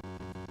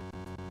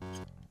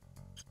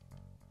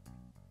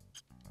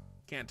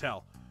 Can't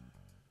tell.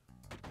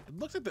 It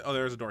looks like the... Oh,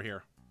 there's a door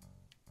here.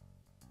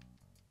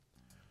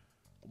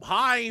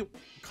 Hi,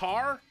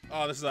 car?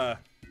 Oh, this is the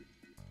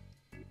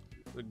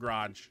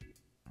garage.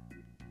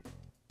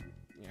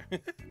 Yeah.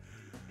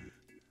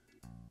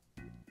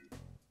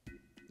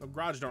 No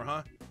garage door,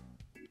 huh?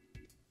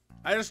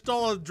 I just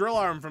stole a drill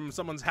arm from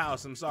someone's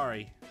house. I'm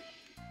sorry.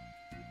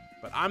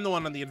 But I'm the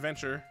one on the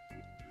adventure.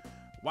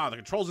 Wow, the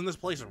controls in this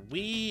place are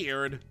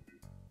weird.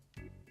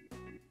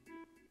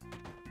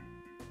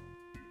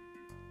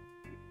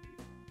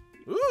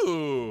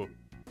 Ooh.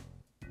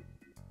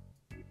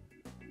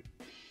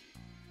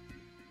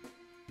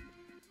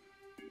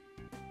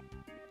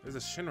 There's a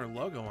Shinra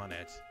logo on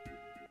it.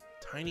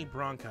 Tiny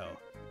Bronco.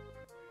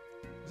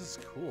 This is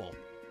cool.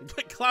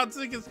 Cloud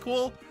Sync is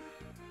cool.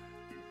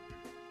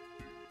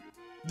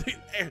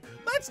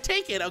 Let's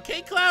take it,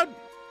 okay, Cloud?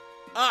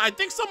 I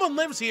think someone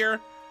lives here.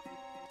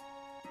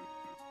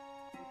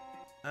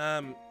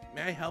 May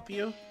I help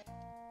you?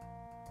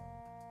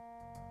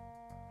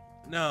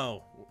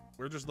 No,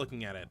 we're just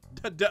looking at it.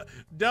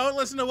 Don't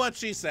listen to what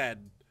she said.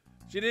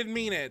 She didn't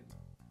mean it.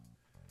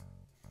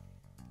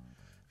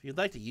 If you'd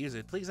like to use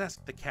it, please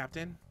ask the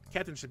captain. The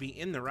captain should be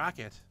in the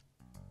rocket.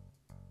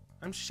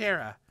 I'm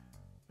Shara.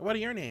 What are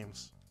your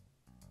names?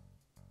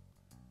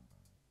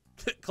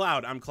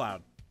 Cloud, I'm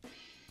Cloud.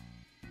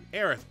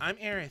 Aerith, I'm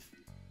Aerith.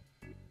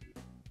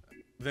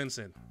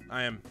 Vincent,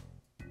 I am...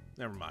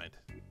 Never mind.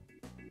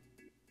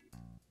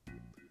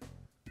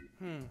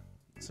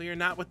 So you're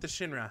not with the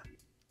Shinra.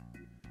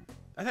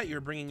 I thought you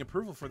were bringing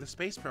approval for the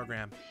space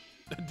program.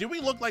 Do we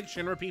look like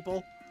Shinra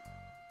people?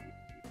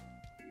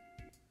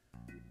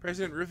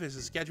 President Rufus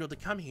is scheduled to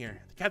come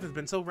here. The captain's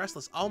been so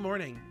restless all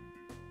morning.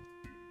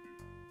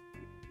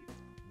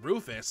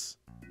 Rufus?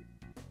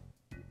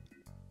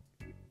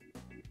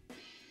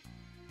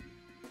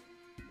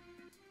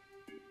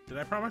 Did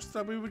I promise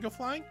that we would go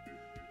flying?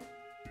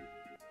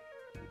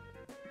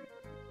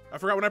 I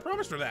forgot when I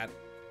promised her that.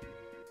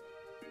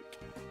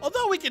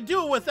 Although we could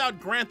do it without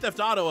Grand Theft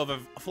Auto of a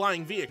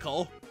flying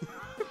vehicle.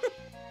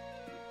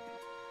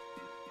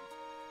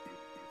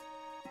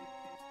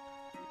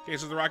 Okay,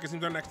 so the rocket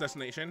seems our next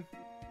destination.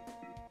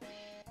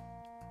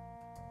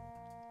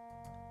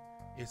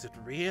 Is it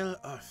real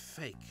or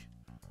fake?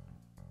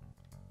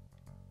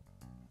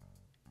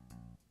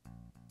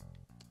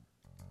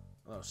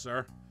 Hello,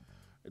 sir.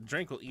 A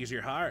drink will ease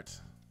your heart.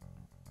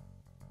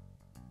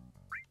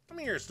 Let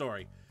me hear a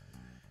story.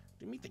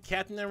 Did you meet the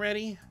captain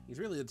already? He's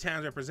really the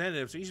town's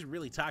representative, so you should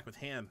really talk with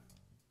him.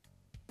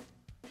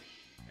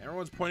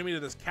 Everyone's pointing me to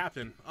this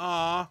captain.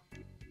 Aww.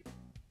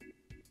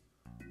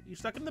 You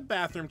stuck in the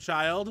bathroom,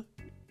 child?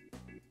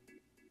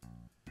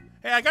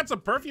 Hey, I got some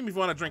perfume if you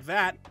want to drink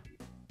that.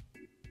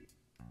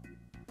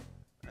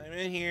 I'm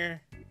in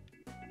here.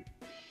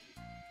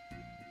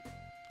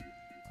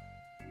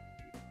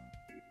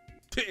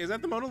 Is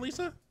that the Mona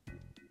Lisa?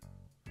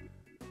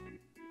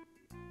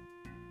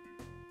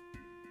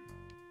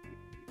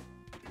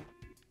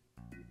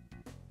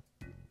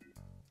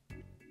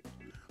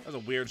 That's a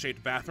weird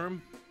shaped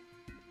bathroom.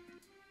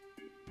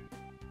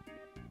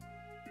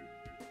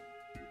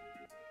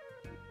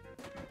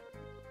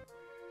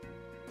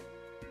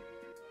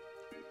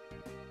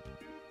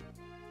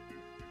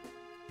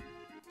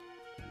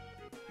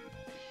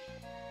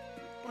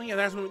 Oh yeah,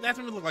 that's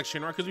when we look like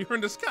Shinra because we were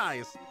in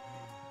disguise.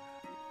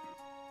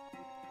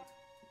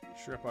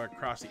 Trip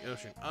across the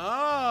ocean.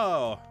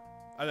 Oh!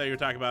 I thought you were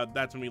talking about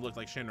that's when we looked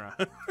like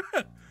Shinra.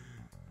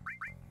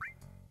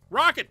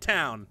 Rocket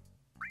Town!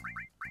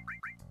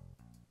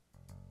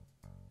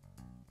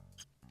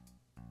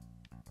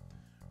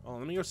 Oh,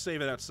 let me go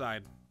save it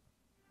outside.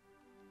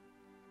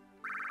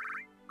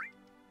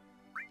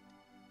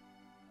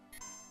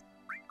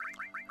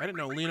 I didn't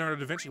know Leonardo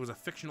da Vinci was a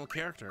fictional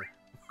character.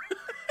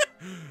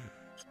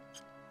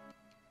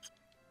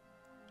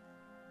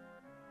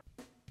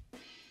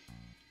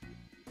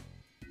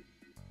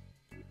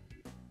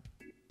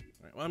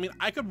 Well, I mean,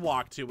 I could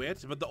walk to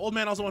it, but the old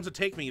man also wants to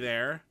take me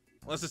there.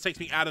 Unless this takes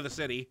me out of the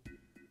city.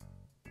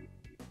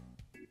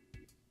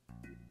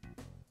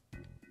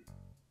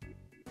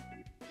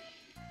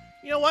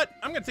 You know what?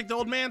 I'm gonna take the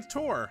old man's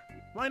tour.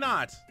 Why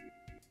not?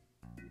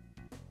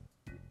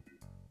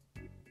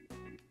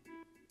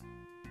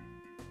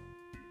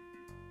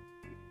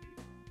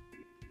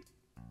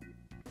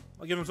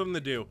 I'll give him something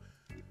to do.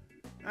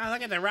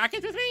 Look at the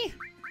rocket with me?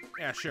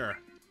 Yeah, sure.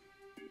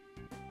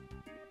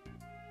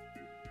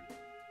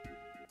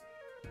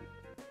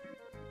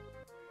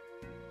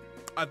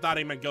 I thought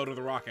he meant go to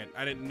the rocket.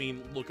 I didn't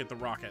mean look at the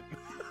rocket.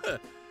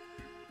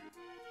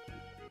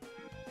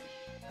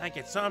 I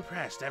get so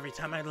impressed every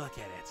time I look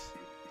at it.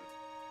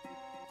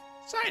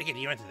 Sorry to get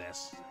you into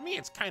this. For me,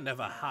 it's kind of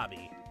a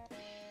hobby.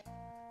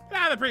 But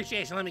out of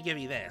appreciation, let me give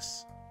you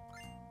this.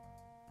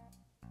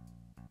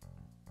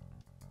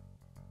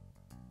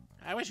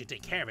 I wish you'd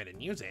take care of it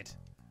and use it.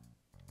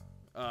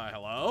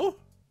 Hello?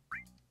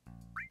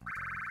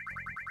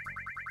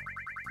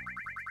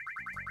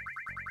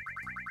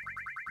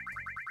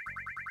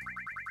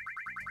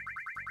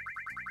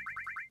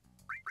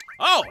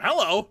 Oh,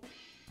 hello!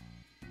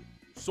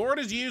 Sword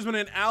is used when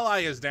an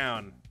ally is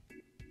down.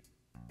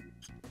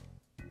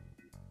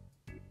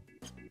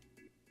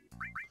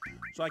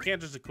 So I can't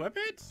just equip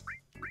it?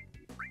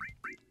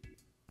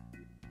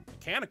 I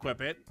can equip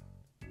it.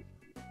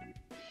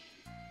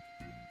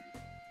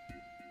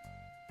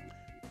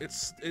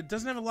 It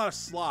doesn't have a lot of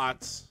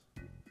slots.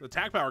 The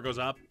attack power goes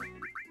up.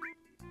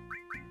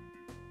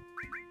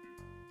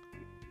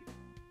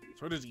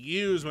 Sword is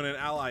used when an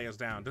ally is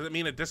down. Does it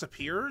mean it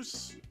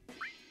disappears?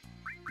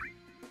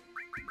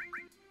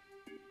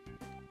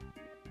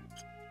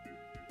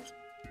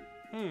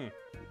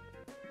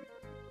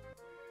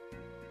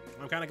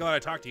 I'm kind of glad I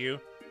talked to you.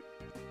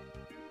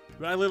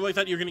 But I literally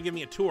thought you were going to give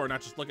me a tour,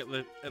 not just look at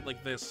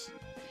like this.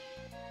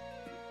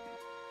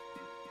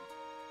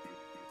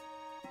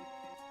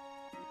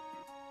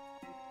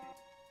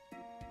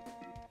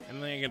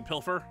 Anything I can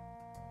pilfer?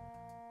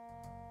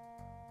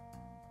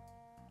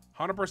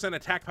 100%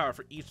 attack power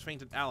for each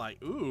fainted ally.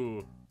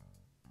 Ooh.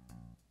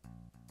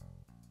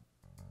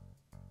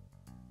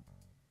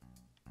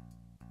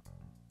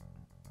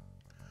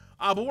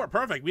 Oh, but we're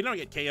perfect. We don't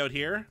get KO'd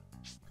here.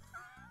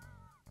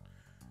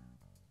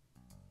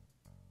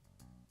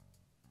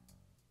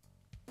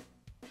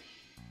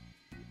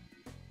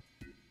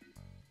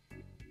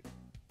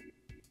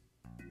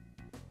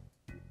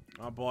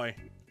 Oh boy.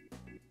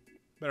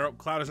 Better hope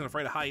Cloud isn't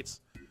afraid of heights.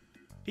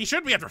 He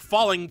should be after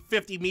falling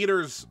 50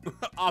 meters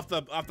off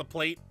the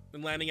plate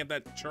and landing at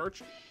that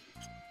church.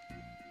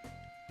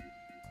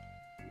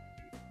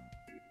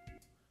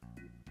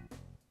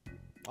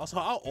 Also,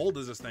 how old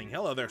is this thing?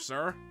 Hello there,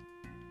 sir.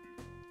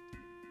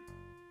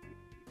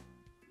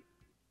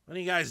 What are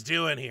you guys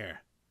doing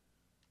here?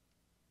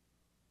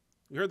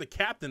 We heard the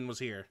captain was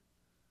here.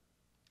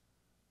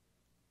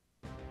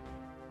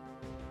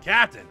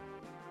 Captain!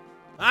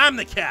 I'm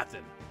the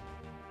captain!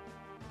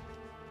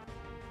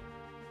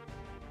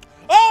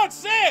 Oh, it's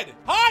Sid!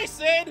 Hi,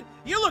 Sid!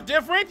 You look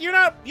different. You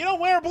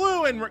don't wear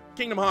blue in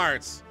Kingdom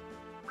Hearts.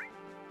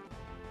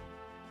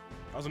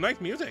 That was some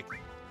nice music.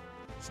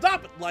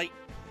 Stop it, Light.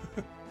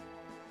 My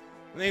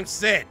name's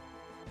Sid.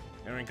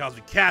 Everyone calls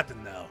me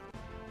Captain, though.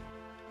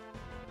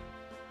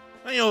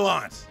 What do you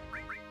want?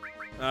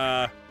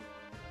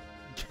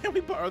 Can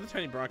we borrow the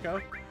tiny Bronco?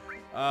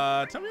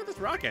 Tell me about this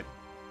rocket.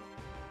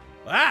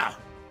 Wow,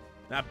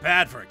 not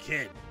bad for a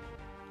kid.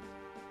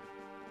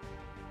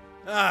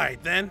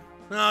 Alright then,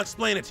 I'll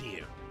explain it to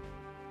you.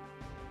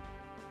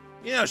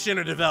 You know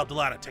Shinra developed a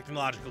lot of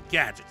technological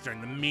gadgets during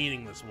the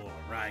meaningless war,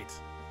 right?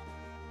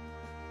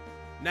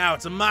 Now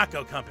it's a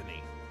Mako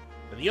company.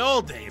 In the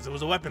old days, it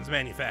was a weapons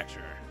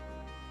manufacturer.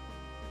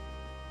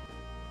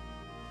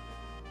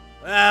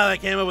 Well, they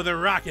came up with a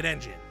rocket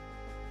engine.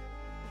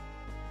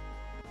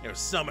 There was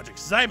so much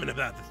excitement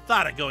about the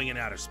thought of going in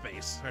outer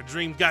space. Our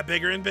dreams got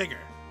bigger and bigger.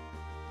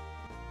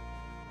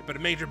 They put a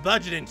major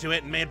budget into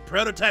it and made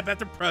prototype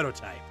after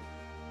prototype.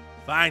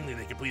 Finally,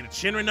 they completed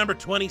Shinra number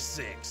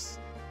 26.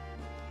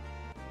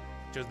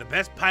 Chose the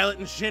best pilot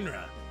in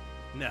Shinra.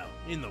 No,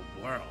 in the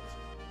world.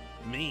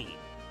 Me.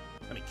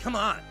 I mean, come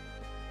on.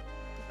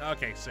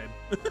 Okay, Sid.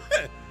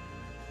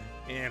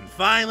 And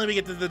finally we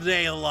get to the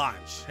day of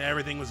launch.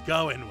 Everything was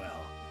going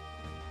well.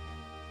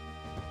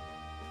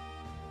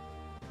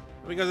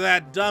 Because of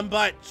that dumb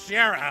butt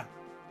Shara,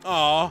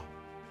 the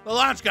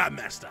launch got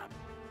messed up.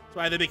 That's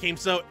why they became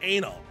so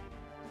anal.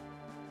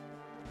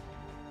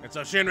 And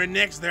so Shinra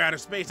nixed their outer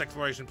space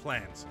exploration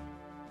plans.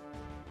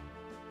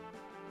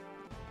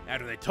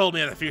 After they told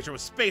me that the future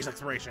was space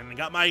exploration and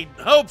got my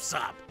hopes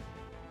up.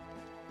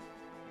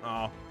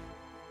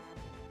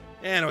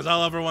 And it was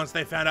all over once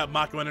they found out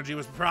Mako Energy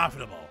was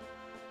profitable.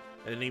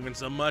 They didn't even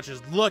so much as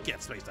look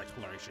at space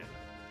exploration.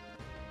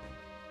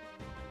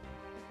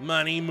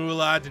 Money,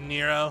 moolah, De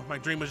Niro. My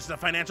dream was just a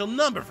financial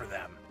number for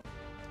them.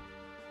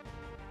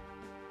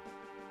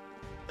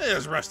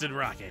 This rusted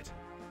rocket.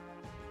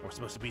 We're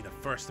supposed to be the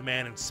first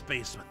man in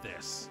space with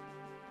this.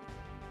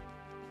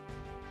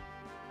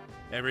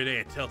 Every day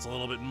it tilts a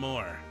little bit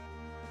more.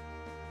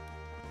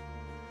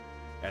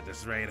 At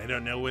this rate, I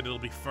don't know when it'll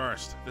be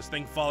first. This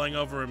thing falling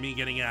over or me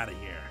getting out of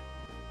here.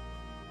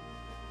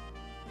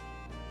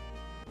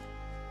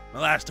 My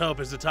last hope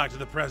is to talk to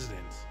the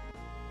president.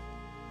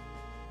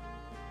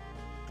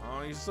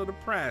 Oh, he's so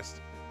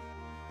depressed.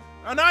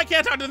 Oh, no, I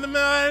can't talk to them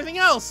about anything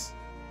else.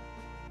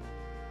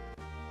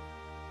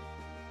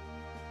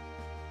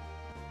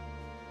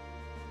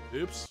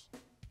 Oops.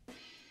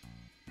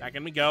 Back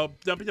in we go.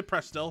 Don't be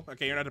depressed still.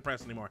 Okay, you're not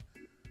depressed anymore.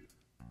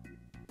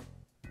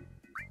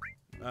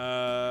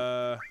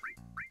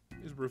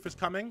 Is Rufus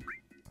coming?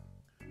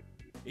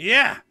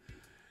 Yeah!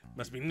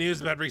 Must be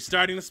news about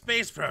restarting the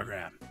space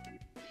program.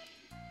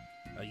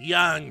 A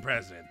young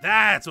president.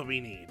 That's what we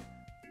need.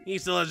 He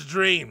still has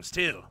dreams,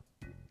 too.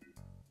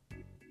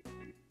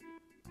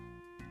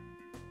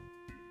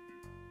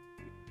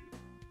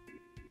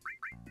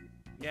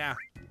 Yeah.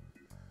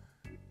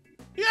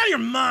 You out of your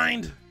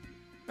mind?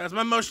 That's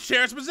my most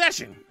cherished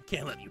possession. I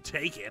can't let you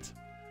take it.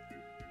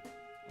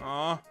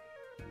 Aw.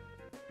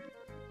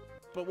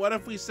 But what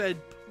if we said,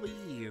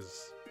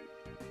 please?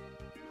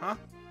 Huh?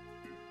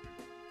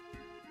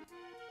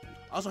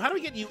 Also, how do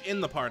we get you in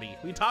the party?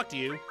 We talked to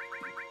you.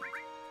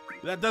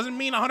 That doesn't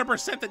mean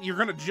 100% that you're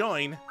gonna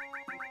join.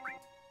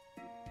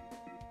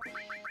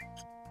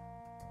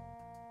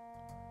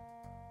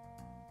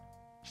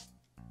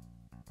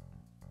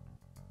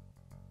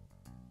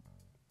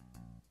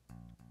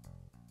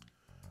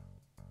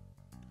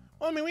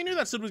 Well, I mean, we knew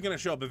that Sid was gonna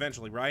show up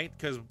eventually, right?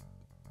 Because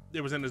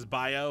it was in his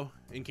bio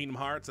in Kingdom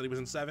Hearts that he was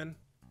in 7.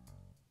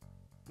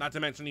 Not to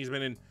mention he's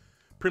been in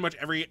pretty much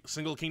every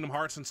single Kingdom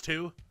Hearts since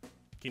 2.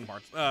 Kingdom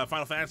Hearts,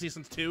 Final Fantasy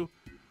since 2.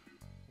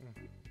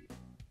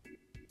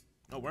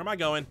 Oh, where am I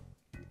going?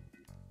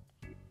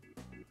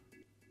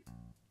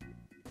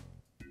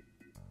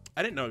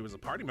 I didn't know he was a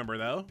party member,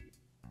 though.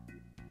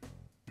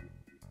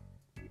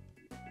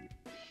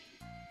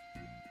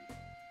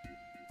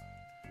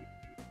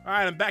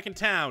 Alright, I'm back in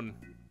town.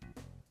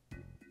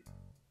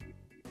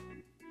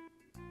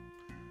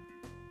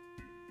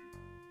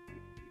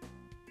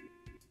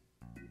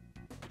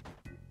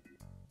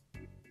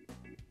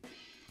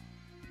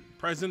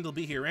 President will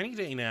be here any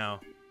day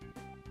now.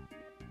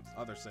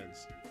 Other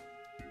Sids.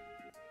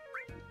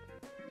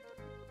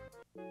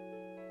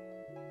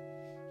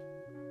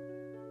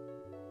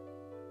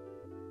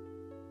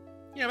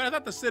 Yeah, but I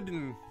thought the Sid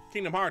in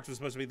Kingdom Hearts was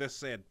supposed to be this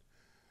Sid.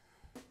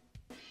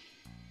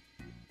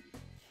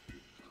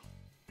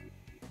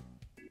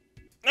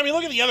 I mean,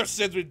 look at the other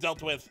Sids we've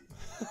dealt with.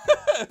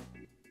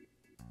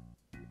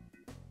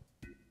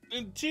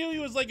 In 2, he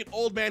was like an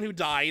old man who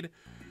died.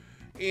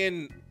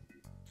 In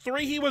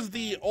 3, he was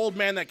the old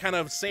man that kind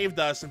of saved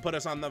us and put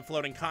us on the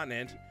floating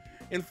continent.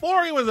 In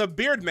 4, he was a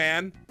beard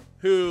man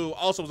who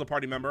also was a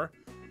party member.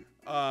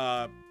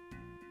 5,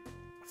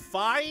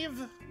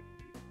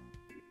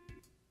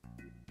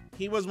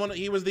 he was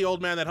the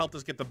old man that helped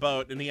us get the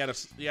boat, and he had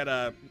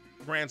a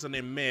grandson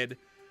named Mid.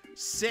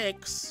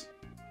 6,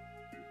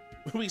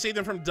 we saved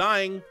him from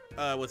dying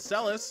with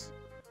Celis.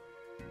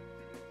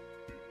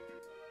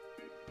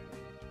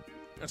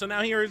 And so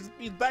now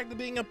he's back to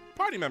being a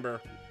party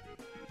member.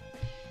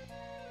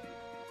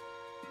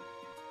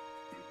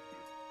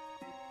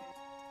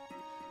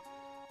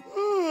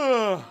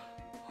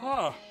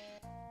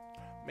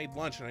 Made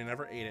lunch and I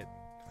never ate it.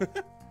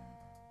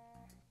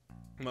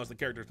 Most of the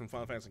characters from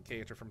Final Fantasy and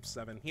KH are from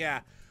 7. Yeah,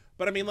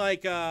 but I mean,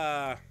 like,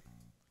 I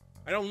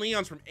know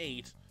Leon's from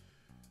 8.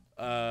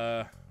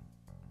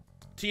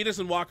 Tidus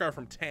and Walker are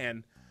from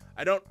 10.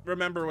 I don't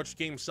remember which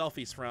game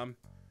Selfie's from.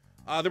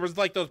 There was,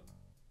 like, those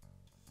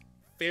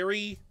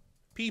fairy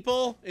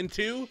people in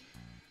 2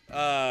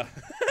 that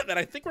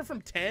I think were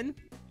from 10.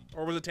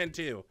 Or was it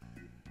 10-2?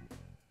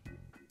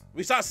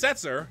 We saw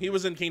Setzer. He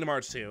was in Kingdom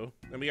Hearts 2.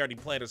 And we already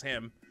played as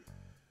him.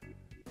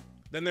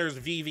 Then there's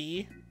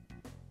VV.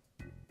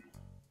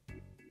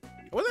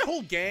 Was that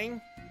whole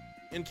gang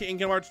in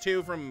Kingdom Hearts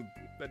 2 from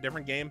a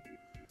different game?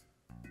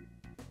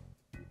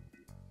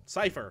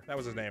 Cypher, that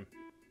was his name.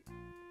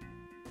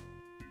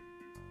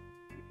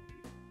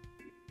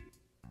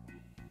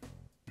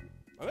 I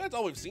think that's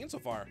all we've seen so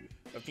far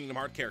of Kingdom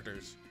Hearts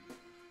characters.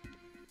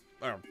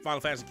 Or Final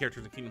Fantasy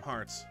characters in Kingdom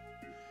Hearts.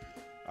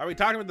 All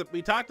right,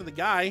 we talked to the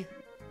guy.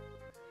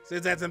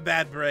 Sid's had some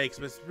bad breaks,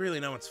 but it's really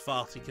no one's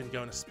fault. He couldn't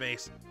go into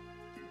space.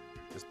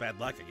 Just bad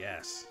luck, I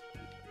guess.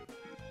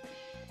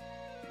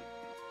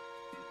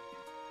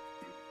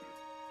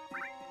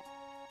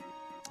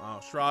 Oh,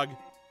 shrug.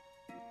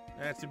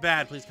 That's too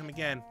bad. Please come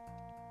again.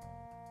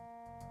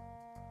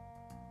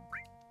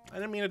 I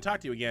didn't mean to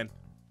talk to you again.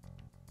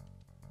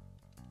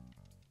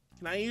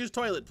 Can I use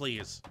toilet,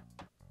 please?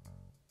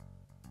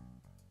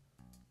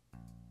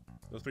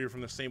 Those 3 are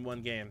from the same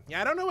one game. Yeah,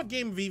 I don't know what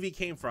game Vivi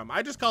came from.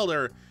 I just called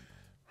her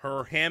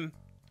him.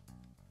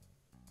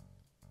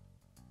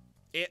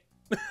 It.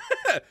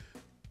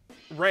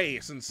 Ray,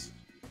 since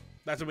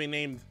that's what we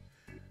named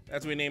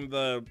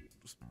the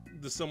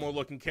similar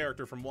looking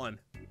character from 1.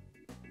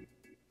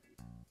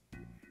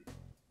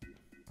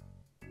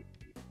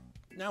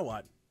 Now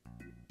what?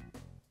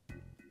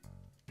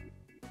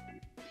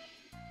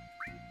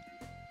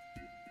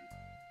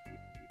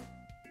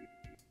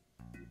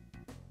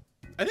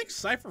 I think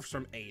Cypher's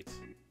from 8.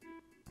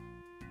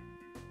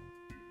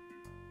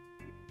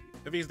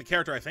 If he's the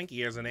character I think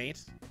he is in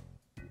 8.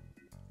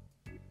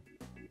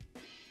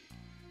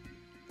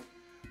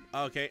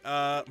 Okay,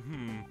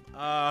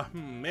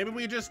 maybe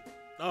we just...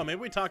 Oh,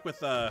 maybe we talk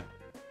with, Well,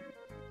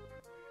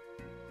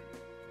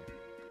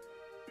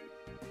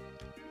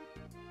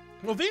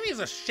 Vivi is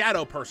a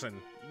shadow person.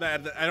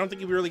 That I don't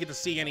think you really get to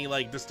see any,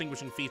 like,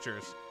 distinguishing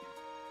features.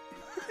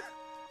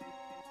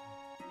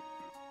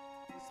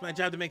 It's my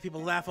job to make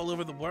people laugh all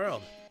over the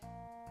world.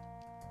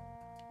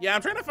 Yeah,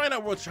 I'm trying to find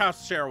out which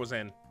house Cheryl was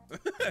in.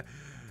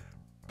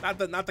 Not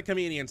the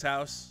comedian's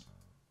house.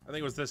 I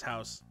think it was this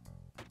house.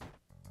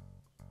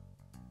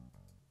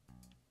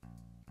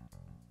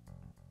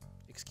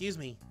 Excuse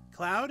me,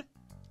 Cloud?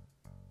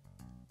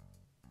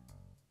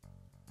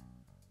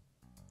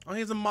 Oh, he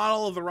has a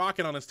model of the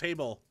rocket on his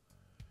table.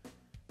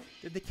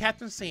 Did the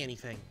captain say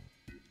anything?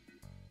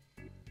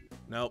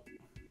 Nope.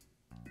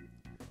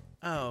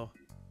 Oh.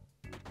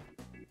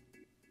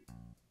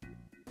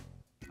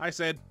 I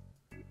said,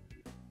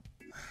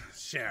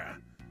 Shara.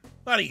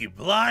 What are you,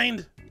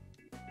 blind?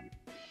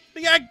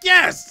 We got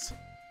guests!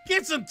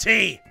 Get some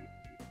tea!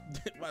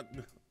 What?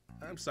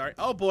 I'm sorry.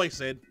 Oh boy,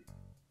 Sid.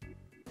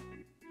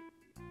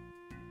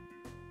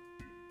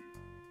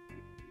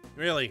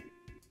 Really?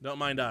 Don't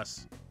mind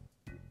us.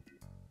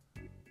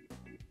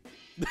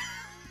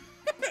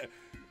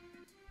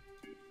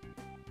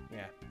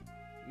 Yeah.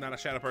 Not a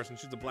shadow person,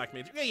 she's a black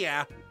mage.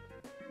 Yeah.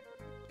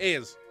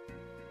 Is.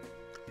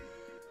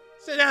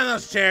 Sit down in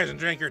those chairs and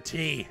drink your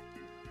tea.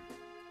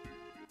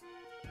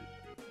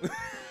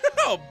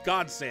 Oh,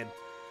 God, Sid.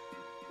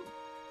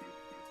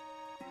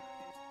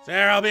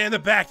 Sarah, I'll be in the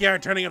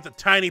backyard turning up the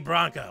tiny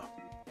Bronco.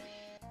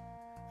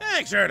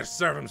 Make sure to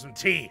serve him some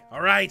tea,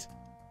 all right?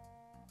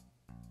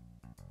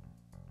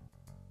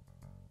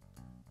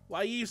 Why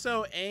are you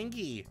so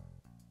angry?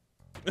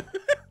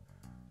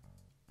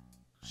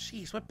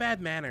 Jeez, what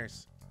bad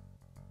manners.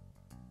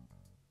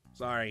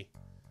 Sorry.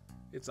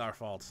 It's our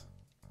fault.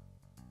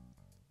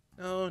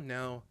 Oh,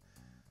 no.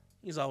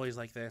 He's always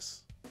like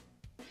this.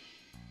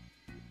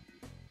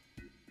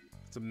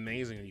 It's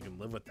amazing that you can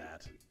live with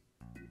that.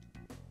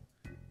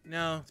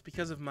 No, it's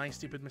because of my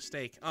stupid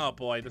mistake. Oh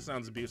boy, this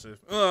sounds abusive.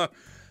 Ugh,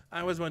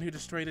 I was one who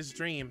destroyed his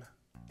dream.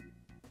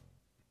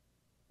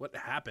 What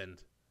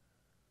happened?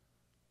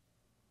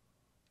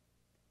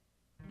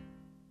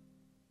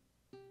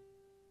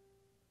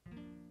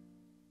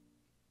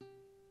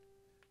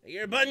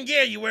 You're a button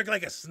gear, you work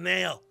like a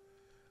snail.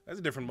 That's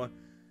a different one.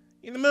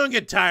 You and the moon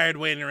get tired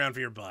waiting around for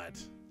your butt.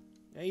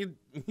 Yeah,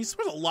 you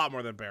suppose a lot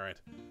more than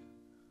Barrett.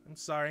 I'm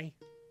sorry.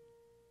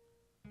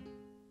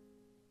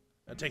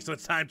 It takes so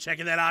much time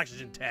checking that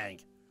oxygen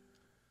tank.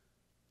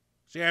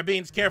 Sure,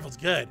 being careful's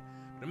good.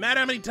 But no matter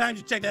how many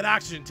times you check that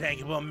oxygen tank,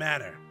 it won't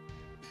matter.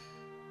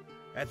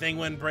 That thing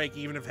wouldn't break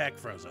even if heck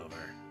froze over.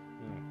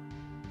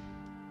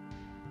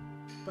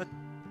 But...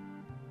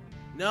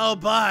 no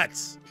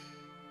buts!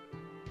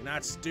 You're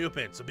not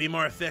stupid, so be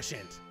more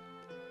efficient.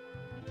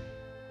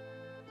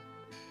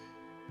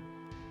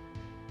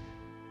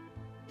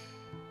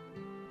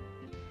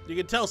 You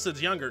can tell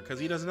Sid's younger because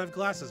he doesn't have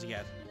glasses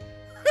yet.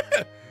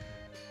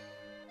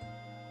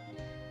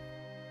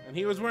 And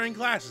he was wearing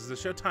glasses to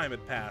show time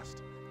had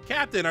passed.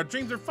 Captain, our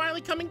dreams are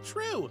finally coming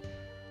true!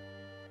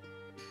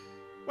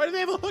 Why do they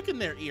have a hook in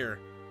their ear?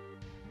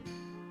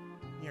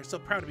 You're so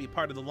proud to be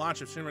part of the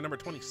launch of Shinra number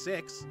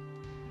 26.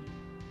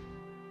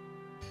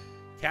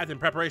 Captain,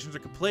 preparations are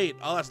complete.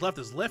 All that's left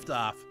is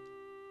liftoff.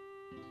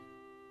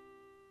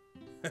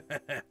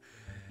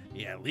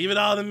 Yeah, leave it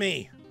all to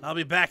me. I'll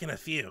be back in a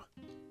few.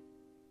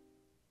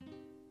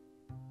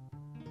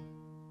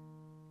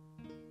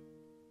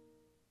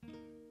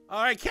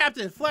 All right,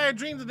 Captain, fly our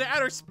dreams into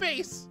outer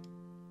space.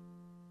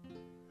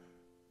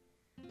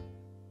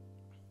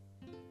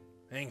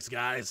 Thanks,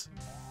 guys.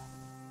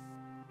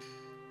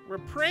 We're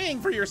praying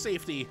for your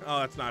safety. Oh,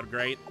 that's not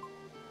great.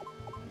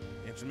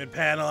 Instrument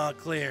panel all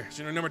clear.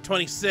 Shinra number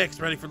 26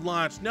 ready for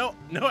launch. No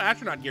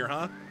astronaut gear,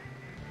 huh?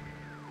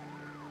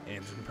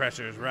 Engine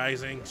pressure is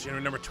rising.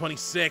 Shinra number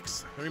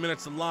 26. 3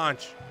 minutes to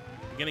launch.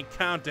 Beginning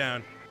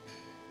countdown.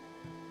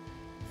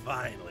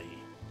 Finally.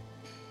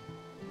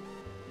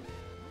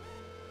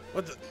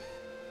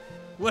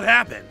 What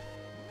happened?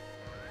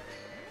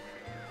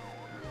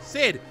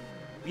 Sid,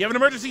 we have an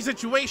emergency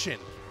situation.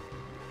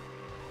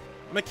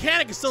 A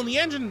mechanic is still in the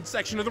engine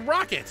section of the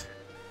rocket.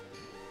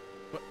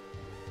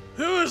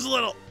 Who's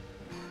little?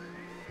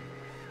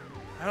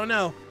 I don't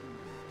know.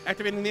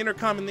 Activating the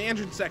intercom in the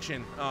engine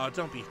section. Oh,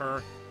 don't be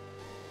her.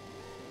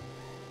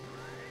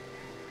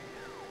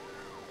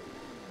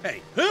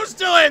 Hey, who's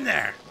still in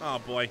there? Oh,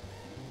 boy.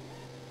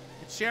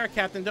 It's Shara,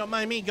 Captain. Don't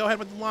mind me. Go ahead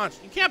with the launch.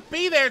 You can't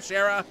be there,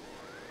 Shara.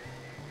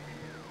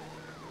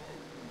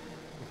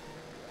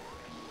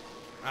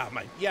 Oh,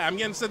 my. Yeah, I'm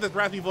getting this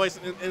breathy voice,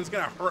 and it's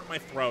going to hurt my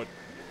throat.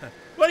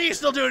 What are you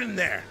still doing in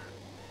there?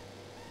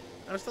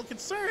 I'm still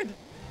concerned.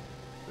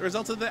 The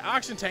results of the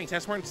oxygen tank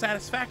test weren't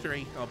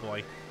satisfactory. Oh,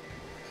 boy.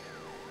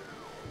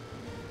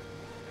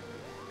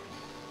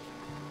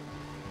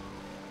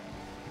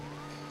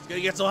 It's going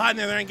to get so hot in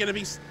there ain't going to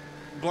be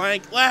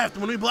blank left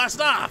when we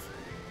blast off.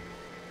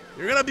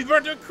 You're going to be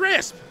burnt to a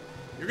crisp.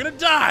 You're going to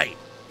die.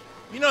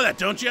 You know that,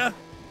 don't you?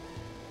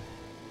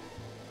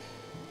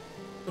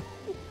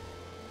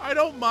 I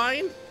don't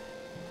mind.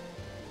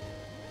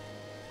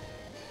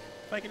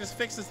 If I can just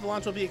fix this, the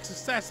launch will be a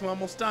success. I'm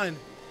almost done.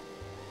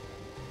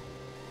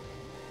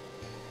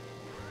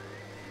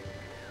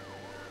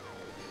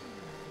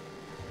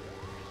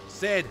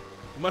 Sid,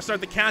 we must start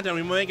the countdown.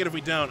 We won't make it if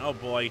we don't. Oh,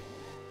 boy.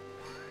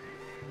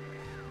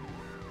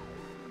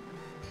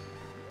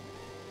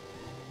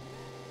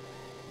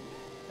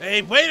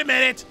 Hey, wait a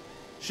minute!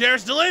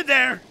 Shara's still in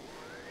there!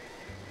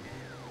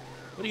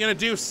 What are you gonna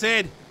do,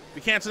 Sid? If we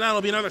cancel out,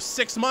 it'll be another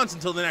 6 months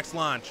until the next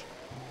launch.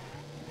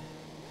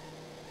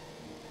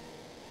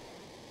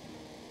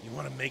 You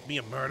wanna make me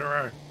a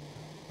murderer?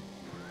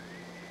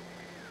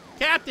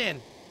 Captain!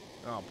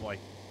 Oh, boy.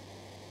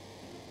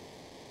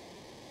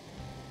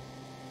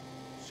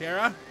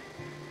 Shara?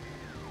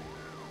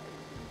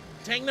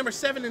 Tank number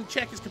 7 in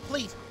check is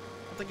complete.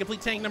 I'll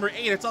complete tank number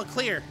 8. It's all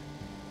clear.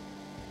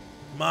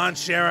 Come on,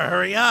 Shara,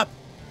 hurry up.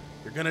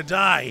 You're gonna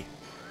die.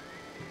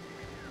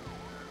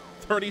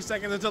 30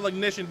 seconds until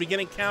ignition,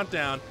 beginning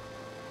countdown.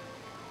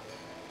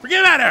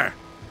 Forget about her!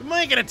 We're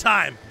making it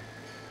time!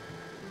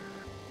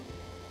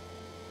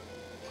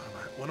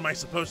 What am I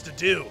supposed to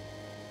do?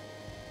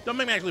 Don't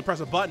make me actually press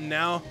a button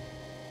now.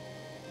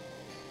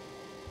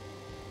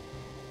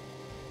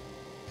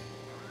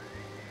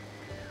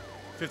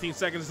 "15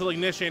 seconds until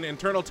ignition,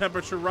 internal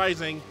temperature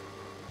rising."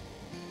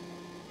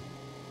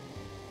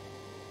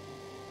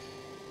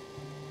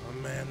 Oh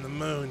man, the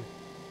moon.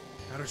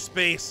 Outer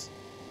space.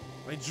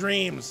 My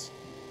dreams.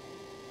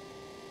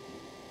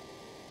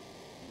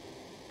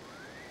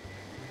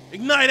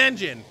 Ignite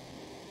engine!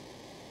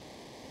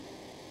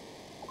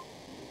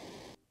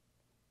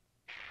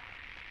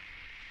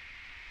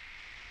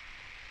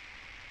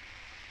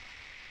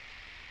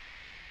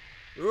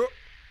 Oh.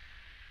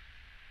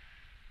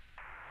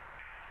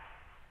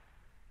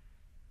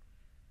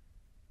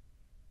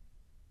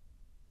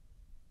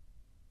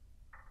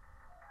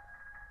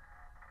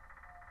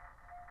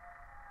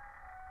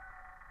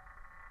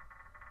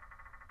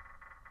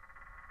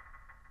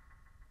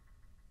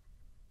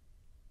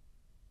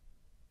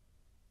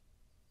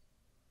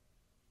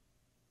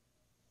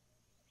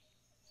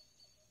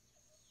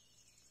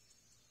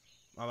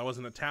 Oh, there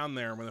wasn't a town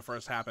there when it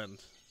first happened.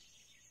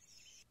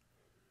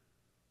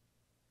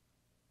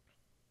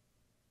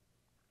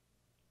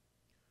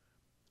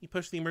 He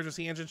pushed the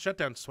emergency engine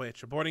shutdown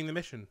switch, aborting the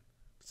mission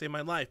to save my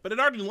life, but it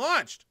already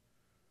launched!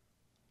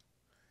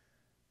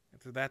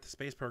 After that, the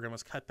space program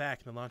was cut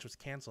back and the launch was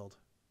canceled.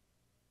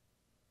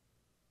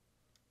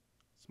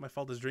 It's my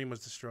fault his dream was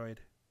destroyed.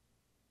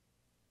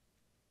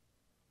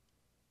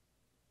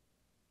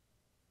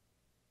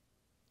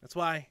 That's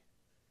why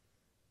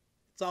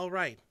it's all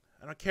right.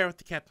 I don't care what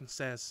the captain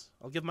says.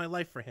 I'll give my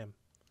life for him.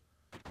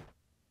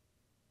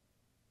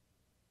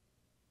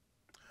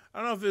 I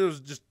don't know if it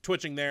was just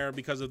twitching there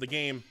because of the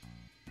game.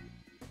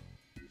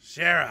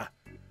 Shara,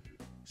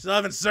 still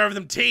haven't served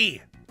them tea.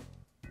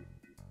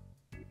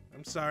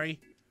 I'm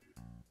sorry.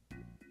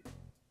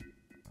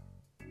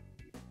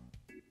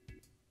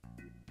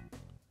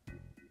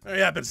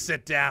 Hurry up and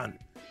sit down.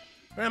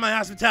 Or am my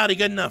hospitality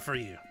good enough for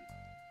you?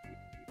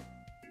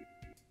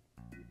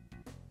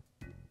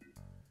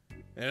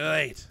 You're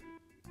late.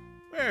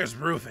 Where's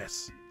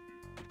Rufus?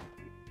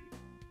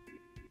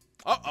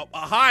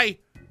 Hi.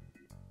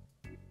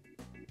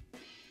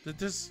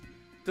 Does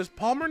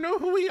Palmer know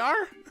who we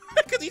are?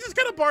 Because he just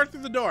kind of barged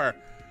through the door.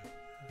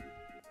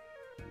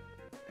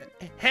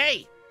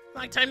 Hey,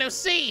 long time no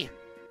see.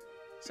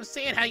 So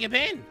say it, how you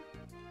been?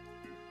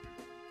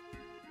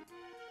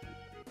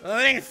 Well,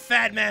 it ain't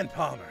Fat Man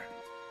Palmer.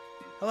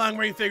 How long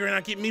were you figuring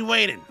on keeping me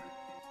waiting?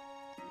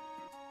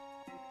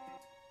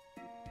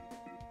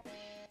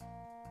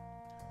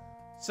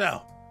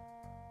 So,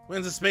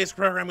 when's the space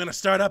program gonna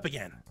start up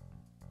again?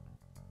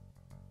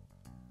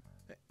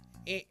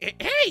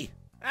 Hey!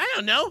 I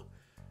don't know.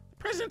 The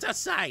president's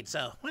outside,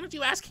 so why don't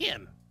you ask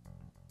him?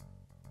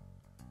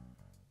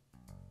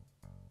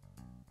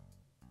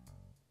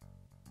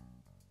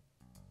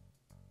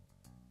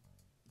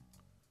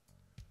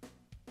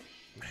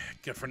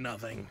 Good for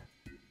nothing.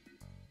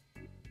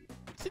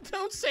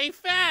 Don't say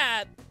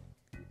fat!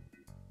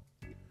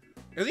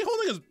 Is he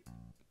holding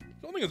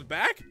his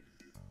back?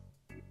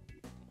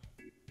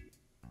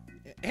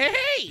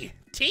 Hey!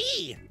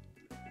 Tea!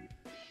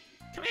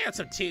 Can I have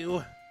some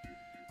too?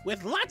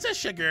 With lots of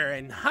sugar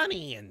and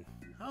honey and...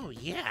 Oh,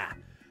 yeah.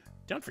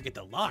 Don't forget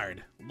the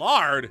lard.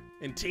 Lard?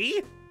 And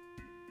tea?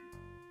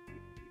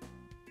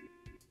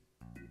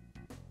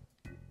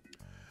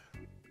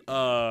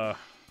 Yeah,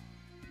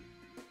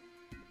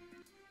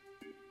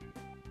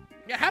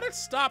 how did it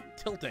stop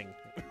tilting?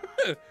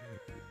 It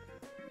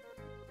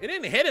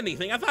didn't hit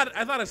anything. I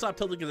thought it stopped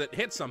tilting because it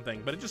hit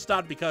something, but it just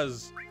stopped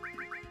because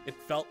it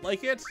felt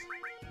like it.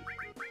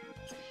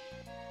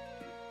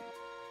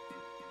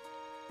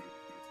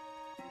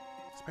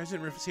 Is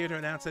President Rufus here to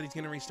announce that he's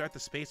going to restart the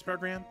space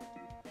program?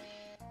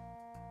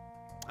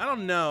 I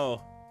don't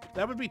know.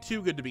 That would be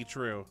too good to be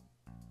true.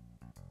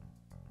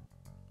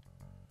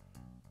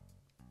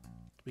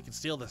 We can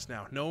steal this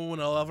now. No one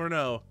will ever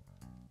know.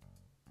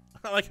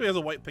 I like how he has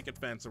a white picket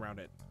fence around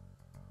it.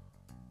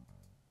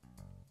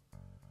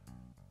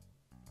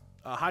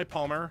 Hi,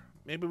 Palmer.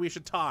 Maybe we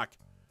should talk.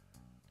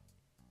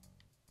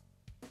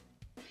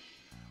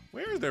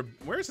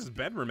 Where's his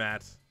bedroom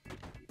at?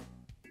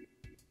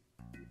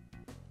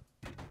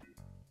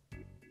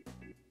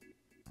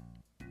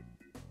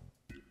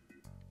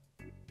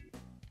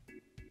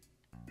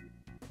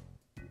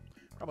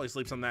 Probably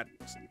sleeps on that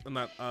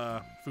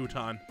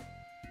futon.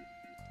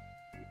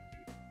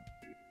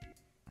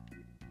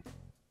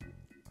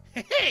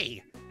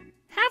 Hey!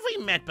 Have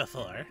we met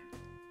before?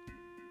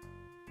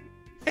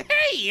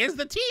 Hey, is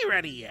the tea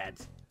ready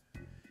yet?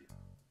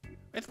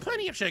 With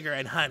plenty of sugar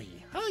and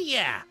honey. Oh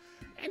yeah,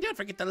 and don't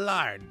forget the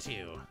lard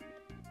too.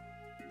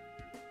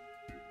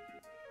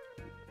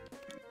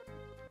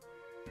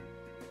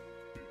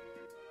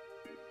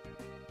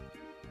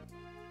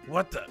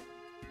 What the?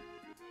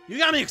 You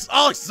got me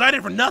all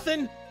excited for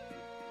nothing?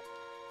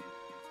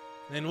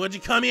 And what'd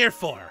you come here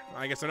for?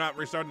 I guess they're not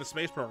restarting the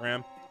space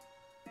program.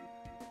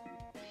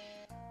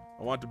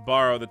 I want to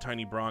borrow the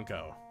tiny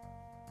Bronco.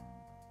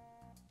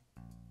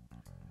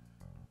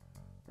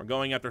 We're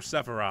going after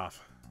Sephiroth,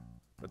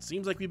 but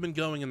seems like we've been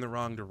going in the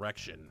wrong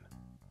direction.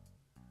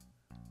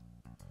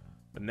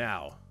 But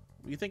now,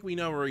 we think we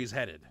know where he's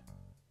headed,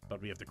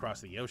 but we have to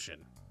cross the ocean.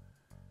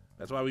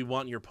 That's why we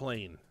want your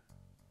plane.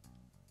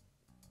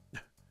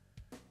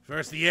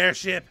 First the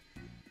airship,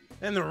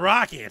 then the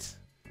rocket,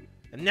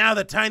 and now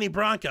the tiny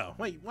Bronco.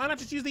 Wait, why not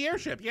just use the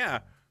airship? Yeah.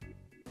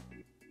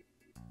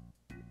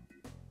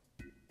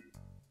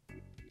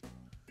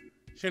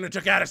 Shouldn't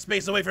have took outer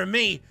space away from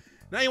me.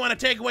 Now you want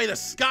to take away the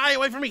sky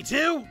away from me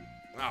too?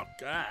 Oh,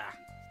 God.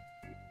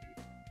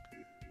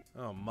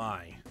 Oh,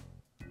 my.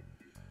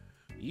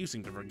 You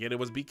seem to forget it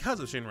was because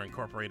of Shinra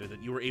Incorporated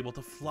that you were able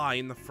to fly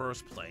in the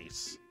first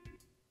place.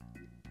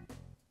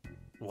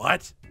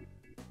 What?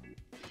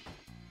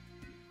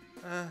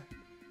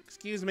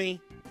 Excuse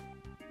me.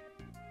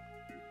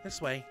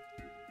 This way.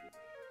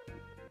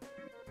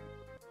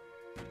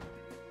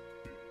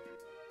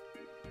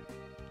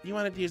 You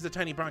wanted to use the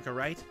tiny Bronco,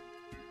 right?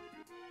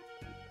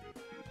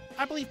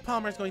 I believe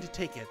Palmer's going to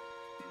take it.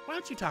 Why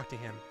don't you talk to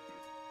him?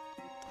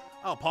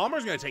 Oh,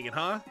 Palmer's going to take it,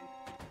 huh?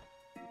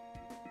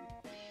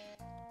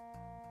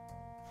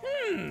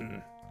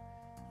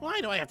 Why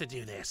do I have to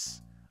do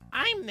this?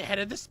 I'm the head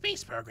of the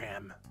space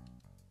program.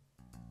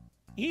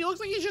 He looks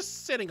like he's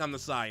just sitting on the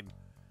side.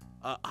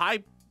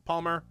 Hi,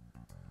 Palmer.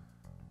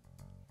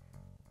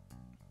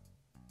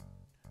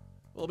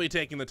 We'll be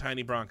taking the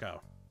tiny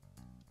Bronco.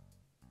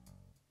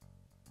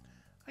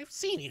 I've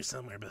seen you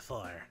somewhere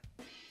before.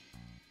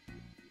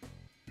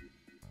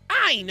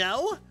 I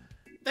know!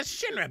 The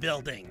Shinra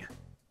building!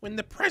 When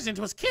the president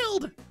was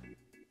killed!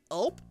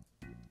 Oh.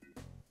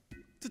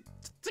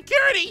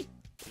 Security!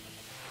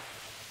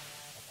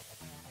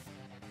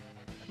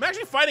 I'm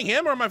actually fighting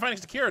him, or am I fighting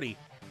security?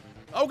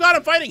 Oh god,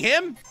 I'm fighting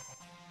him!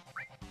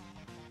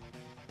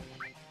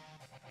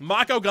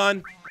 Mako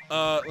gun.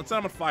 Let's set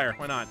him on fire.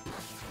 Why not?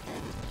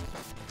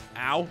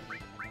 Ow.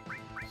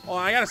 Oh,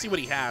 I gotta see what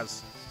he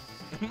has.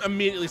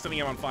 Immediately setting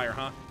him on fire,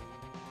 huh?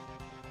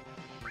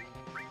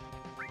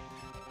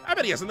 I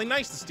bet he has something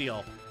nice to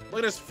steal. Look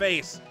at his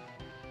face.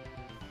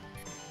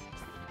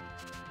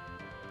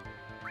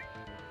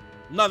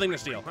 Nothing to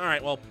steal.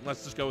 Alright, well,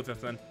 let's just go with this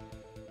then.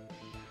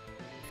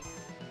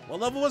 What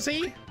level was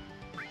he?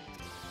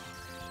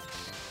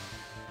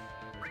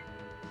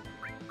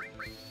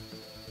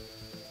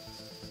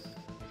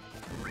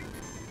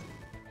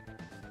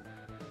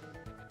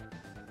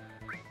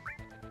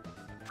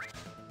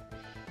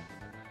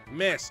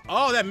 Miss.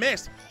 Oh, that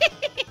missed.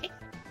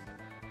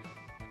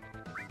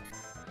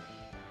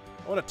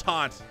 What a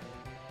taunt.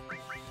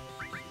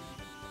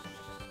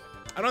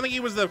 I don't think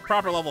he was the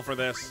proper level for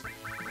this.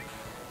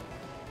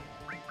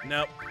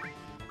 Nope.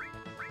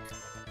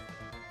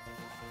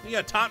 You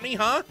gonna taunt me,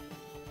 huh?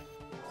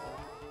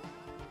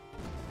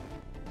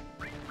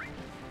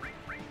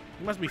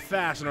 You must be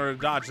fast in order to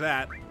dodge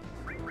that.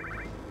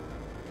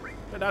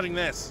 Try dodging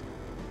this.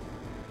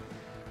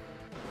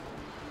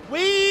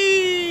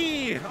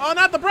 Whee! Oh,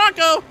 not the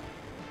Bronco!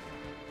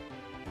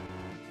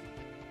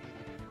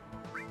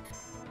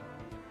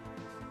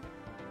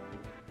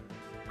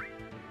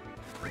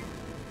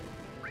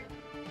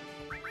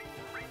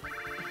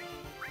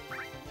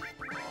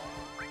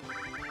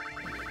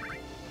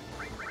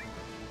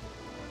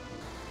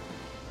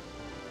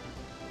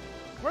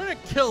 We're gonna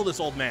kill this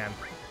old man.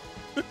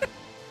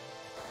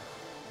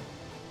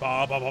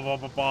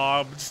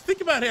 Bob. Just think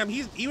about him.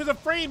 He was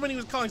afraid when he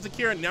was calling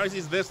security, and now he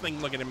sees this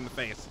thing looking him in the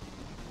face.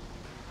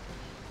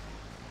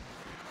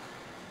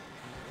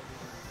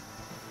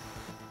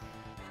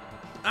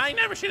 I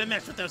never should have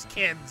messed with those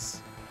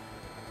kids.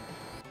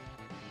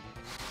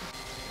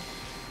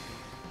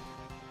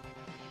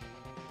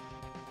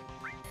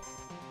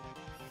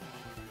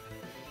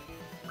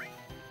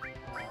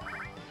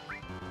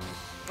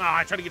 Ah,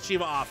 I tried to get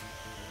Shiva off.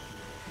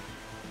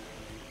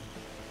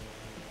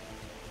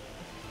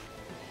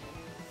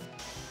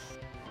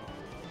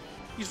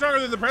 He's stronger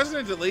than the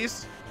president, at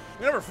least.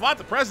 We never fought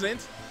the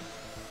president.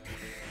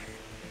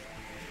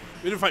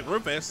 We didn't fight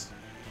Rufus.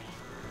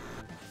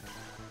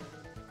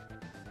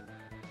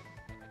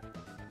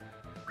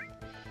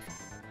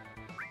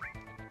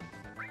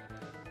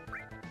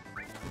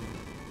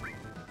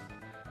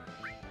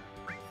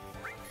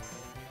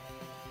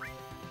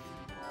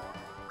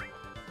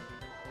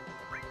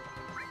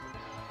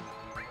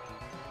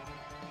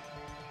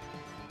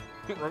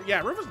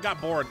 Yeah, Rufus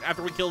got bored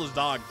after we killed his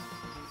dog.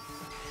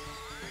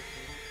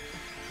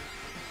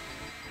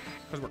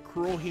 Because we're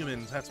cruel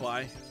humans, that's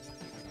why.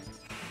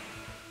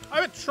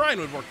 I bet Shrine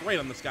would work great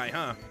on this guy,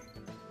 huh?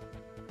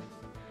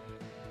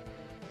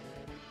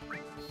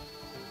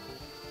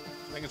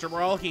 Making sure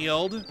we're all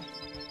healed.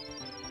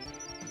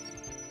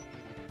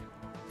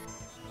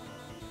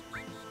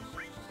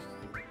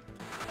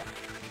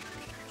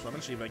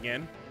 Summon Shiva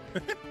again.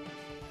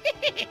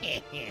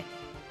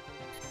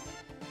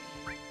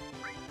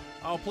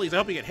 Oh, please, I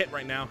hope you get hit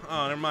right now.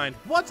 Oh, never mind.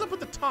 What's up with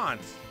the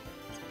taunts?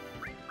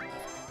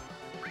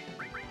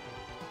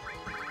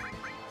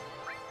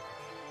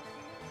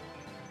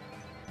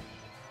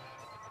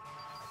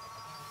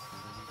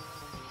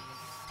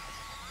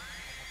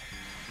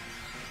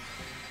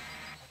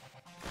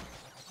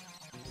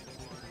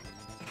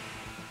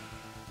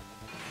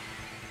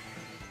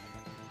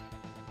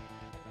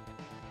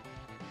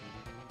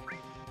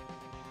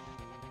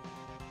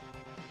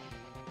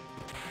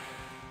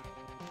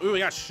 Ooh, he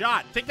got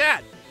shot. Take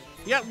that.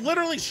 He got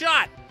literally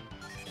shot.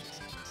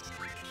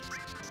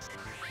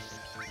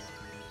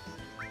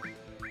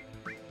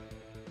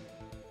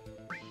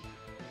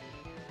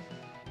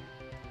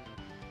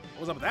 What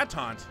was up with that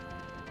taunt?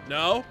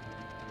 No.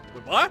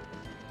 Wait, what?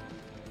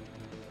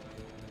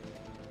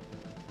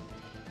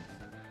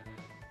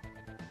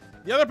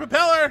 The other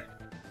propeller.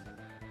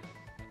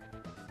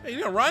 Hey,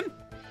 you gonna run?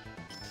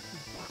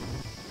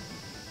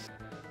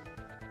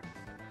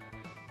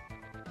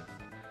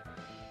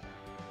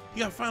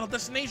 You got Final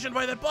Destination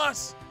by that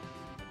bus.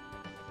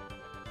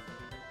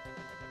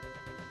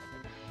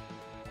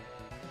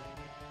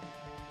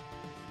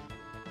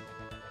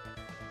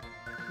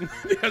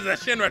 Because that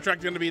Shinra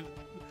truck's gonna be...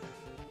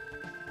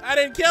 I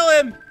didn't kill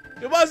him.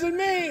 It wasn't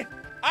me.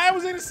 I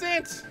was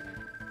innocent.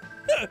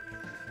 I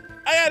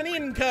got an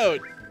Eden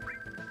code.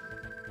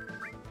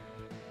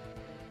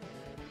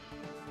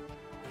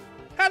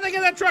 How'd they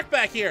get that truck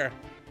back here?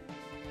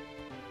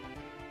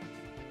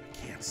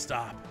 I can't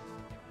stop.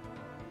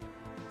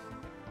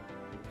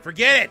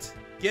 Forget it.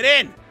 Get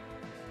in.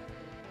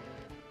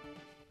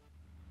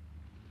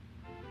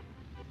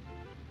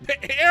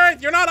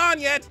 Aerith, you're not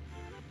on yet.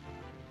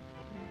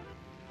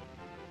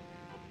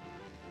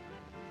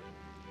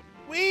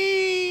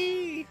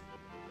 Whee!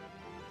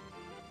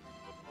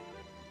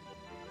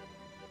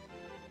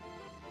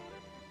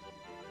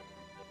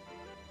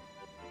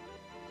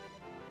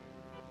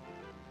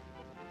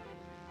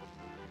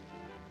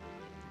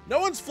 No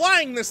one's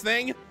flying this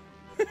thing.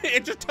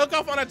 It just took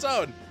off on its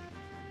own.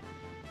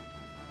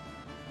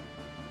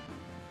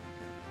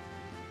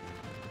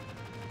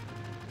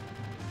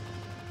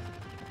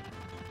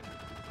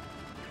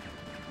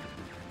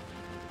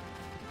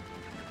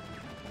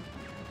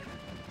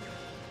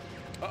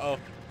 Uh-oh.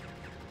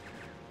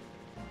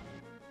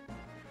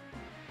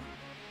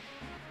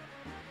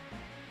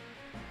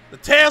 The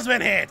tail's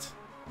been hit.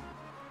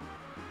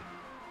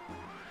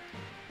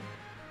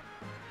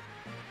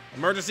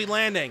 Emergency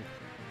landing.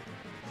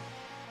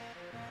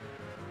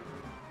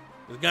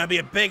 There's gonna be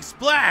a big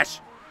splash.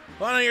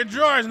 One of your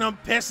drawers and I'm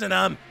pissing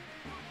them.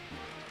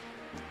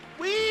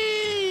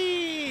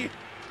 Whee!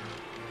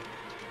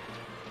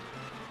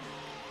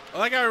 I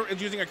like how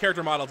it's using our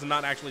character models and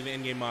not actually the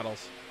in-game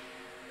models.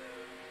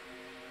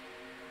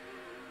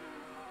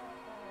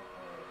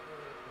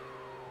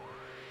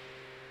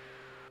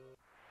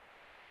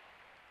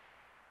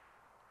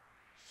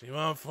 She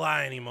won't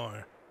fly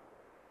anymore.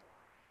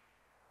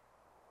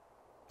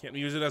 Can't we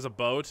use it as a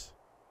boat?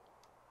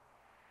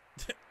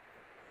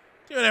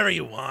 Do whatever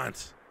you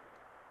want.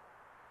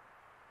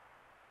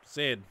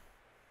 Sid,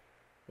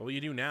 what will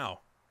you do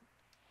now?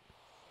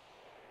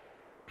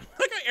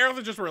 Like Aerith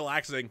is just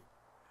relaxing.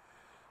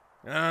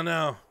 I don't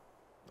know.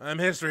 I'm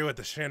history with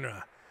the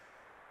Shinra.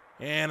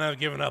 And I've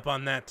given up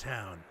on that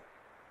town.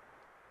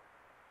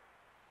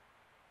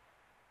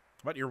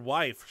 What about your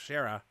wife,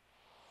 Shara?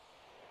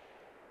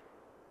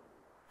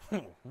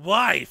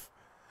 Wife!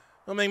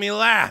 Don't make me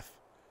laugh.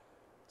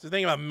 Just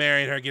thinking about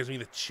marrying her gives me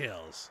the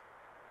chills.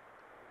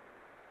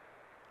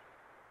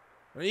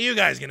 What are you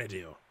guys gonna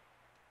do?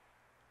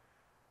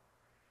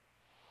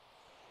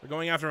 We're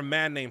going after a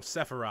man named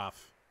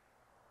Sephiroth.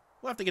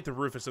 We'll have to get to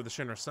Rufus of the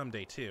Shinra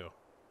someday, too.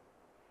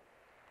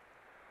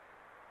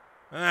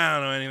 I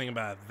don't know anything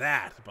about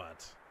that,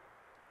 but...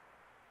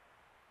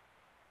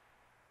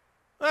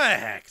 What the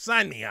heck?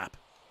 Sign me up.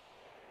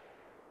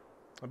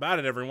 About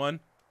it,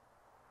 everyone.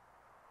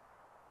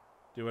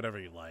 Do whatever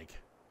you like.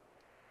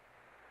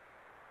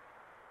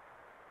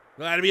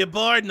 Glad to be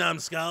aboard,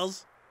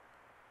 numbskulls.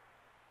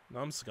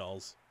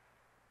 Numbskulls?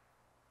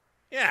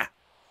 Yeah.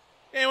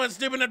 Anyone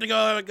stupid enough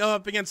to go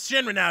up against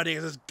Shinra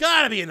nowadays has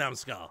gotta be a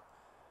numbskull.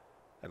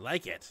 I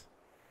like it.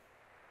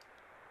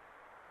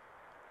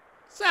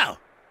 So,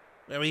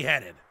 where are we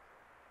headed?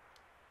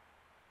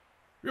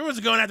 Rumors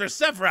are going after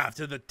Sephiroth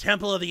to the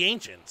Temple of the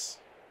Ancients.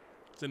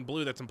 It's in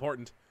blue, that's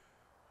important.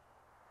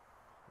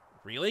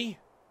 Really?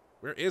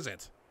 Where is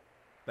it?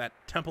 That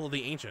Temple of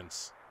the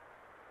Ancients.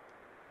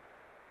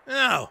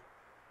 Oh,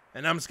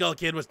 a numbskull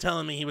kid was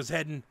telling me he was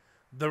heading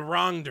the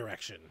wrong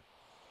direction.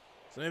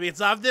 So maybe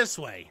it's off this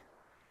way.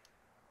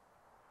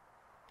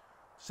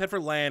 Just head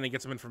for land and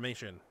get some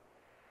information.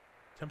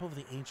 Temple of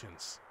the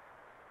Ancients.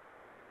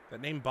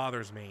 That name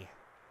bothers me.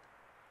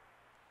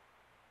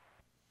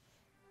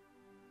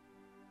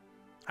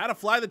 How to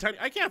fly the tiny...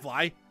 I can't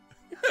fly.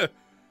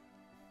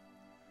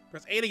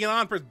 Press A to get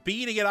on, press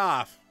B to get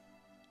off.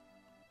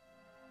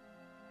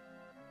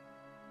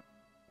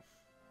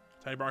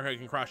 Tiny Barker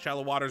can cross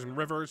shallow waters and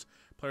rivers.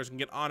 Players can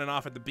get on and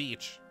off at the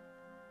beach.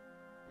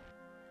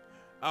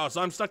 Oh,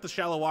 so I'm stuck to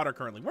shallow water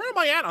currently. Where am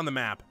I at on the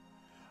map?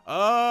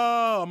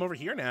 Oh, I'm over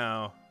here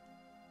now.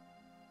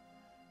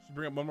 Should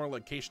bring up one more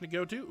location to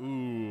go to.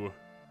 Ooh.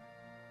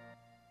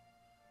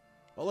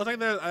 Well, it looks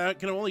like I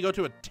can only go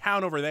to a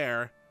town over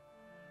there.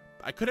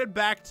 I could head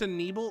back to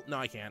Nebel. No,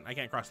 I can't. I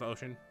can't cross the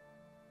ocean.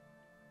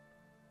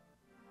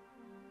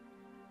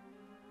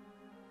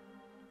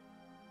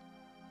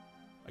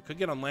 I could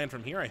get on land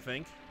from here, I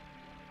think.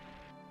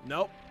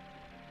 Nope.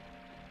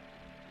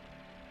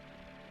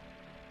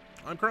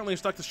 I'm currently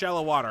stuck to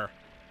shallow water.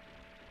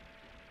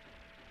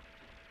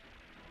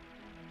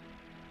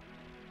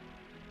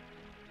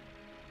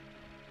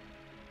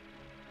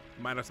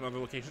 Might have some other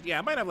locations. Yeah,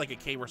 I might have like a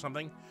cave or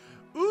something.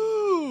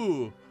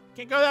 Ooh!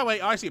 Can't go that way.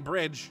 Oh, I see a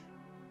bridge.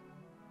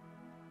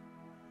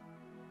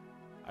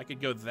 I could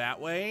go that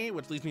way,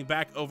 which leads me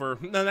back over.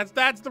 No,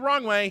 that's the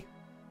wrong way.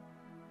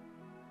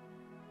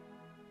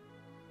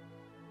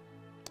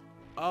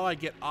 Oh, I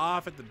get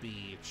off at the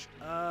beach.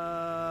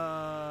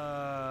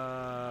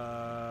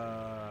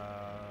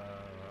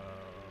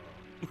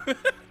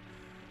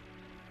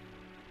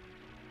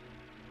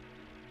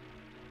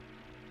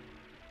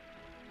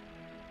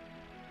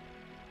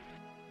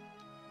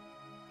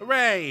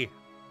 Hooray!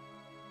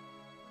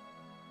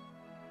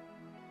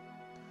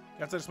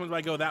 Guess I just wonder if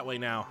I go that way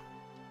now.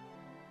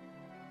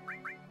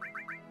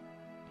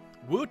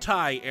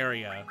 Wutai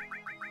area.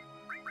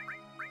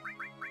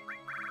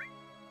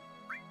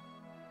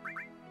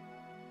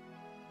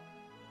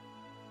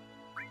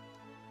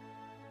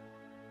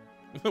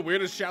 The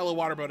weirdest shallow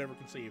water boat ever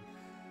conceived.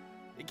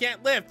 It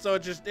can't lift, so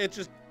it's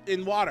just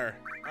in water.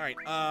 All right.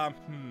 I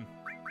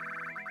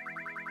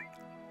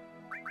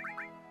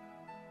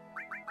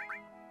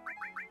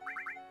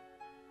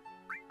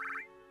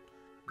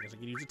guess I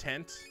could use a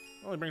tent.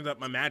 Only brings up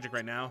my magic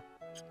right now.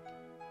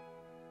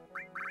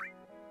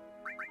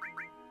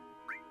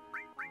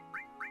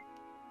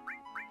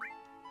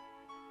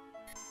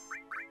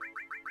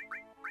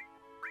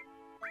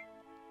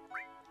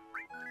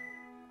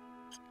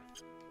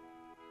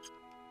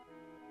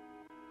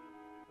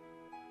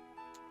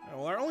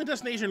 Well, our only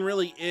destination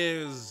really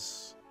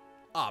is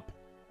up.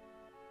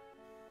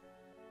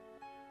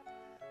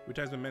 Which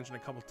has been mentioned a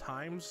couple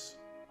times.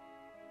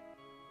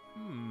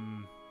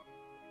 Oh,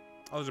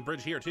 there's a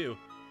bridge here, too.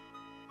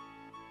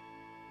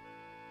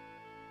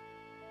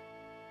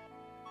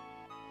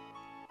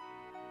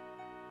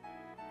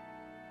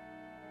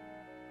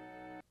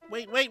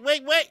 Wait.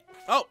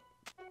 Oh,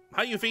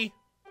 hi, Yuffie.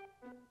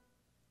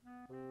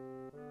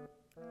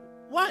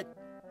 What?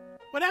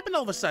 What happened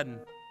all of a sudden?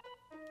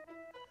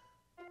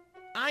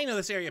 I know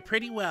this area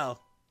pretty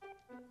well.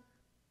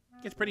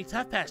 Gets pretty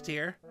tough past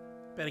here.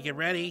 Better get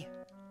ready.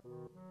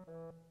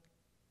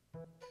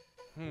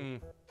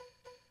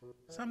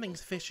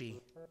 Something's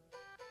fishy.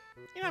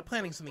 You're not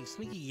planning something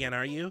sneaky again,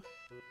 are you?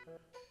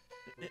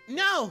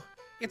 No!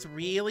 It's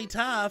really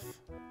tough.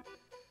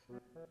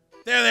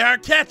 There they are,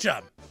 catch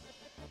 'em!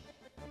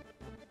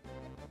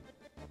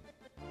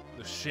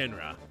 The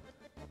Shinra.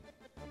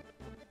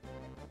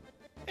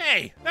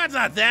 Hey, that's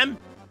not them!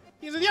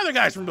 These are the other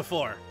guys from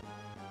before.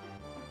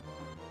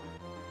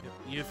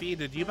 Yuffie,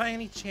 did you by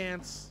any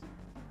chance?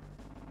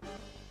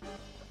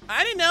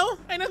 I didn't know.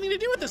 I had nothing to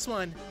do with this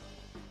one.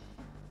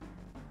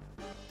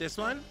 This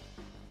one?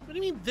 What do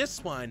you mean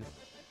this one?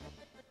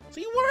 So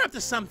you were up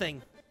to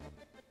something.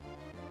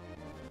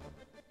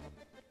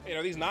 Wait,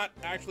 are these not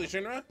actually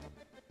Shinra?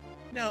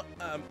 No,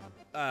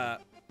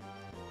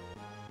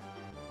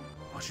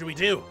 what should we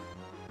do?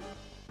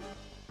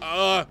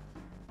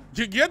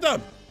 Get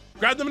them!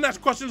 Grab them and ask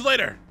questions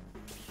later.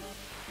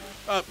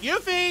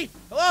 Yuffie!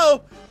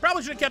 Hello?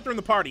 Probably should have kept her in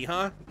the party,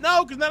 huh?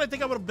 No, because then I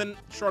think I would have been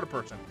a shorter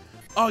person.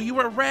 Oh, you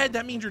were red.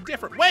 That means you're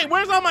different. Wait,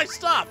 where's all my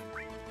stuff?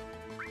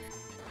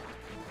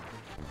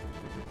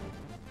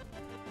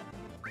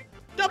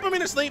 Don't put me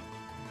to sleep.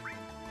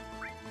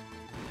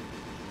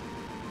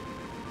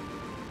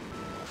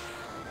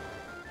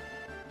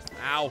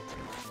 Ow.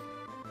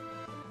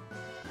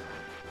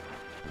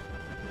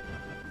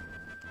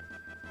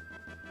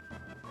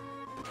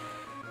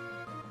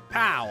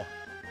 Pow.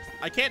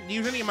 I can't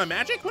use any of my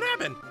magic? What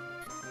happened?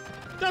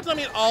 Don't tell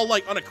me it's all,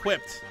 like,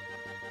 unequipped.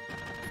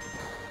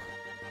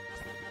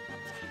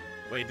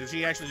 Wait, did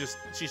she actually just...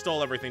 She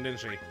stole everything, didn't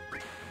she?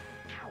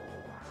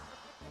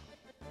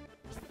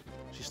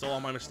 She stole all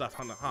my stuff,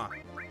 huh?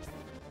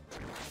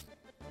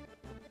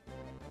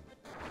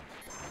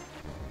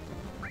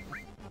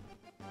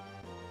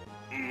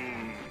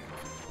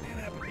 It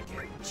happened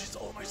again. She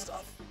stole all my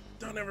stuff.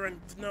 Don't ever...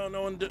 No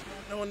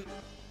one...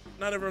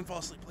 Not everyone fall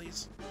asleep,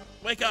 please.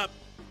 Wake up!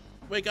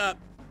 Wake up!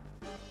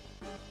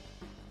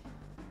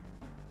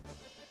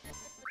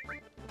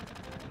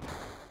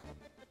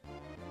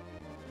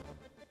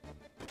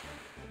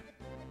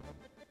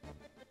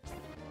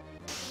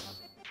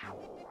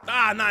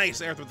 Ah,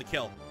 nice! Aerith with the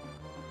kill.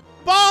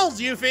 Balls,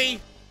 Yuffie!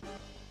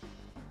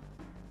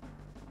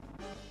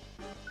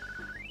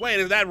 Wait,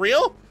 is that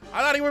real?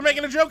 I thought you were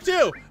making a joke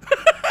too!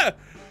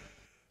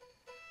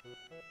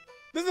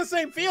 This is the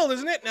same field,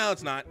 isn't it? No,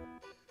 it's not.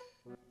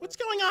 What's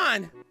going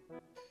on?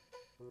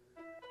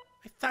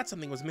 I thought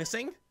something was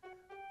missing.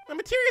 My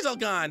material's all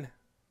gone.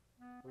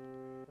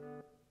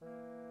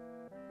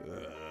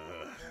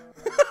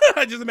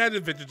 I just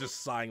imagine Vintage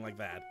just sighing like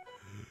that.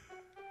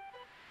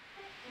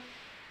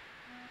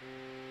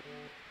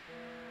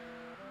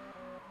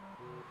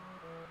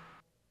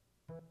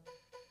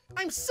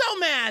 I'm so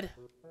mad!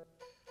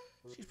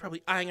 She's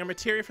probably eyeing our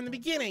materia from the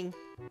beginning.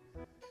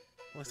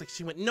 Looks like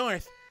she went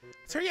north.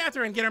 Let's hurry after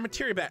her and get our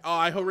materia back. Oh,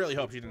 I really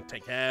hope she didn't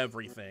take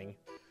everything.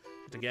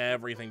 She took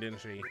everything,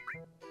 didn't she?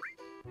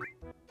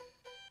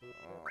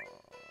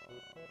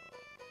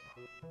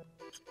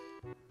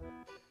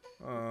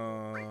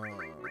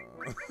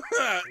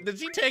 Did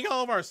she take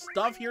all of our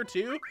stuff here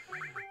too?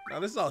 No,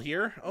 this is all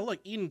here. Oh, look,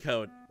 Eden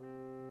code.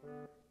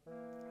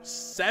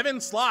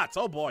 7 slots.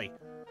 Oh boy.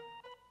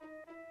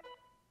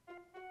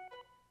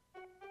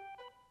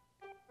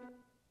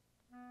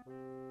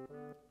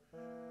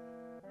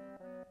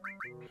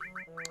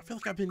 I feel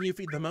like I've been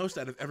Yuffie'd the most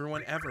out of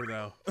everyone ever,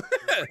 though.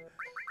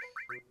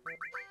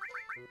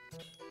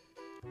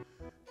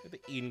 The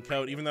Eden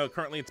code, even though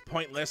currently it's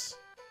pointless.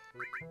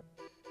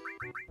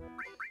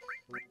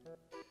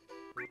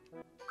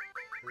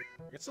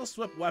 I can still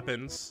swap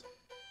weapons.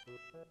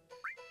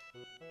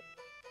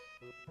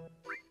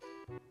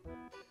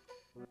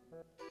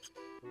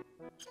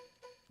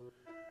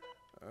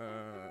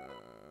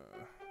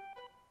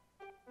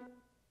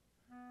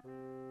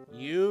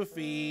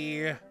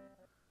 Yuffie.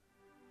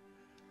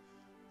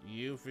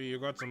 Yuffie, you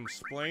got some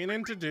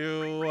splaining to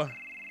do.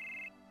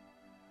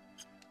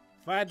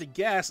 If I had to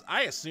guess,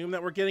 I assume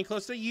that we're getting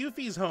close to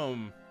Yuffie's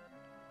home.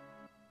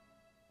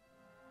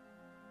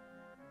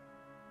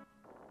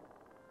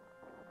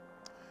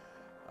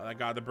 Oh, thank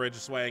God, the bridge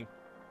is swaying.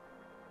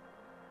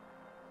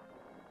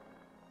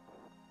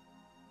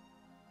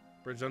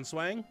 Bridge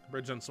unswaying?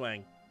 Bridge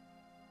unswaying.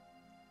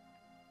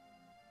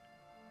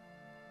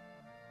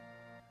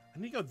 I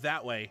need to go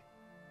that way.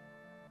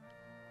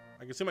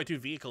 I can see my 2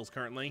 vehicles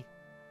currently.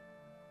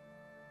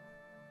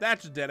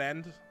 That's a dead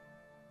end.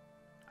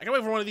 I can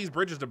wait for one of these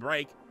bridges to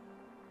break.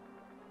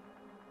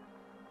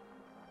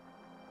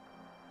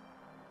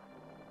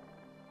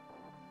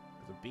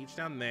 There's a beach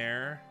down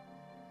there.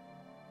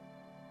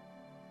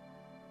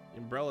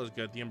 The umbrella's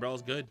good. The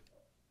umbrella's good.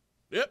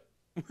 Yep.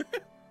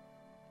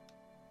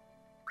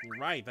 You're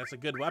right. That's a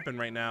good weapon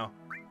right now.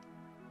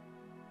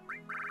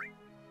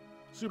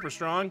 Super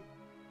strong.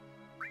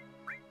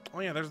 Oh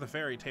yeah, there's the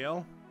fairy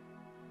tale.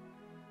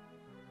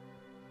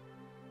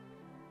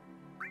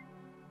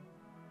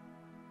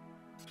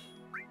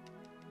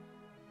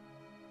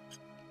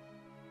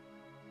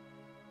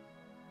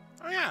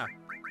 Oh yeah,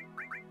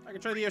 I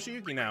can try the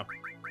Yoshiyuki now.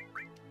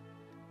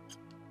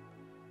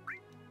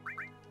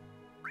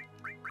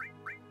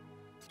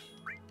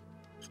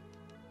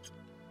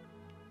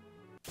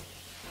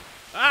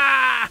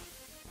 Ah!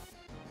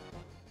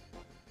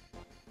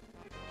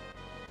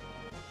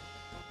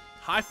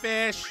 Hi,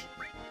 fish.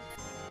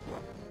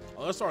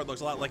 Oh, this sword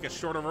looks a lot like a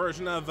shorter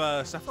version of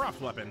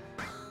Sephiroth's weapon.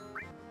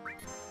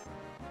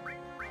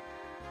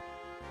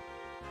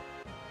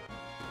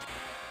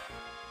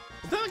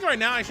 I think right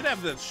now I should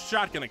have the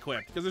shotgun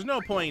equipped because there's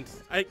no point.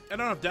 I don't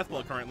have death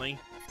blow currently.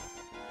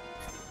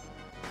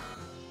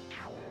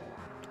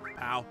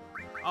 Pow.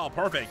 Oh,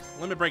 perfect.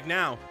 Limit break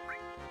now.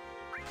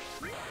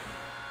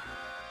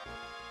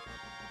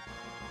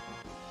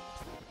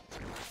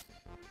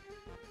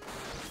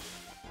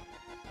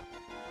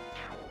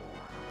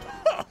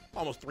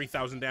 Almost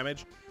 3,000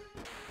 damage.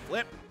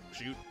 Flip.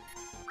 Shoot.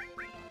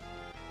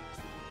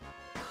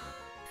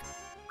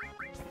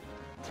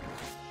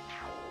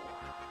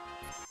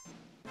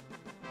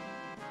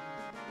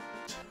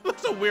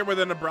 Looks so weird with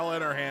an umbrella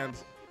in our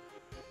hands.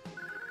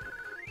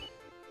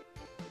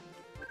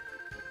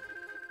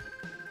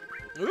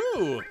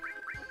 Ooh.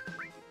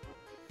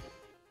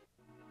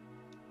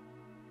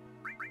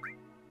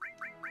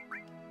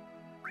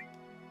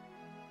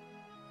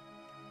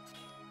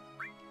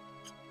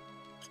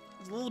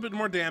 It's a little bit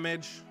more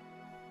damage.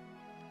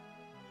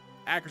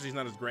 Accuracy's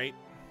not as great.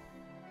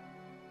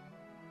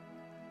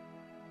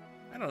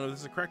 I don't know if this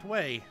is the correct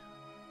way.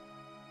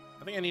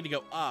 I think I need to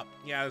go up.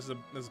 Yeah, this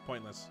is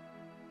pointless.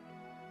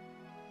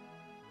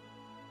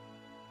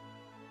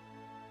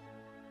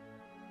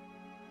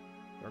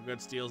 There were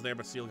good steals there,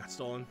 but steel got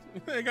stolen.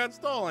 It got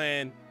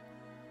stolen.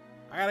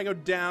 I gotta go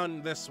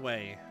down this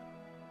way.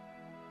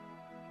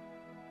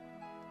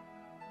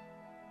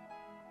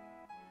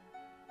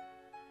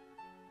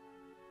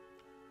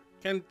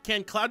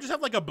 Can Cloud just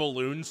have like a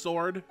balloon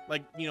sword?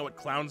 Like, you know what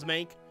clowns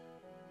make?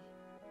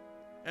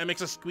 And it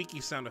makes a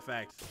squeaky sound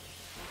effect.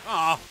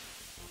 Aw.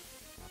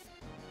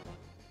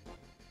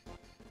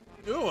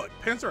 Ooh, a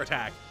pincer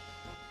attack.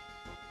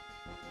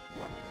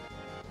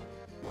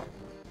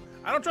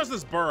 I don't trust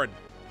this bird.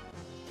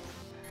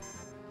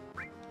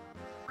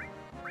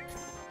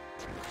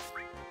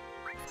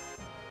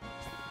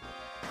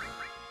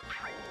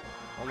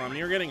 Hold on,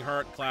 you're getting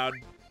hurt, Cloud.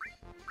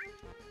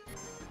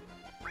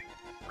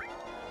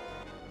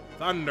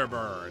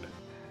 Thunderbird.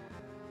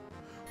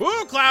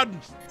 Woo, Cloud!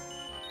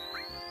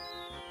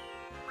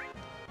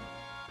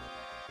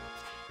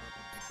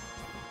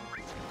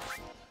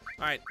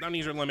 Alright, don't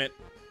use your limit.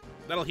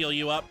 That'll heal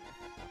you up.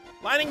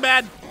 Lightning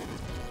bad!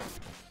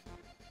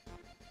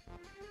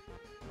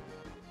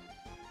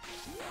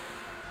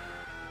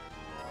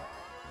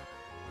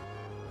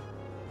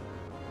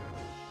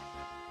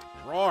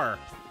 Roar.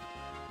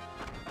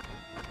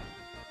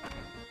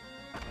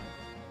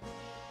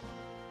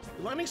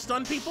 Did lightning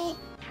stun people?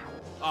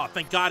 Oh,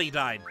 thank God he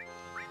died.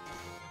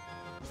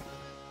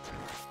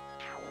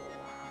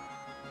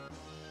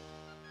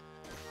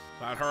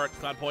 Cloud hurt,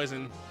 Cloud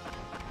poison.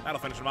 That'll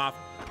finish him off.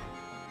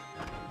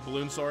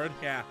 Balloon sword,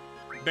 yeah.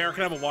 Bear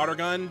can have a water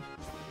gun.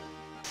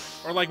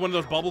 Or like one of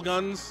those bubble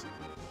guns.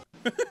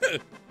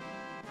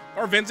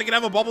 Or Vincent can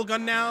have a bubble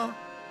gun now.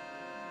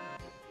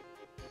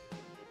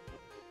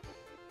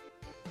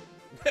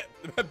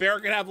 Bear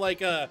can have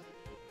like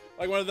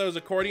one of those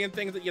accordion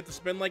things that you have to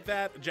spin like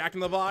that. Jack in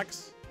the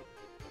Box.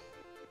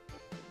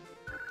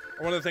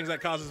 Or one of the things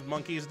that causes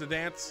monkeys to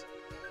dance.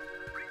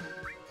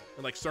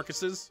 Or like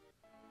circuses.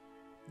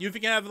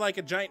 Yuffie can have like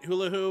a giant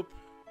hula hoop.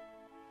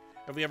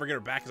 If we ever get her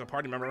back as a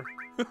party member.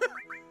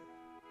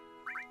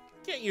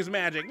 Can't use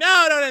magic.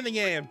 No, don't end the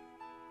game.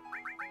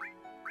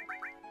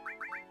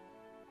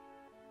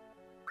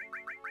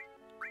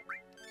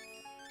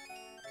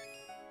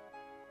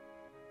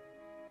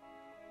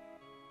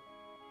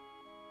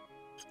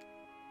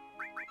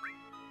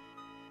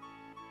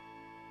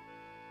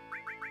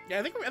 Yeah,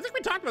 I think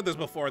we talked about this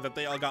before, that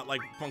they all got like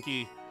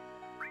funky.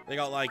 They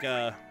got like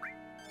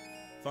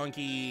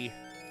funky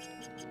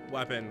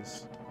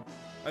weapons.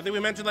 I think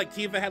we mentioned like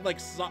Tifa had like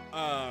sock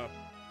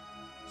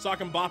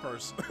and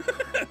boppers.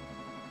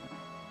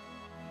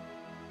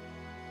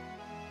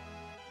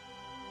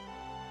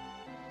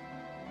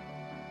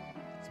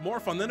 It's more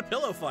fun than a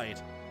pillow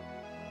fight.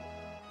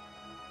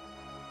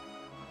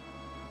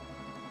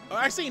 Oh,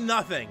 I see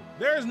nothing.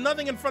 There is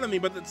nothing in front of me,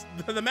 but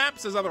the map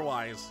says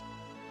otherwise.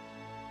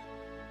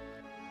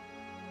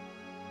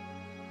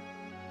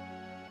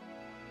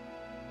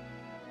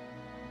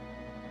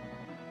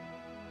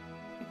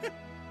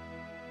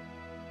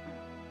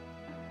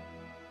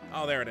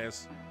 Oh, there it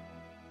is.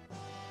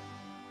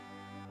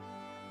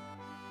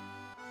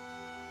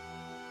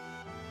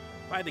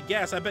 If I had to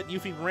guess, I bet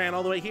Yuffie ran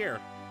all the way here.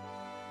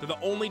 To the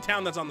only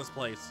town that's on this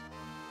place.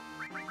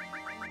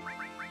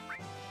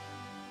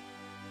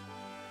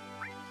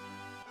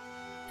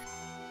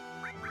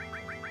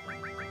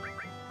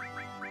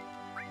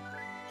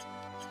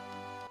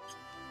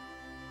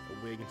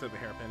 A wig instead of a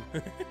hairpin.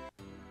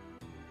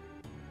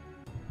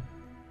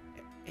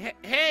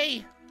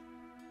 Hey!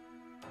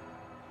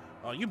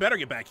 Oh, you better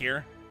get back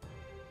here.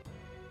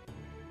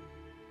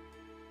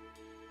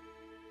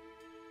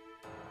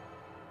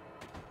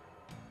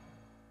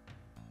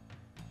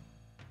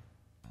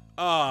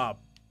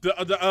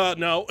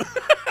 No.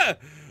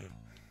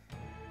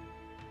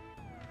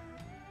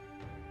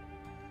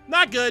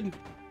 Not good.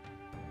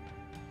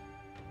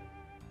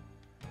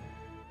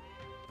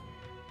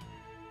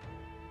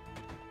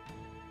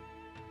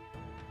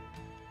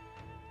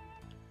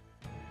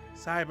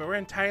 Sorry, but we're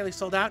entirely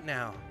sold out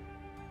now.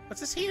 What's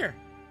this here?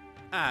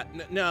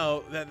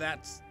 No,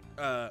 that's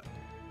a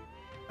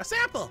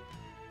sample.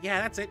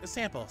 Yeah, that's it, a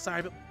sample.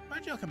 Sorry, but why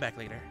don't you all come back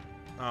later?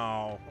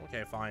 Oh,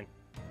 okay, fine.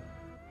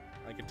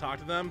 I can talk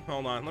to them?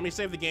 Hold on, let me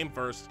save the game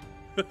first.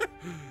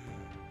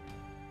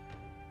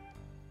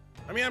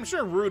 I mean, I'm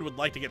sure Rude would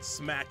like to get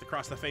smacked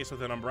across the face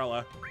with an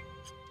umbrella.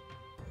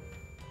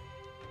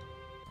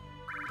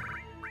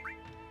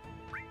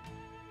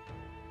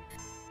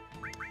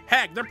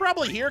 Heck, they're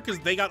probably here because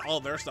they got all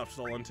their stuff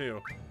stolen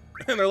too.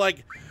 And they're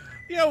like,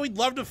 you know, we'd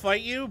love to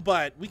fight you,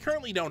 but we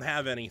currently don't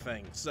have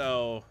anything,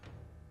 so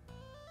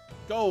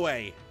go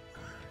away.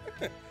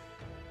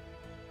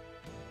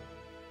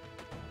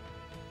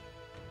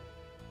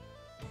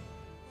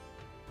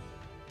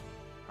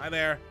 Hi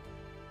there.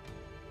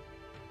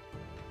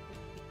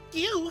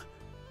 You?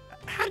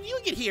 How did you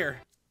get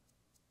here?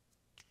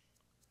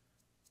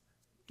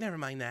 Never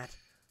mind that.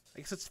 I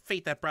guess it's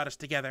fate that brought us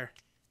together.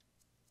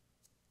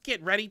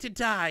 Get ready to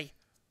die.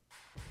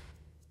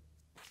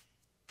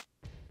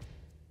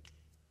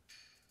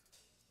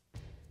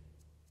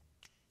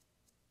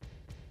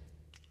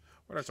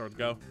 Where'd our swords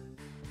go?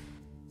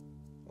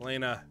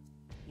 Elena,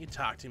 you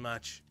talk too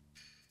much.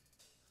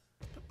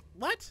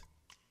 What?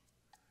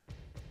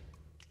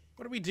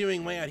 What are we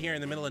doing way out here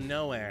in the middle of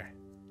nowhere?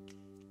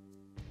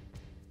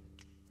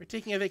 We're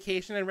taking a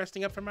vacation and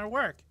resting up from our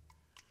work.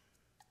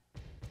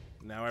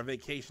 Now our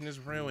vacation is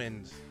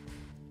ruined.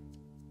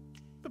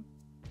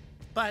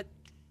 But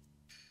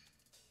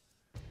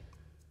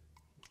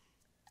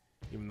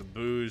even the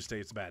booze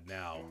tastes bad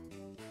now.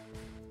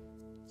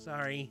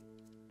 Sorry.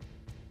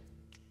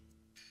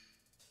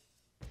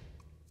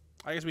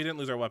 I guess we didn't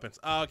lose our weapons.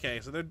 Okay,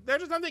 so they're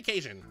just on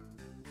vacation.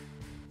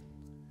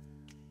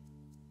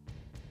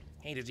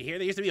 Hey, did you hear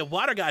there used to be a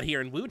water god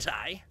here in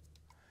Wutai?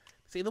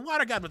 See, the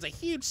water god was a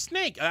huge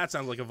snake. Oh, that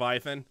sounds like a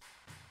Leviathan.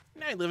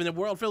 Now I live in a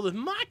world filled with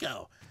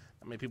Mako.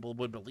 How many people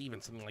would believe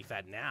in something like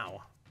that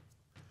now?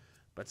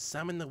 But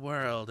some in the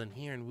world and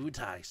here in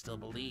Wutai still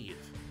believe.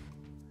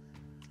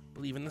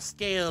 Believe in the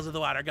scales of the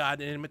water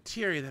god and in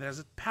materia that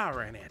has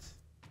power in it.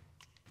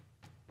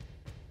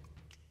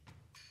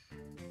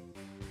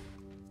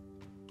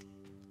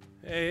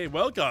 Hey,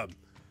 welcome.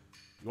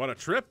 You want a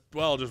trip?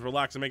 Well, just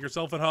relax and make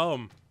yourself at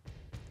home.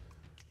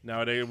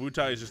 Nowadays,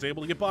 Wutai is just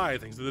able to get by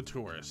thanks to the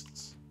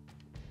tourists.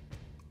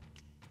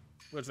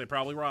 Which they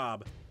probably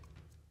rob.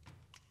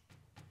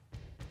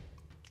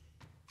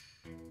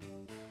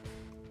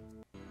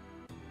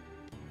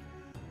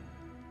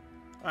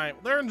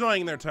 Alright, they're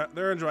enjoying their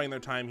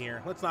time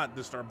here. Let's not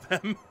disturb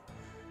them.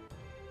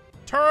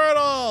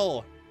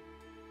 Turtle!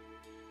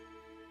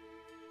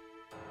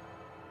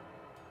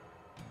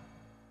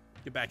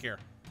 Get back here.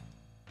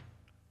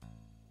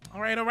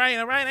 All right,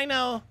 I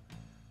know.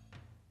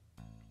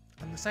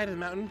 On the side of the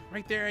mountain,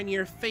 right there in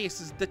your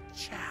face, is the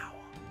chow.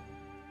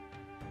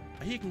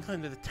 You can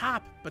climb to the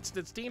top, but since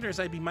it's dangerous,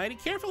 I'd be mighty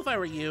careful if I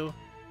were you.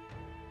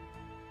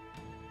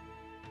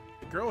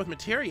 The girl with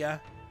materia?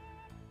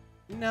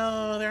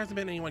 No, there hasn't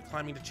been anyone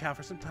climbing to chow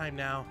for some time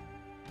now.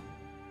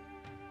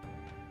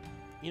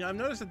 You know, I've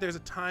noticed that there's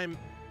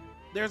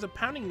a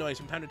pounding noise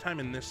from time to time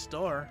in this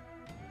store.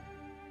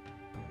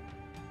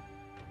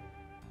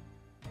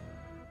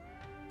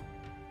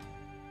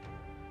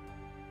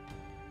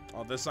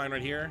 Oh, this sign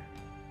right here.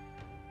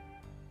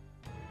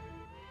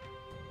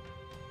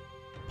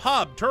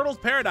 Pub, Turtles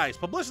Paradise,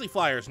 publicity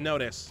flyers,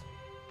 notice.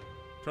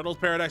 Turtles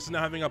Paradise is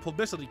now having a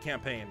publicity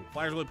campaign.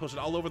 Flyers will be posted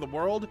all over the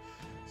world,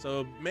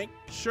 so make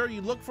sure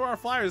you look for our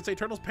flyers that say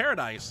Turtles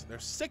Paradise.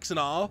 There's 6 in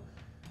all,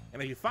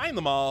 and if you find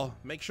them all,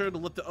 make sure to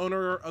let the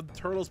owner of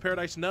Turtles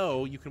Paradise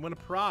know you can win a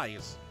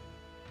prize.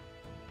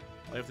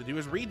 All you have to do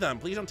is read them.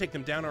 Please don't take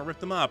them down or rip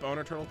them up.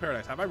 Owner Turtles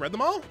Paradise. Have I read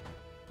them all?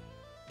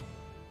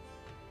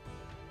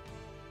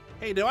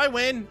 Hey, do I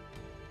win?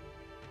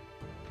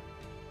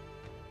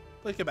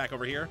 Please get back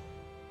over here.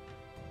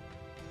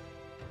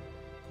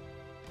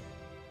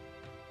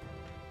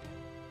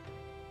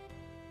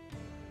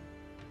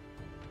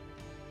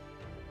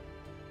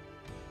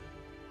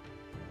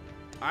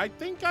 I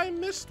think I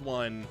missed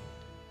one.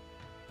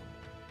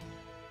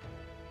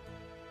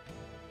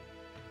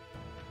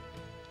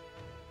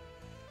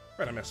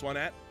 Where'd I miss one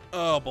at?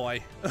 Oh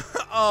boy.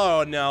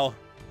 Oh no.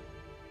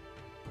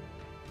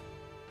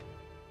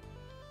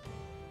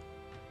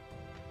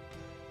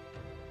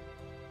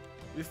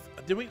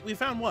 We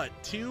found what?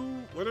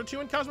 2? Were there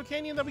 2 in Cosmo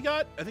Canyon that we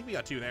got? I think we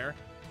got 2 there.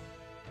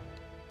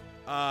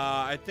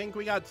 I think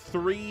we got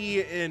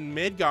 3 in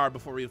Midgard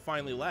before we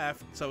finally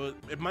left. So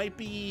it might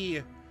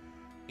be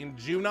in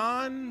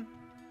Junon,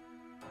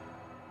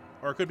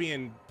 or it could be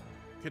in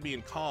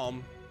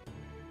Calm,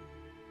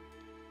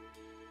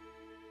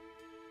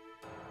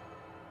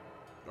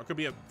 or it could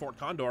be at Fort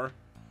Condor.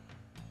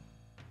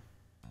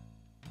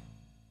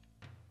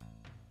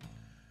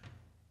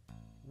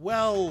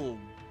 Well,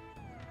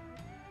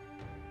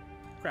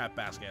 crap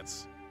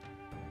baskets.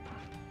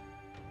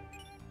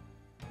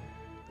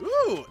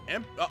 Ooh,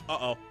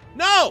 uh-oh.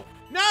 No!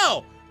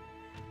 No!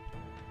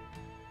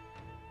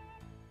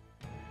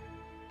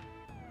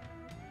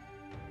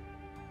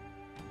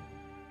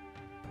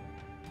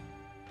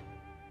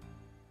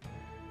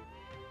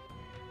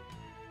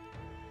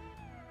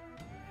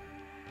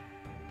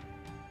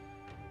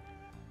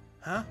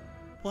 Huh?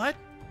 What?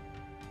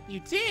 You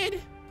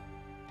did?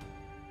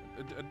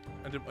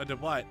 I did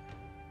what?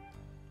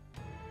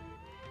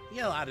 You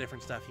got a lot of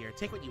different stuff here.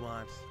 Take what you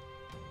want.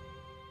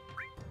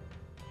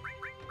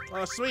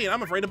 Oh, sweet.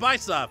 I'm afraid to buy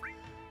stuff.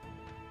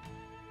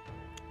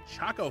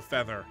 Choco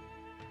Feather.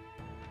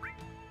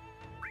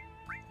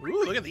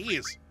 Ooh, look at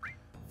these.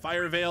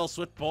 Fire Veil,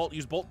 Swift Bolt.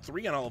 Use Bolt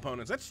 3 on all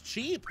opponents. That's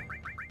cheap.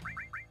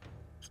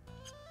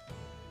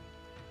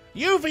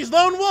 Yuffie's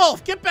Lone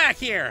Wolf! Get back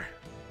here!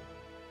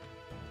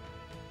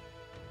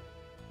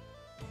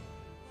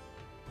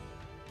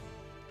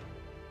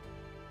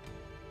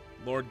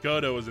 Lord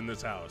Godo is in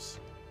this house.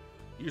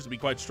 He used to be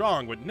quite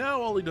strong, but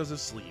now all he does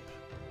is sleep.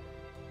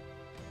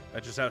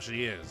 That's just how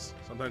she is.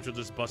 Sometimes she'll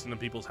just bust into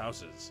people's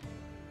houses.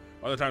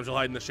 Other times she'll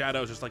hide in the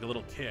shadows just like a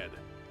little kid.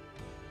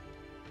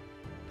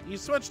 You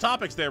switch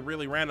topics there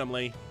really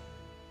randomly.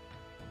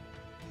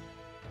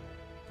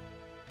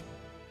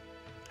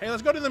 Hey,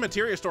 let's go to the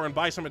materia store and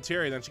buy some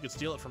materia, then she could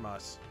steal it from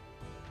us.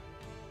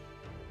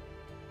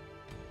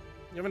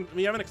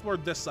 We haven't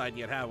explored this side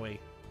yet, have we?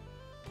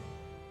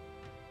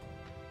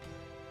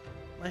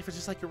 Life is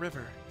just like a river.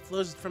 It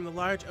flows from the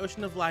large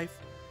ocean of life,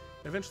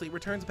 and eventually it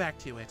returns back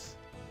to it.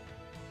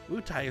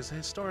 Wutai is a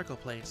historical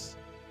place.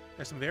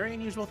 There's some very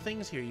unusual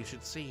things here you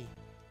should see.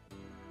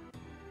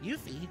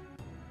 Yuffie?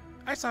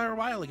 I saw her a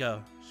while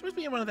ago. She must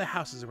be in one of the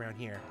houses around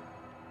here.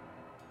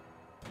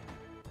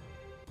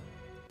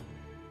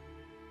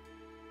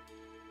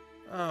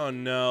 Oh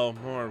no,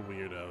 more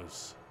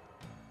weirdos.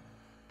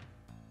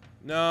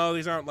 No,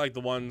 these aren't like the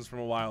ones from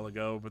a while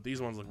ago, but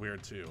these ones look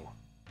weird too.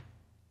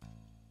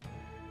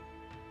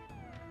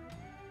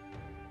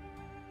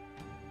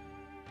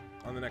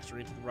 On the next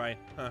screen to the right,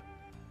 huh?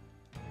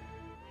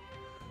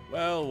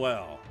 Well,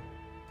 well.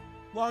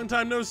 Long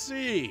time no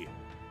see.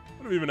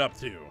 What have you been up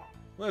to?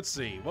 Let's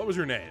see, what was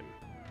your name?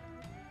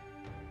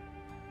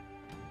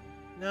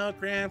 No,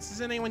 Gramps, is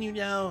anyone you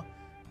know?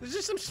 There's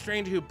just some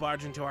stranger who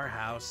barged into our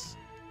house.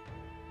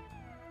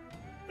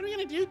 What are we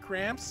gonna do,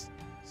 Gramps?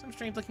 Some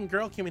strange-looking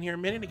girl came in here a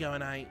minute ago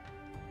and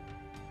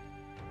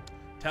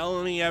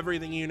Tell me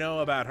everything you know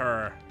about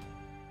her.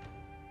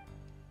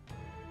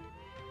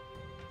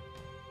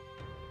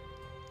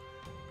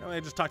 Apparently I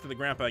just talked to the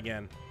grandpa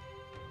again.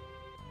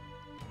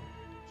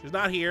 She's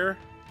not here.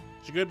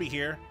 She could be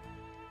here.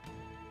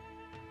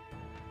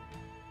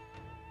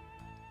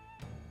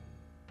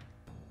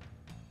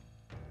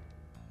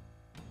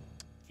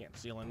 Can't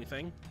steal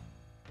anything.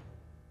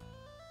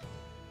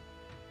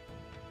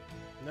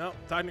 No,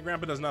 talking to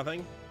grandpa does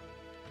nothing.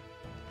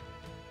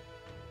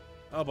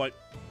 Oh, boy.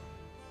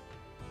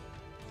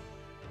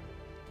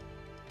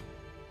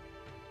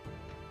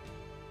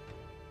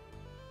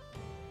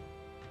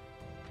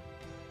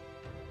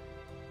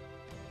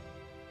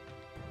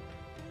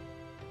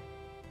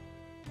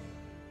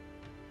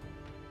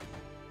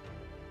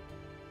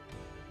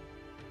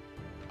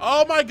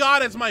 Oh my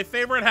god, it's my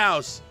favorite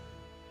house.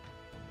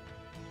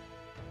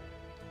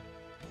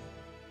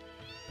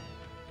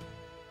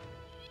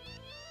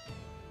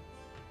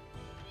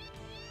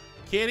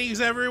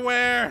 Kitties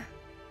everywhere.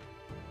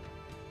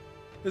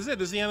 This is it.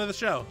 This is the end of the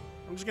show.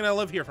 I'm just gonna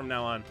live here from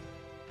now on.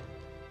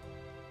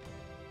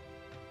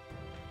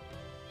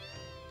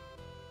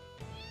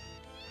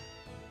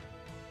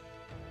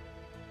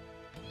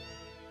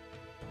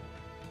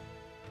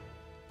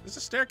 Is this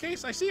a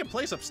staircase? I see a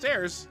place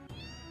upstairs.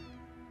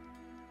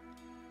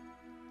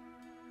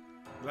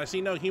 But I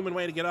see no human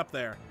way to get up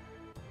there.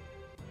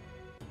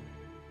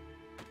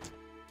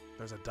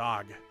 There's a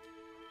dog.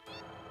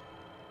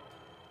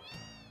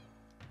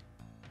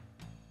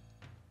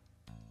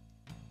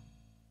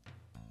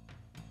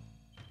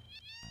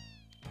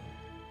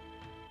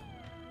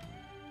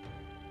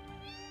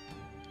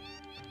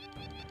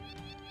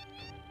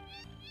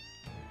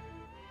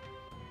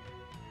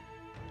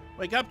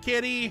 Wake up,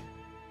 kitty!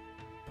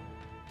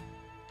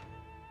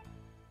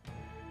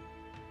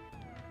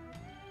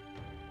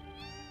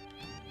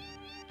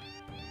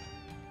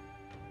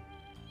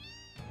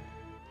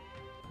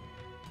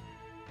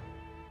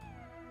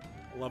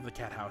 I love the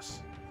cat house.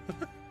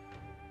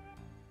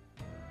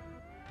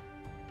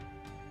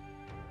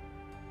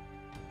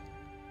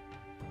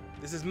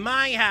 This is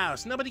my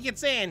house. Nobody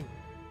gets in.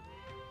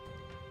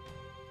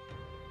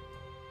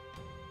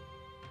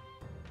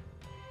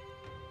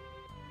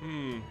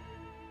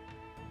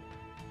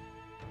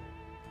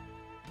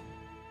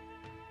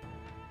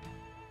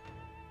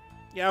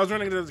 Yeah, I was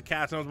running into the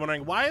cats and I was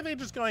wondering, why are they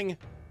just going...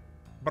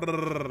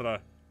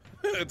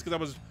 It's because I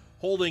was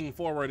holding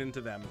forward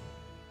into them.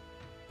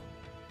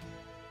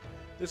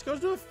 This goes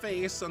to a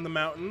face on the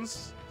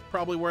mountains.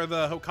 Probably where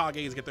the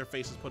Hokages get their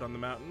faces put on the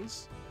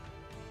mountains.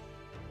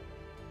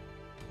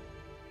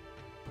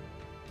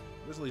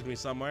 This leads me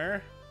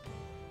somewhere.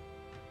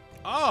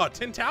 Oh,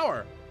 Tin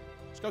Tower.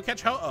 Let's go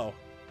catch Ho-Oh.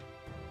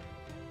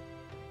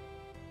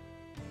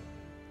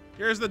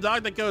 Here's the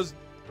dog that goes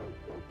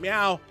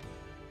meow.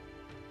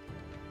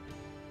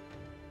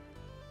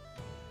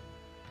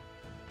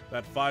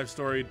 That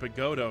 5-storied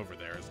pagoda over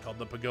there is called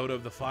the Pagoda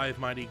of the 5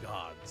 Mighty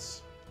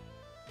Gods.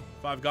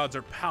 5 gods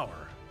are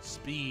power,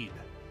 speed,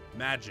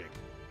 magic,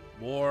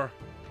 war,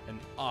 and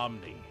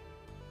Omni.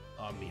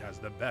 Omni has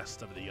the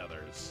best of the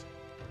others.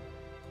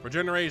 For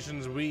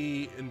generations,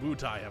 we in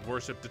Wutai have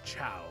worshipped the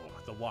Chao,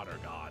 the water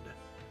god.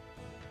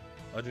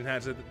 Legend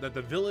has it that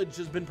the village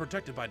has been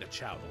protected by the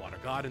Chao, the water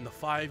god, and the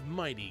 5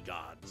 mighty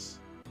gods.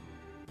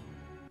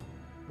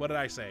 What did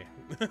I say?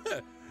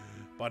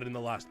 But in the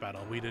last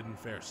battle, we didn't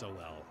fare so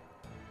well.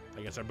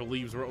 I guess our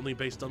beliefs were only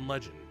based on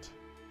legend.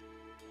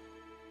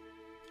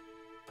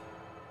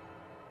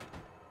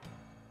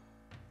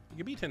 You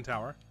can be Tin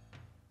Tower.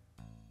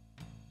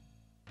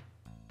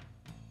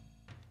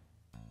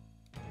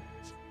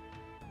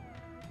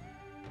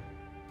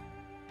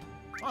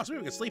 Oh, so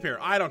we can sleep here.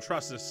 I don't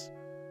trust this.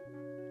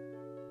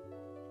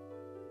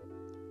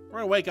 We're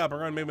gonna wake up. We're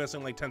gonna be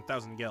missing like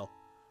 10,000 gil.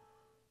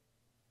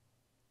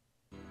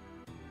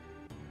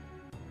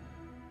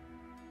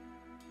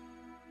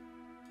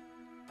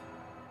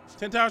 It's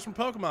 10 towers from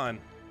Pokemon.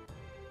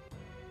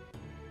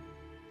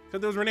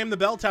 Because those were named the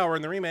Bell Tower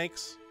in the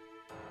remakes.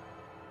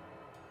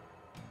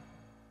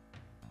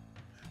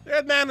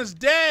 That man is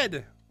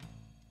dead.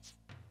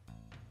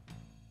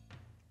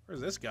 Where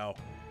does this go?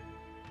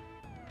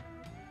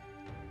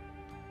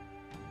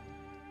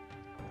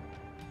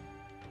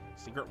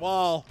 Secret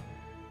wall.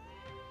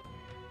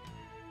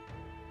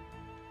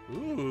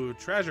 Ooh,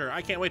 treasure.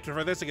 I can't wait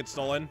for this to get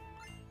stolen.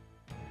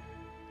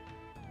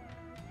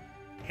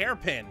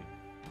 Hairpin.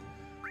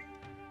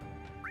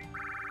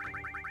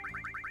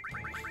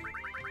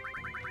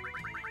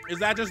 Is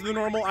that just the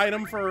normal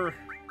item for...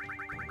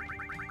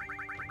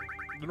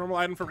 The normal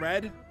item for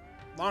red?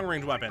 Long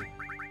range weapon.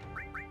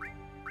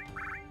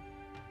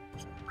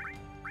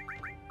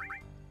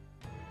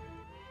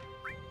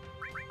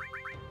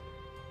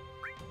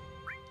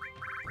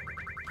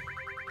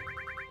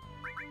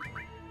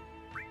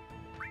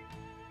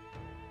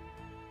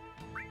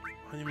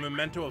 A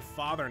memento of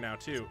father now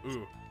too.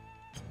 Ooh.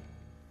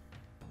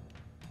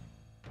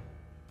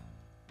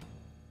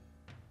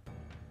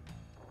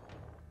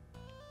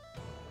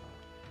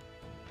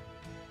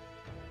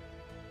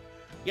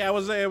 Yeah, it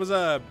was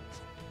a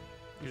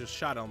you just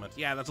shot element.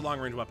 Yeah, that's a long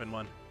range weapon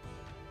one.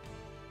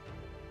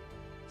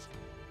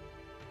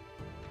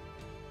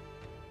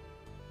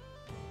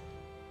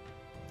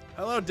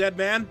 Hello, dead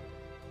man.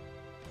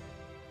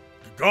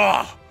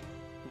 Gah!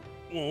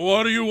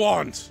 What do you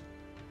want?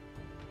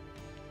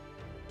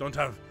 Don't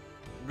have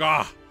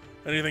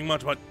anything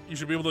much, but you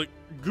should be able to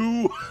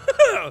goo.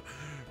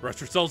 Rest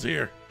yourselves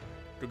here.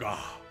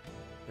 Gah.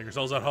 Make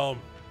yourselves at home.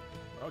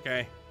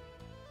 Okay.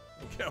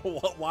 Okay.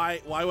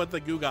 Why with the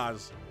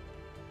Gugas?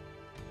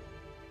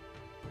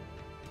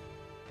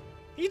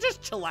 He's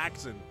just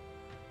chillaxing.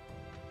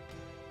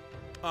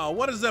 Oh,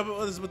 what is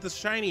with this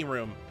shiny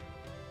room?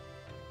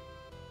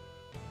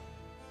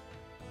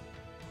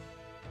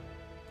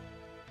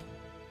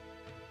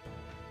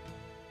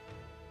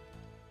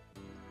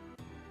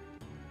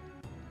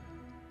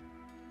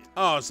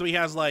 Oh, so he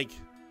has like,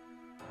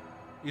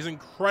 he's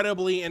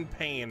incredibly in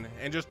pain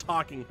and just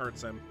talking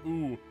hurts him.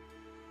 Ooh.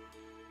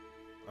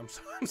 I'm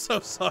so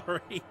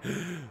sorry.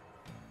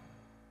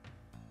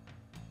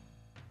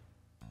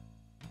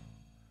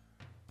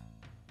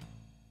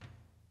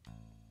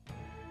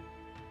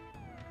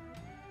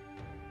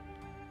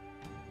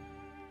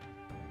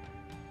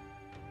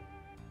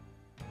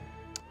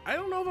 I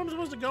don't know if I'm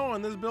supposed to go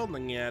in this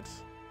building yet.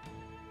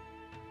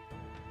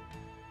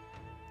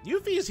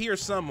 Yuffie's here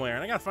somewhere,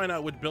 and I gotta find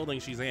out which building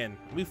she's in.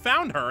 We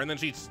found her, and then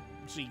she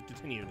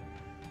continued.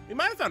 We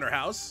might have found her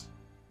house.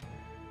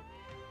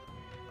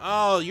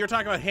 Oh, you're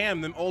talking about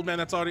him, the old man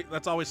that's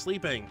always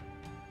sleeping.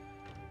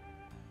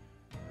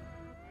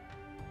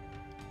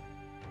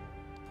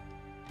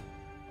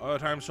 Other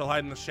times she'll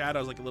hide in the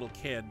shadows like a little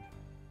kid.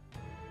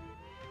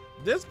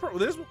 This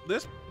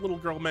little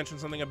girl mentioned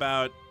something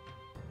about.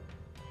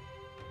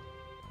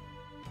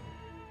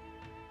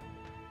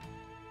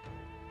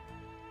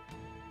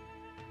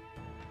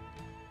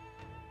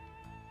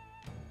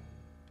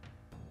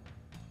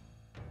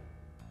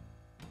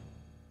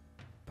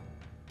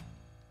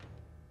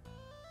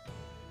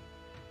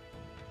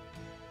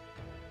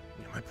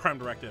 My prime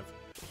directive.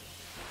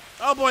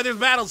 Oh boy, there's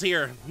battles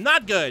here.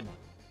 Not good.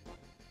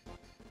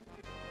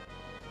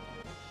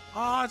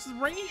 Oh, it's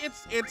rainy.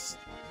 It's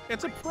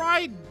a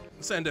pride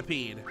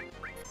centipede.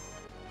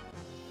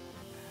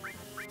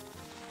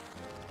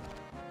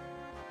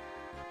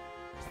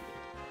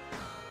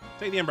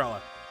 Take the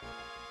umbrella.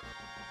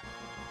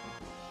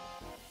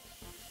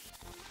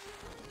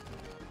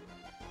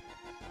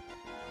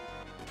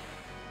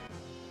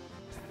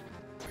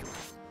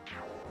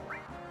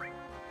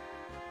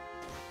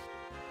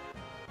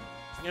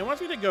 Yeah, it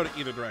wants me to go to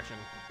either direction.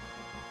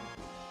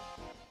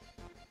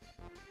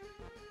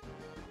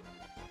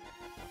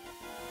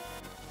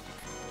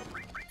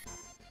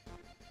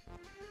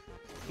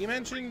 He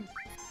mentioned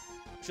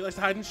she likes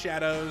to hide in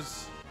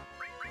shadows.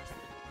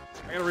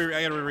 I gotta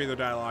reread the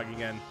dialogue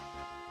again.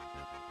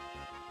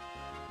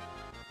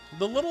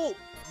 The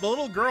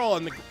little girl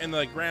in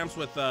the Gramps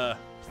with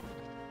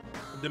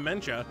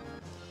dementia.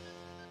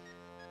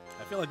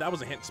 I feel like that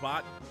was a hint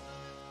spot.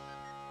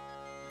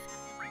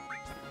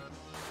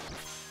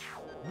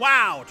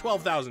 Wow,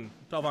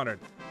 1200.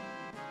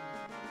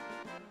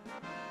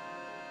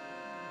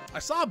 I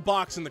saw a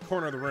box in the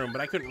corner of the room,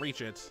 but I couldn't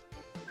reach it.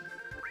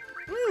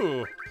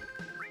 Ooh.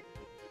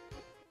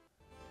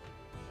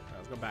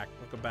 Let's go back.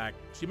 Let's go back.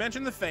 She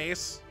mentioned the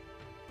face.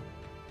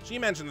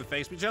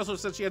 But she also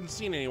said she hadn't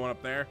seen anyone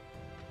up there.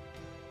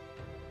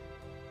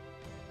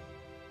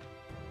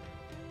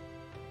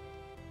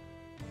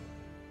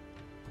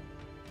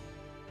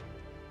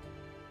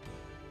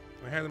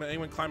 I haven't been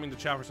anyone climbing the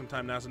chow for some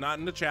time now, so not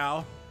in the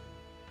chow.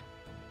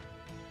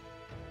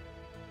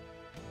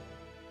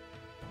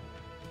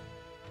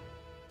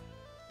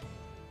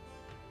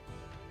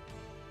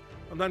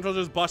 Sometimes she'll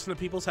just bust into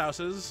people's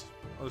houses.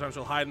 Other times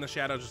she'll hide in the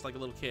shadows just like a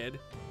little kid.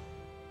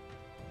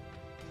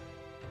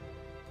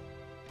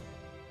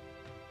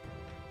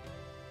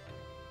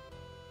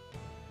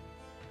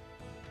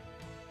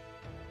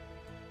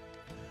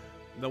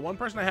 The one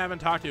person I haven't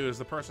talked to is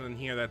the person in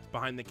here that's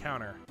behind the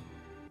counter.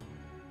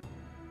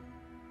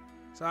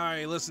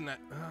 Sorry, listen,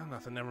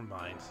 nothing, never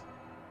mind.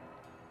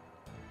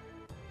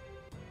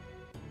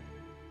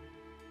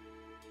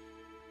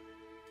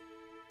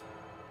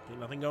 Okay,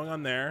 nothing going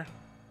on there.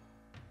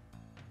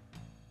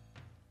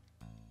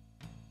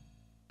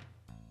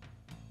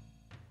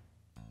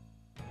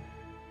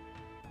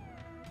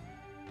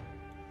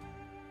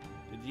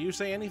 Did you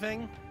say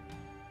anything?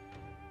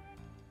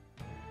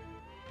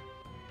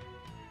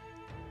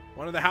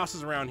 One of the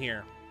houses around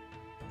here.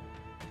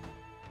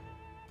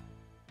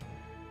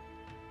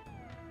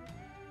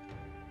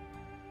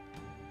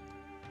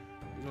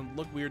 These ones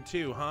look weird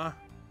too, huh?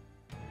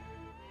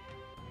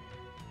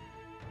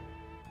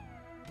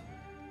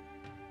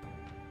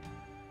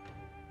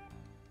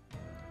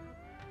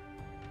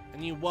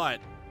 And you what?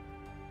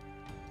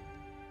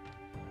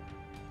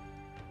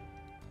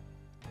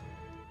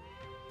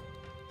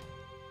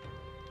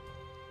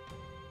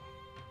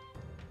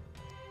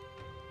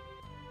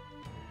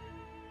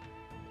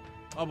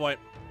 Oh boy.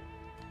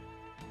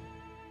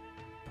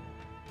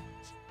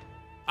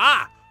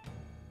 Ah!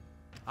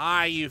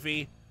 Hi,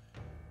 Yuffie.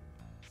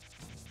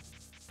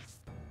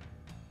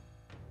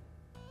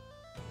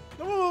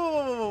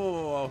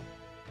 Whoa.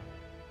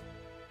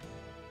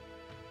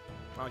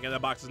 Okay,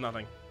 that box is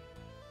nothing.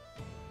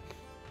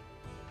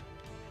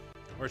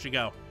 Where'd she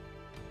go?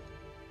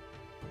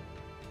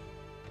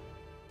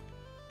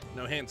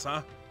 No hints,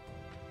 huh?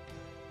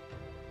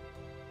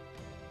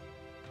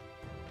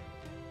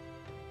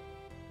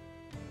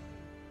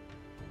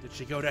 Did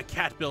she go to a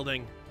cat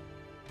building?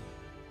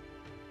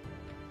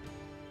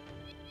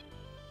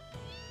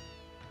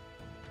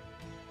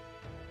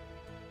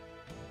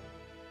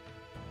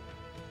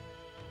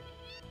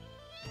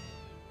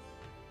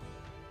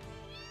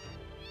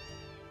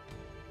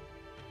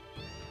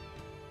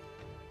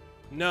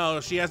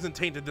 No, she hasn't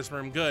tainted this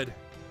room. Good.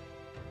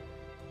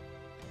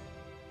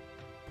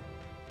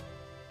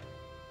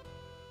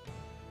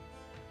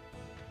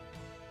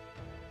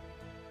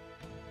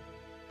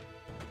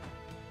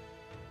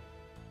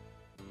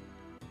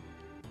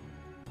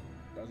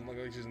 Doesn't look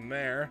like she's in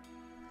there.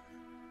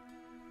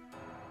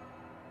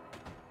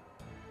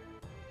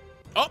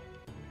 Oh!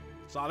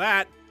 Saw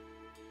that.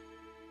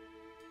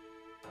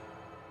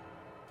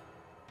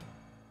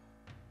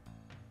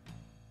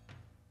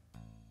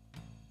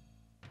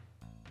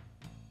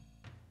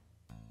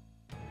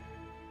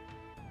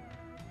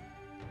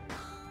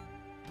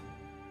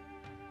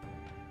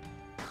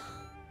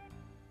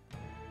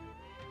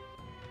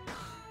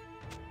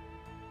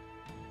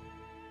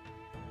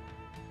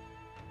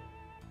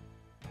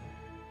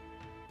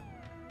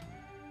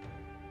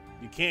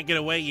 You can't get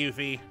away,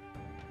 Yuffie.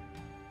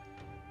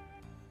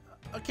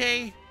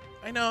 Okay,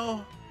 I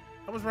know.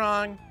 I was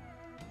wrong.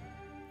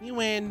 You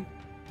win.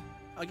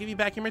 I'll give you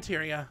back your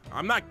materia.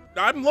 I'm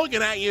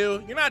looking at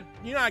you. You're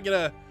not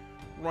gonna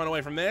run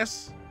away from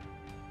this.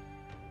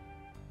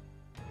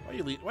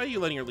 Why are you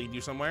letting her lead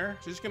you somewhere?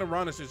 She's just gonna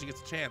run as soon as she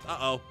gets a chance.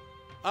 Uh-oh.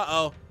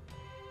 Uh-oh.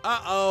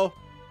 Uh-oh.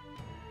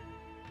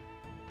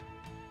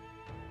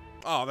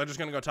 Oh, they're just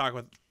gonna go talk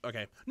with...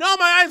 Okay. No,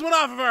 my eyes went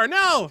off of her!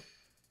 No!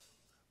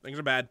 Things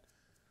are bad.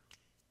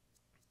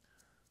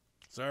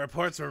 So our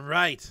reports were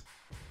right.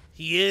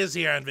 He is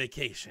here on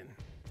vacation.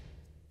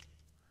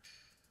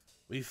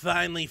 We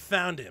finally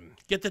found him.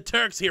 Get the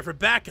Turks here for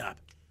backup.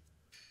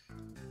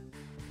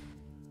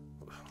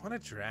 What a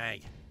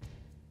drag.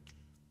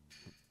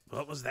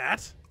 What was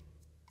that?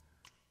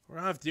 We're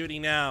off duty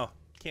now.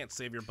 Can't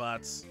save your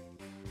butts.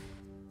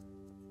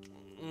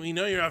 We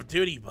know you're off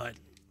duty, but...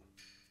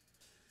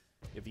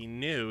 if you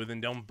knew,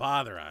 then don't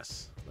bother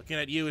us. Looking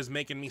at you is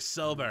making me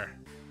sober.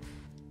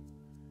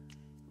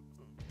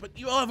 But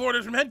you all have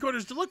orders from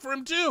headquarters to look for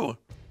him, too!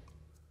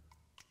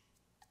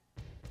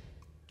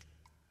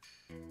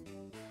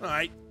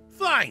 Alright,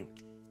 fine!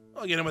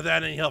 I'll get him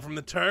without any help from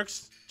the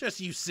Turks. Just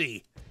you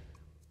see.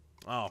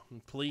 Oh,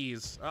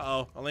 please.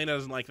 Uh-oh, Elena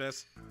doesn't like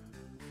this.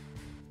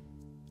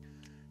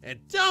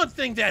 And don't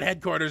think that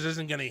headquarters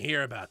isn't gonna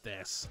hear about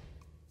this.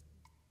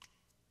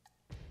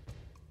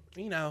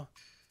 You know,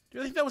 do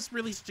you think that was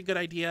really such a good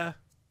idea?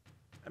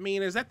 I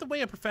mean, is that the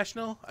way a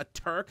professional, a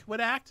Turk, would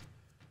act?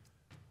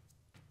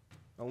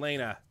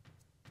 Elena,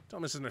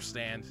 don't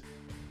misunderstand.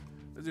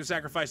 Those who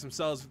sacrifice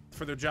themselves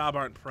for their job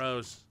aren't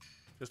pros,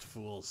 just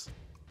fools.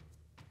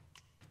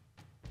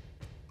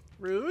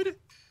 Rude?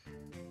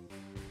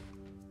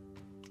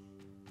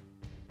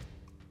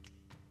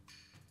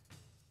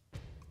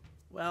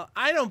 Well,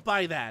 I don't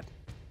buy that.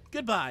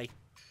 Goodbye.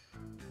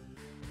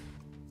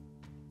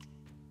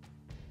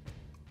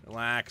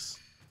 Relax.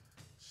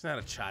 She's not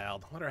a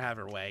child. Let her have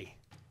her way.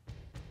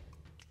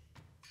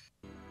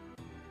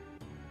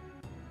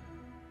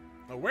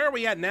 Well, where are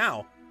we at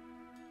now?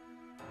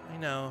 I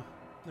know.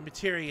 The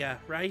materia,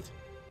 right?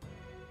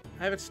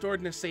 I have it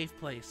stored in a safe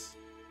place.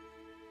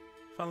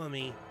 Follow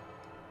me.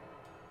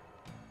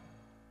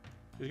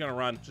 She's gonna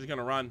run. She's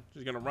gonna run.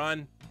 She's gonna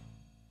run.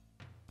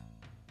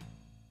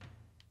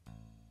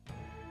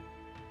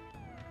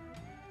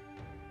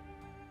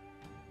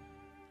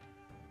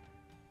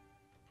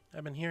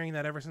 I've been hearing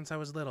that ever since I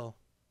was little.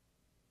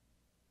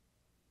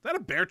 Is that a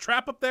bear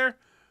trap up there?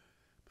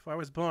 Before I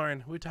was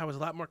born, Wutai was a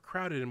lot more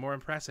crowded and more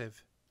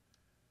impressive.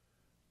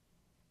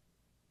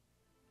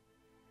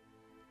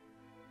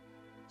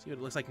 See what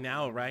it looks like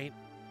now, right?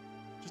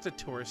 Just a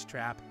tourist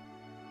trap.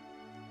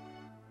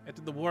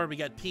 After the war, we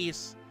got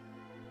peace.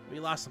 We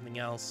lost something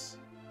else.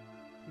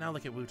 Now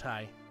look at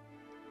Wutai.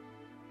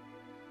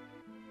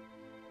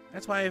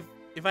 That's why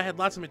if I had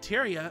lots of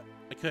materia,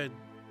 I could...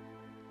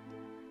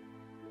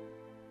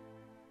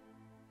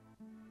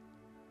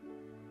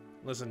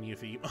 Listen,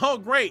 Yuffie. Oh,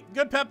 great!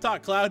 Good pep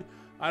talk, Cloud.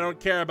 I don't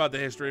care about the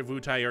history of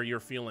Wutai or your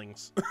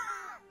feelings.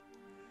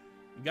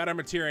 You got our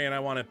materia and I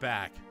want it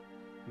back.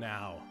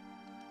 Now.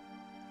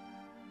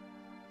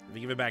 If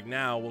you give it back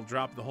now, we'll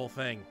drop the whole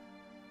thing.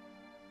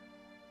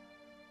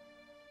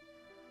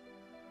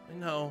 I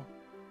know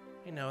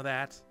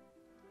that.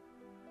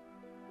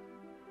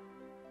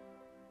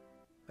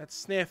 That's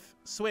sniff,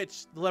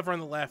 switch, the lever on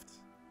the left.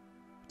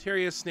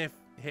 Materia, sniff,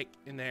 hick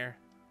in there.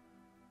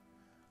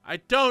 I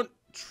don't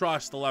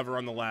trust the lever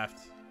on the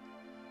left.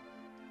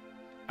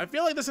 I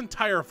feel like this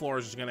entire floor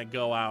is just gonna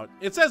go out.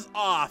 It says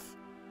off.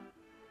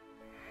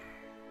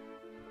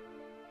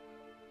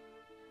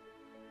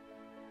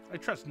 I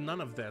trust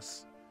none of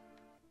this.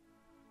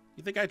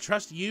 You think I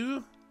trust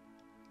you?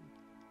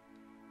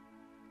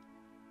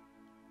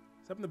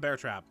 Except in the bear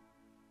trap.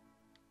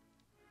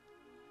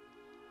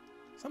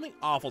 Something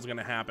awful's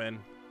gonna happen.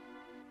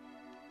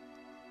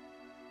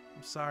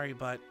 I'm sorry,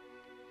 but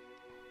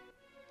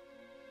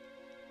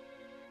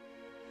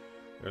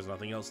there's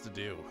nothing else to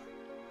do.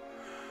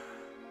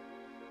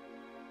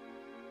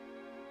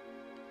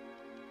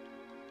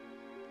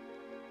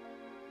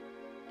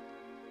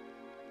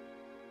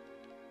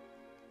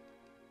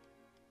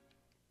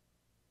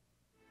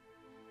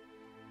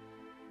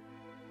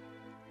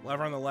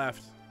 Lever on the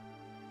left.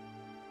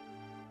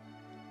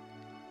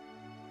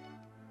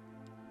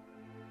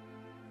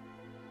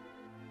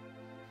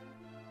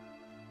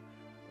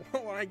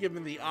 I give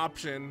him the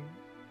option.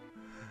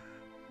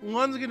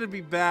 One's gonna be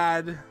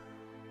bad.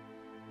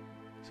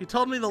 She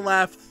told me the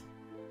left.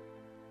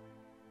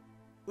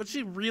 Would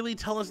she really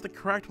tell us the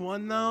correct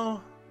one,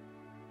 though?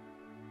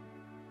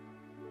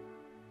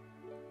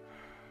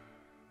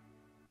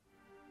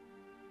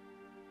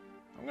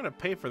 I'm gonna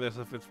pay for this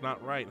if it's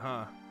not right,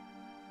 huh?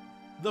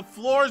 The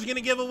floor's gonna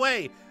give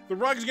away. The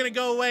rug's gonna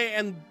go away,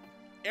 and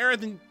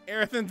Aerith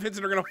and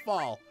Vincent are gonna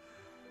fall.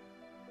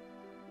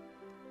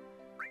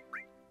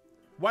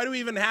 Why do we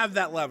even have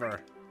that lever?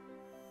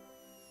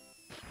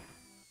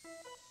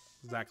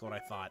 Exactly what I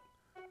thought.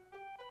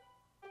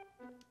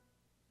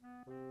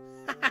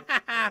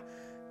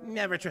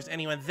 Never trust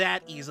anyone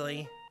that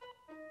easily.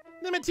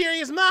 The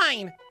material's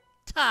mine!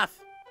 Tough!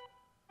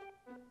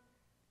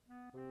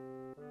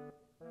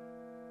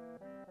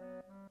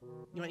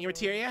 You want your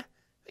materia?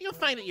 You'll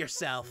find it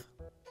yourself.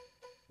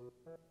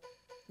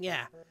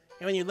 Yeah,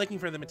 and when you're looking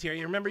for the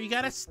materia, remember you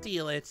gotta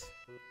steal it.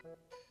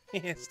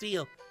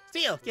 Steal.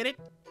 Steal, get it?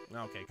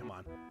 Okay, come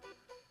on.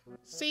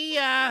 See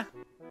ya!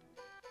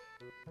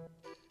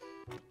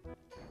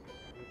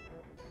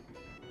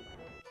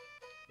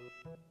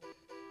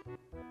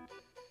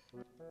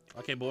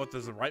 Okay, but what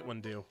does the right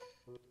one do?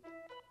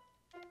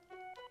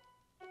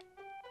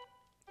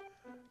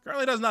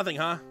 Currently does nothing,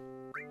 huh?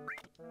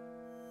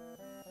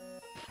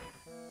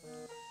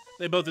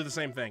 They both do the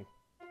same thing.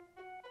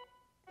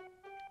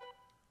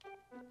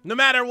 No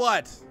matter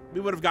what, we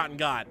would have gotten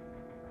got.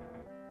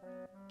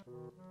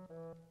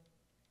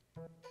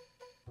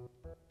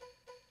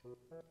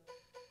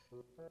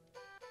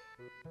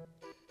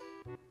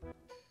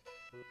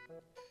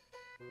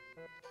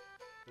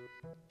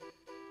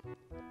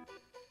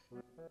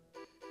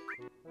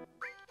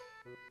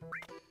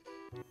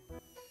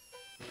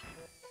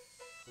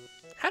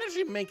 How did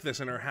she make this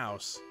in her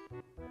house?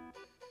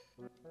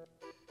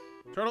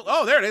 Turtle.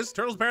 Oh, there it is.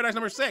 Turtle's Paradise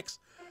number 6.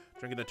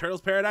 Drinking the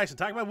Turtle's Paradise and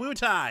talking about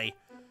Wu-Tai.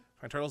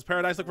 Find Turtle's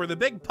Paradise. Look for the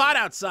big pot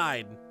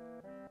outside.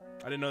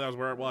 I didn't know that was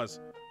where it was.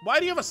 Why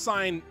do you have a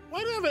sign?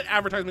 Why do you have an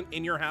advertisement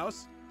in your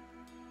house?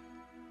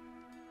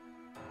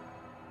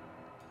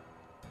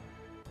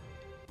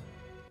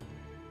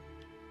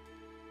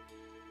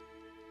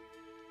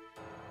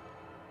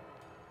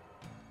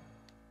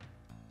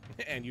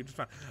 And you just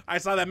found. I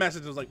saw that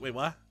message. I was like, wait,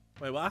 what?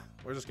 Wait, what?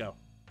 Where's this go?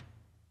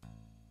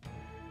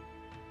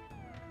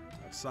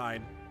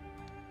 Outside.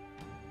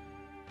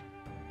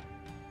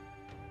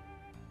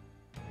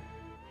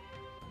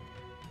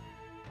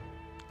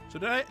 So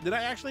did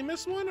I actually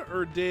miss one,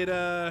 or did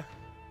or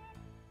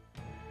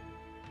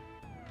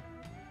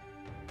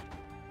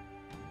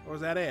was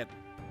that it?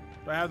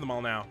 Do I have them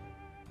all now?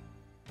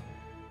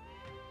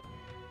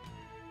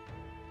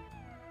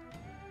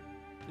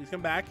 Please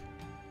come back.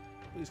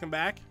 Please come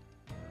back.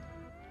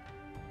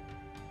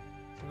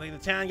 Seems like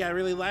the town got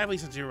really lively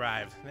since you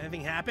arrived. Did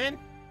anything happen?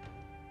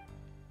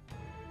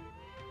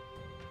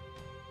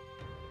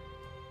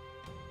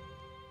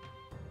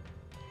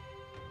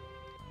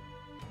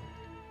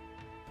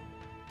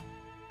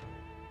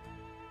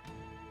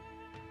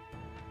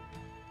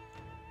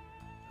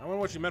 I wonder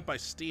what she meant by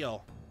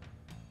steal.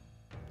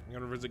 I'm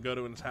gonna visit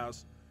Goto in his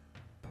house.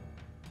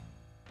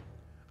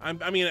 I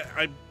mean,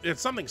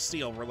 it's something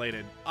steel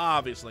related,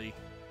 obviously.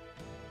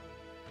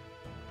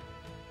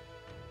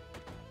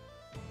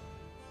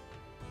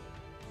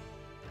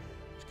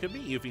 This could be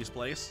Yuffie's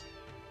place.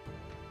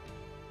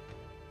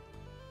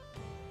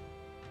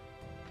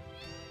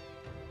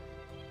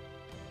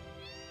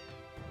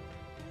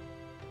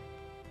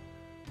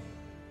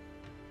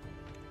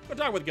 Go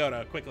talk with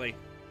Goto quickly.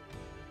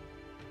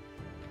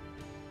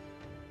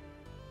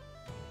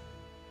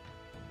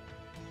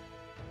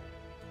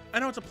 I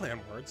know it's a play on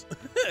words.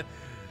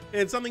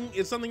 It's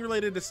something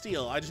related to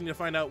steel. I just need to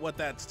find out what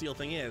that steel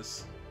thing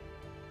is.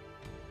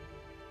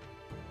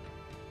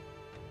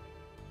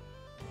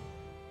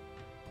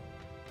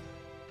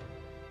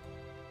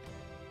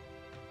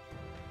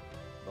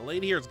 The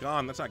lady here is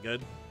gone. That's not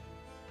good.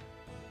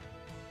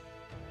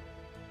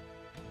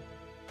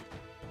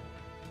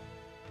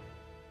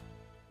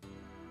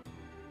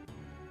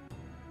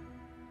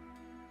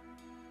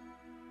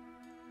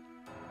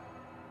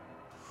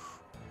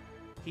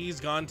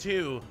 He's gone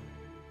too.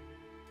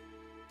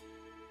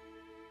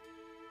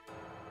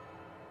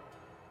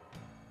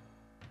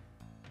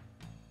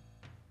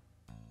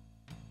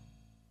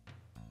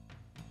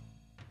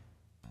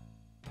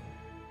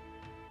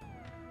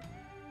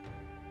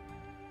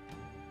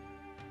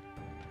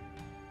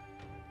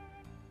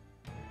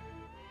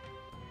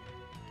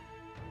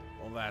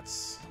 Well,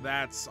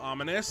 that's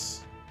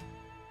ominous.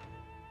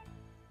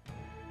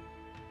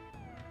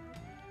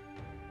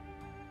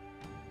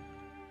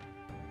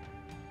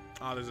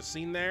 Oh, there's a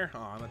scene there?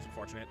 Oh, that's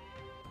unfortunate.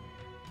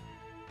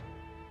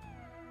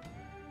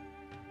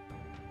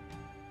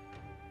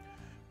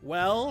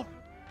 Well,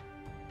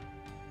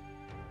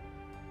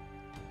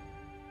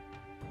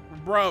 we're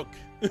broke.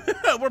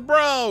 We're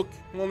broke.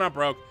 Well, not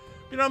broke.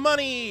 We don't have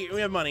money.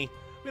 We have money.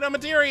 We don't have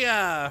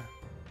materia.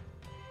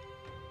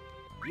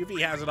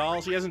 Yuffie has it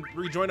all. She hasn't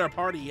rejoined our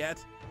party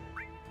yet.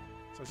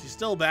 So she's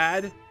still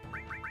bad.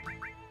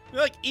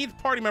 Like, each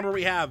party member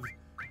we have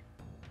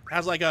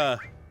has, like, a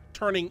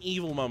turning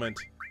evil moment.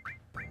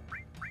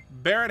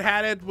 Barrett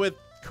had it with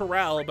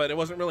Corel, but it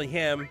wasn't really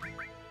him.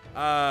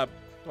 Well,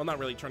 not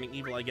really turning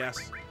evil, I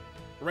guess.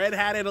 Red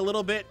had it a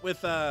little bit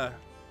with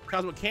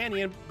Cosmo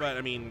Canyon, but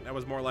I mean, that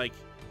was more like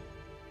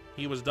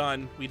he was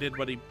done. We did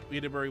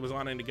where he was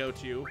wanting to go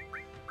to.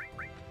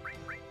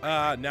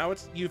 Now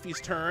it's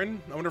Yuffie's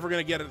turn. I wonder if we're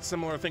gonna get a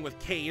similar thing with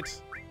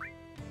Kate.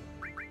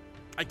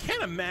 I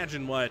can't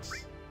imagine what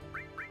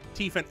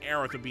Tifa and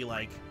Aerith would be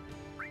like.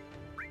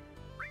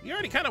 You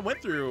already kind of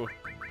went through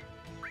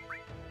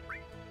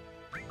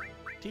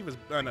Tifa's,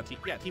 not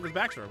Tifa, yeah, Tifa's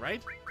backstory,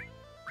 right?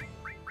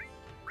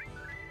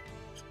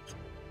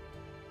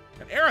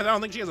 And Aerith, I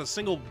don't think she has a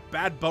single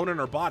bad bone in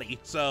her body,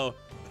 so.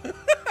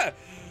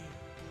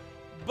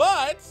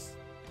 But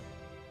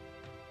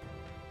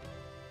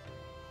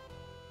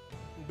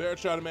Barrett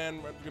shot a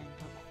man.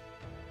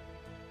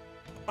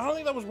 I don't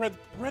think that was Red.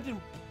 Red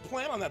didn't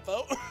plan on that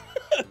though.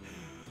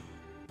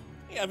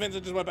 Yeah,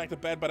 Vincent just went back to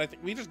bed, but I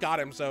think we just got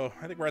him, so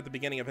I think we're at the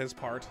beginning of his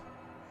part.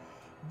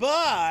 But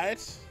I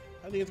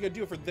think it's gonna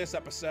do it for this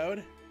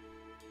episode.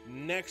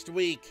 Next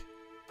week,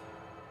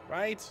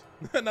 right?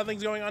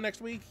 Nothing's going on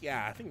next week.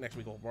 Yeah, I think next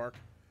week will work.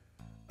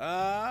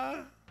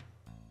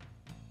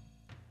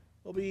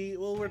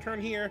 We'll return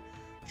here.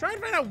 Try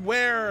and find out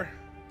where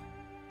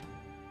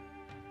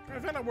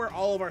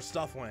all of our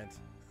stuff went.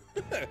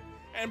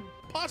 And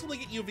possibly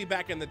get Yuffie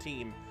back in the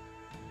team.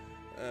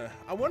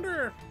 I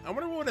wonder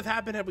what would have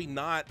happened had we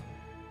not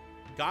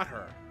got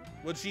her.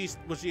 Would she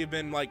have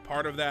been like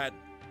part of that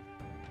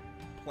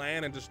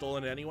plan and just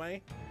stolen it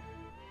anyway?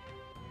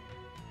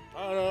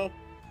 I don't know.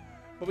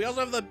 But we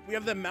also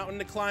have the mountain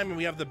to climb and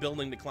we have the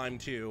building to climb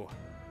too.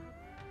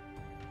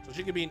 So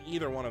she could be in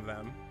either one of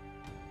them.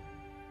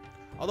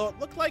 Although it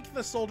looked like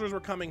the soldiers were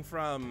coming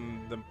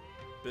from the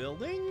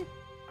building?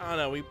 I don't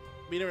know, we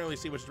didn't really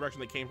see which direction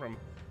they came from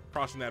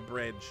crossing that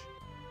bridge.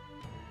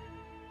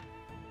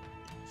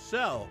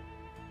 So,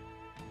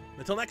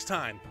 until next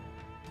time,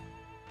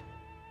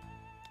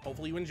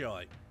 hopefully you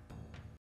enjoy.